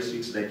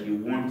characteristics that you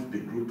want the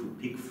group to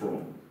pick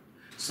from.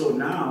 So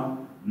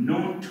now,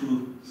 not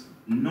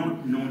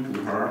known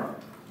to her,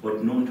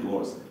 but known to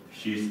us.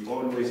 She's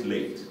always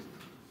late.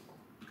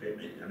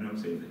 Okay, I'm not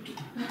saying that.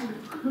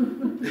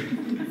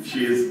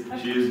 she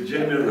is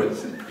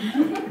generous.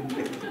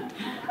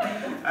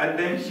 And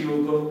then she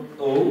will go,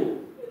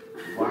 oh,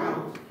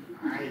 wow.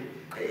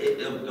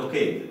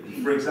 Okay,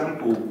 for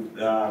example,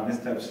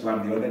 Mr.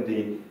 Absalam, the other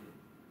day,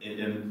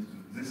 and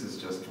this is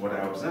just what I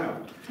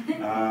observed,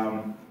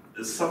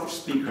 a soft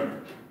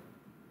speaker,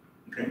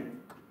 okay?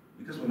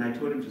 Because when I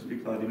told him to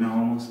speak loud, I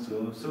almost,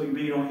 so you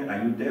mean,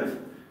 are you deaf?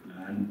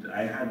 And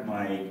I had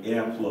my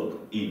earplug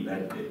in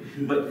that day.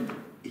 But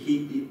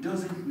he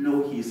doesn't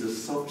know he's a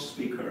soft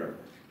speaker,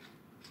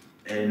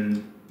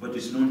 but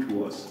it's known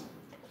to us.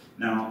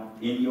 Now,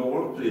 in your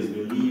workplace,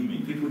 believe me,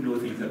 people know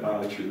things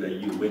about you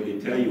that when they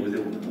tell you, they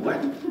say, what?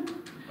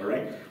 All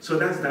right? So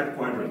that's that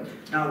quadrant.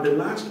 Now, the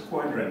last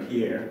quadrant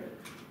here,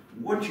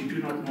 what you do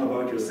not know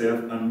about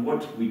yourself and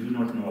what we do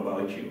not know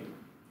about you,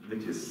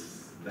 which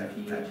is that.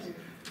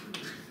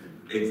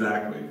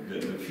 Exactly,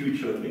 the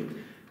future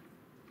thing.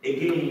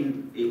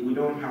 Again, we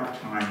don't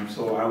have time,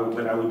 so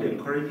but I would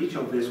encourage each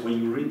of this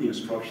when you read the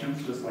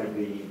instructions, just like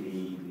the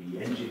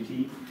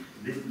NGT,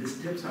 the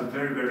steps are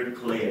very, very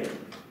clear.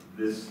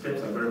 The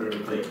steps are very,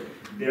 very clear.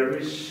 There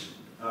is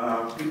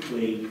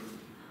quickly,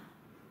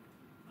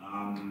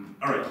 all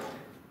right,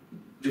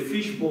 the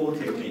fishbowl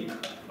technique,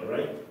 all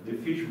right? The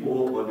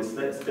fishbowl or the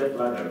step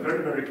ladder,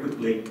 very, very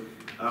quickly.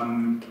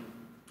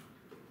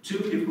 Two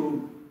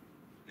people,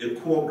 a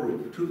core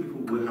group, two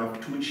people will have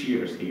two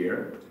chairs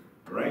here,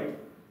 all right?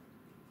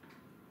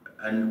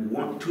 And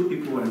two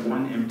people and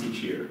one empty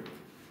chair,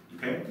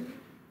 okay?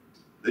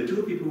 The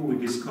two people will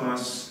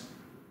discuss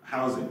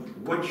housing.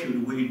 What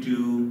should we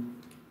do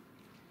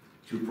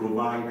to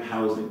provide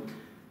housing?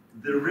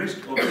 The rest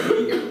of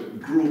the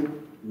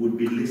group would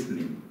be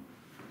listening.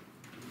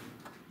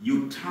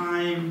 You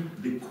time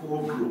the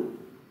core group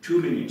 2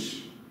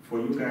 minutes for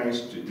you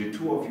guys, the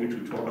two of you,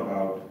 to talk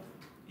about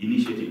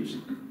initiatives,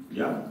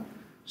 yeah?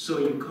 So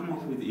you come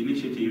up with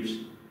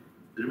initiatives.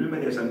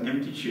 Remember, there's an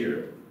empty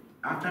chair.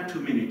 After 2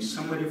 minutes,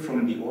 somebody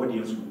from the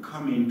audience will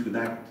come into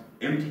that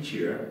empty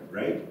chair,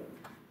 right?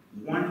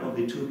 One of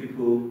the two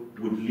people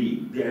would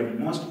leave. There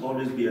must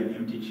always be an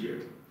empty chair,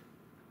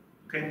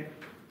 okay?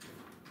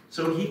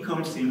 So he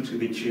comes into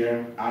the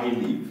chair, I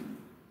leave.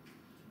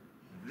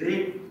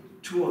 They,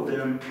 two of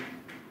them,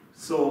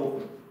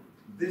 so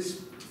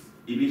these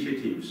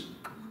initiatives,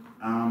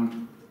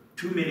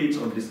 2 minutes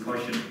of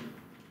discussion,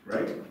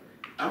 right?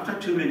 After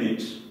 2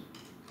 minutes,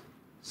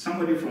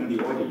 somebody from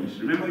the audience,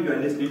 remember you are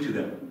listening to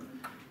them,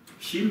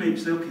 she may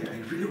say, okay, I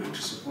really want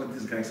to support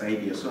this guy's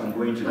idea, so I'm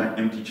going to that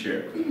empty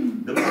chair.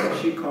 The moment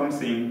she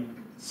comes in,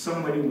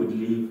 somebody would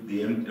leave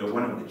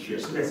one of the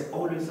chairs. So there's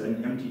always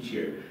an empty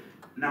chair.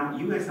 Now,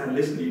 you guys are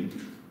listening.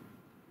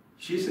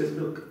 She says,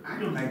 look, I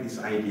don't like this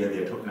idea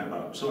they're talking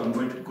about, so I'm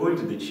going to go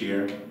into the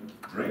chair,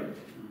 right?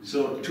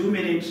 So 2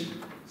 minutes,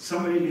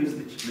 somebody leaves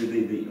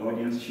the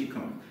audience, she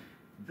comes.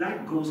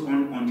 That goes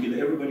on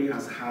until everybody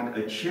has had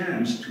a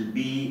chance to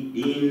be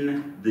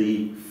in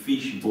the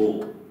fish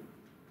bowl.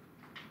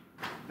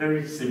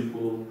 Very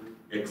simple,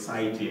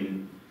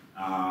 exciting.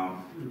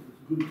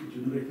 Good to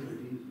generate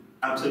ideas.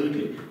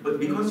 Absolutely. But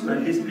because you are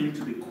listening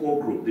to the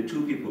core group, the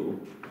two people,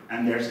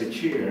 and there's a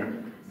chair,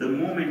 the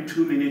moment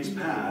 2 minutes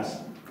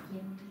pass,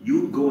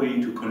 you go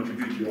in to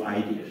contribute your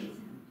ideas.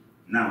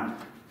 Now,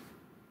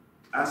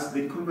 as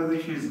the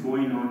conversation is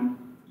going on,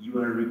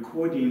 you are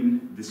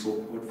recording the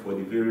support for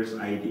the various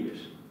ideas.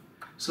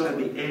 So at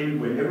the end,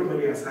 when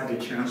everybody has had a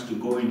chance to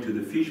go into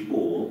the fish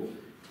bowl,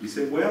 you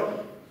say,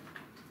 well,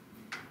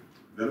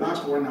 the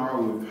last 1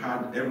 hour we've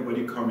had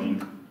everybody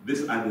coming.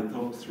 These are the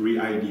top 3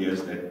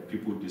 ideas that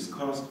people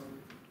discussed.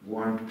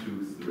 1,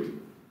 2, 3.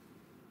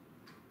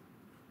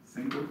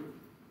 Simple,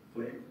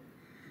 plain.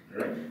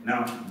 All right.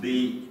 Now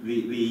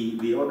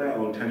the other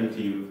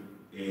alternative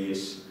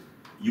is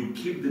you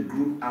keep the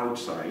group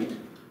outside.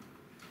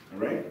 All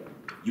right.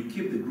 You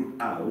keep the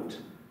group out.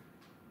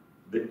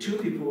 The two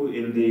people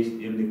in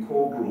the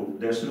core group,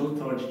 there's no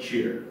third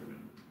chair.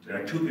 There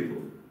are 2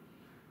 people.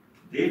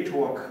 They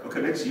talk, okay,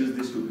 let's use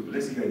these 2 people.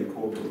 Let's say you're in the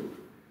core group.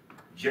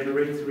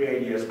 Generate 3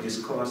 ideas,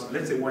 discuss,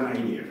 let's say 1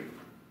 idea.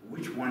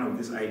 Which one of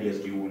these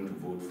ideas do you want to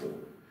vote for?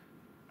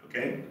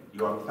 Okay?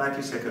 You have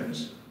 30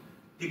 seconds.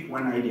 Pick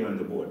 1 idea on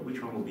the board. Which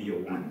one will be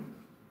your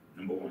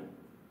number 1?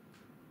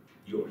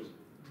 Yours.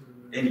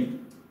 Any?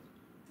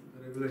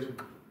 Regulation.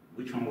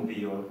 Which one will be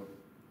your?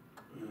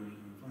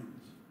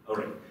 Finance. All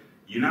right.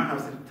 You now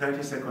have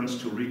 30 seconds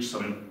to reach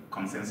some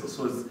consensus.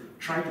 So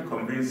try to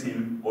convince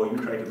him, or you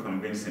try to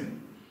convince him.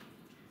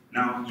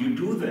 Now, you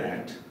do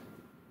that.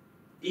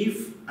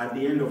 If at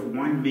the end of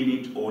 1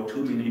 minute or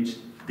 2 minutes,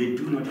 they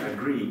do not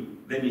agree,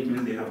 then it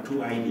means they have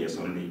 2 ideas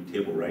on the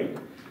table, right?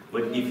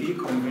 But if he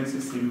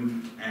convinces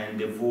him and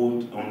they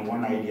vote on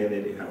 1 idea,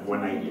 then they have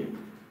 1 idea.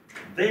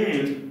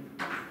 Then,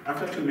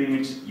 after 2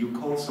 minutes, you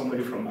call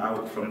somebody from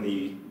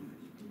the,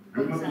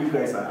 remember you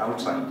guys are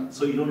outside,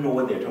 so you don't know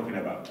what they're talking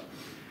about.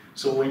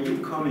 So when you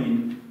come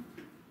in,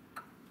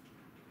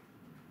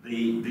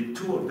 the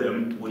 2 of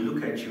them will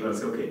look at you and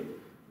say, okay,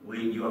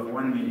 you have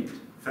 1 minute,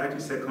 30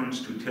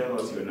 seconds to tell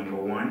us your number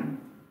 1,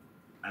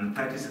 and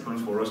 30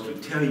 seconds for us to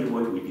tell you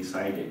what we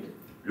decided.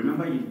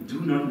 Remember, you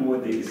do not know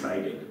what they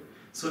decided.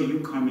 So you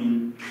come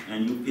in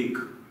and you pick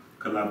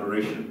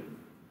collaboration.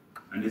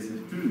 And they say,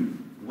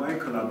 why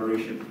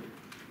collaboration?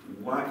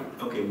 Why?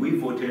 Okay, we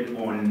voted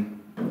on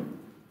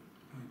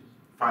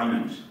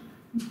finance.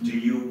 Do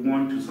you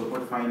want to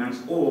support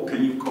finance, or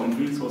can you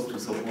convince us to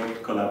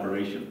support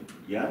collaboration?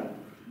 Yeah?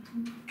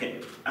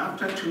 Okay,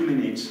 after 2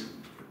 minutes,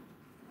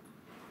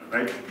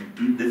 right,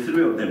 the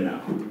three of them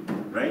now,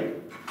 right?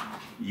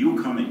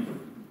 You come in.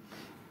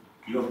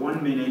 You have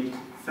 1 minute,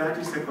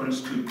 30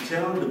 seconds to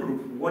tell the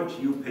group what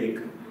you pick,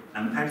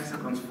 and 30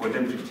 seconds for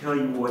them to tell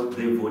you what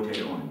they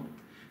voted on.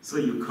 So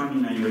you come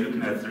in and you're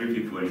looking at 3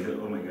 people and you say,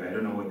 oh my God, I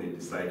don't know what they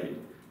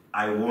decided.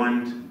 I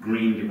want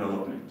green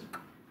development.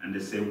 And they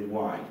say,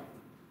 why?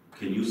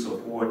 Can you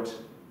support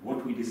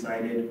what we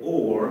decided,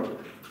 or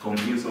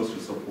convince us to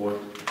support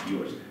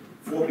yours?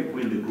 4 people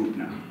in the group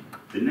now.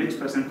 The next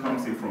person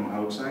comes in from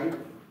outside.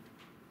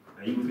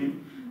 Are you with me?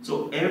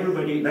 So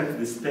everybody, that's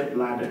the step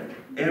ladder.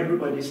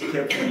 Everybody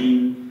steps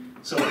in.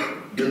 So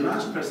the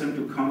last person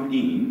to come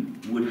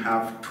in would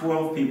have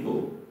 12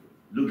 people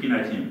looking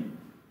at him.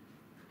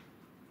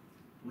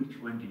 Which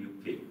one do you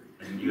pick?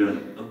 And you're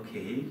like,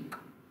 okay,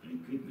 my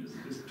goodness,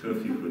 there's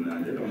 12 people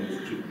now.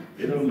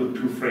 They don't look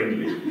too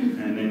friendly.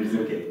 And then it's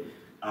okay.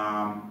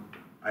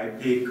 I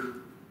pick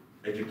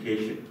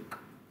education.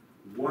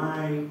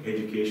 Why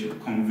education?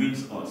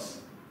 Convince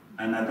us.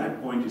 And at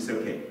that point you say,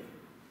 okay,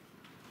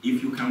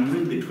 if you can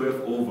win the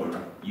 12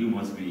 over, you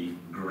must be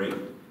great.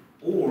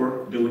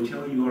 Or they will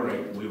tell you, all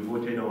right, we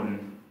voted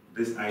on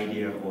this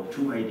idea or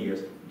 2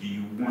 ideas. Do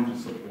you want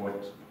to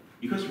support?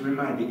 Because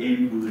remember, at the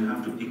end, we will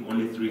have to pick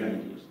only 3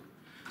 ideas.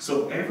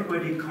 So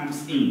everybody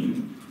comes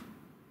in.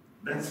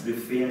 That's the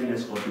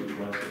fairness of the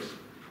process.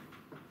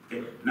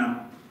 Okay.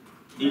 Now,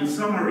 in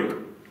summary,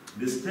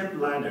 the step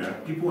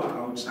ladder, people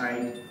are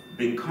outside,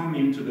 they come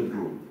into the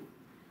group.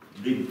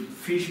 The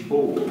fish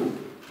bowl,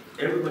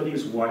 everybody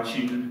is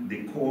watching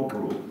the core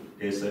group.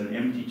 There's an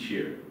empty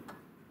chair.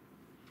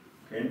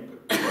 Okay?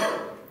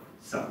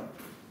 So,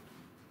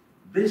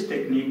 these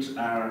techniques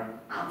are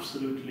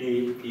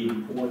absolutely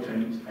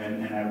important,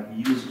 and I've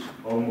used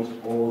almost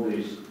all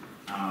these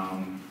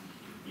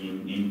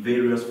in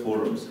various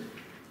forums.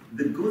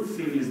 The good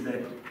thing is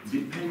that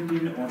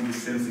depending on the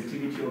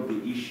sensitivity of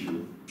the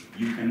issue,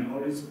 you can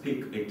always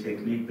pick a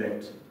technique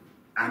that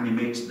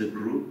animates the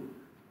group,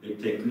 a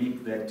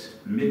technique that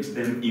makes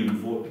them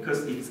involved,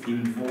 because it's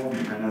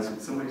involvement, and as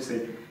somebody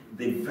said,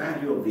 the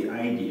value of the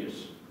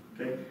ideas.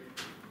 Okay?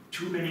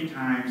 Too many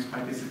times,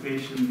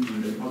 participation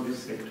in the public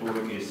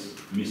sector is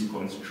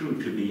misconstrued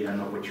to be an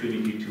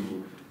opportunity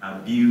to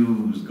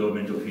abuse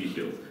government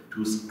officials,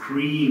 to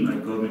scream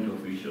at government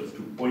officials,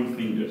 to point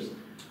fingers.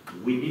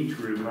 We need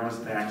to reverse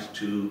that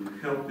to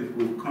help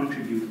people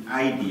contribute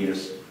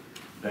ideas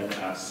that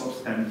are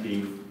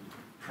substantive,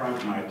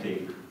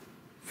 pragmatic,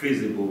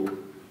 feasible,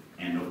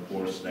 and of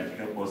course that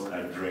help us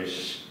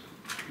address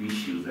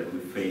issues that we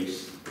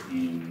face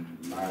in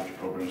large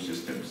program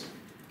systems.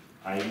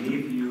 I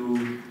leave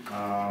you,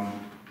 I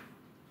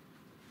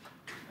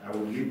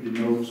will leave the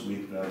notes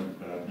with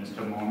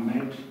Mr.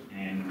 Mohammed,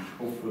 and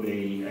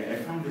hopefully, I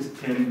found these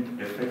 10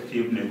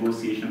 effective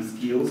negotiation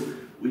skills,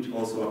 which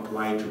also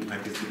apply to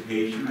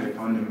participation. I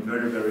found them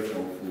very, very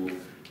helpful.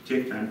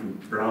 Take time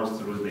to browse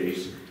through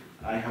this.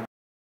 I have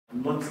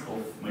lots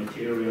of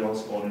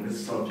materials on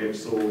this subject,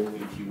 so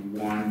if you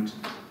want,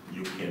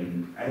 you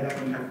can either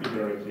contact me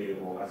directly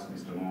or ask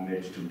Mr.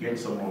 Mohammed to get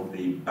some of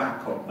the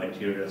backup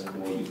materials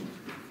for you.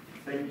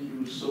 Thank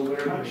you so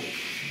very much.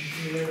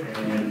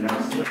 And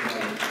that's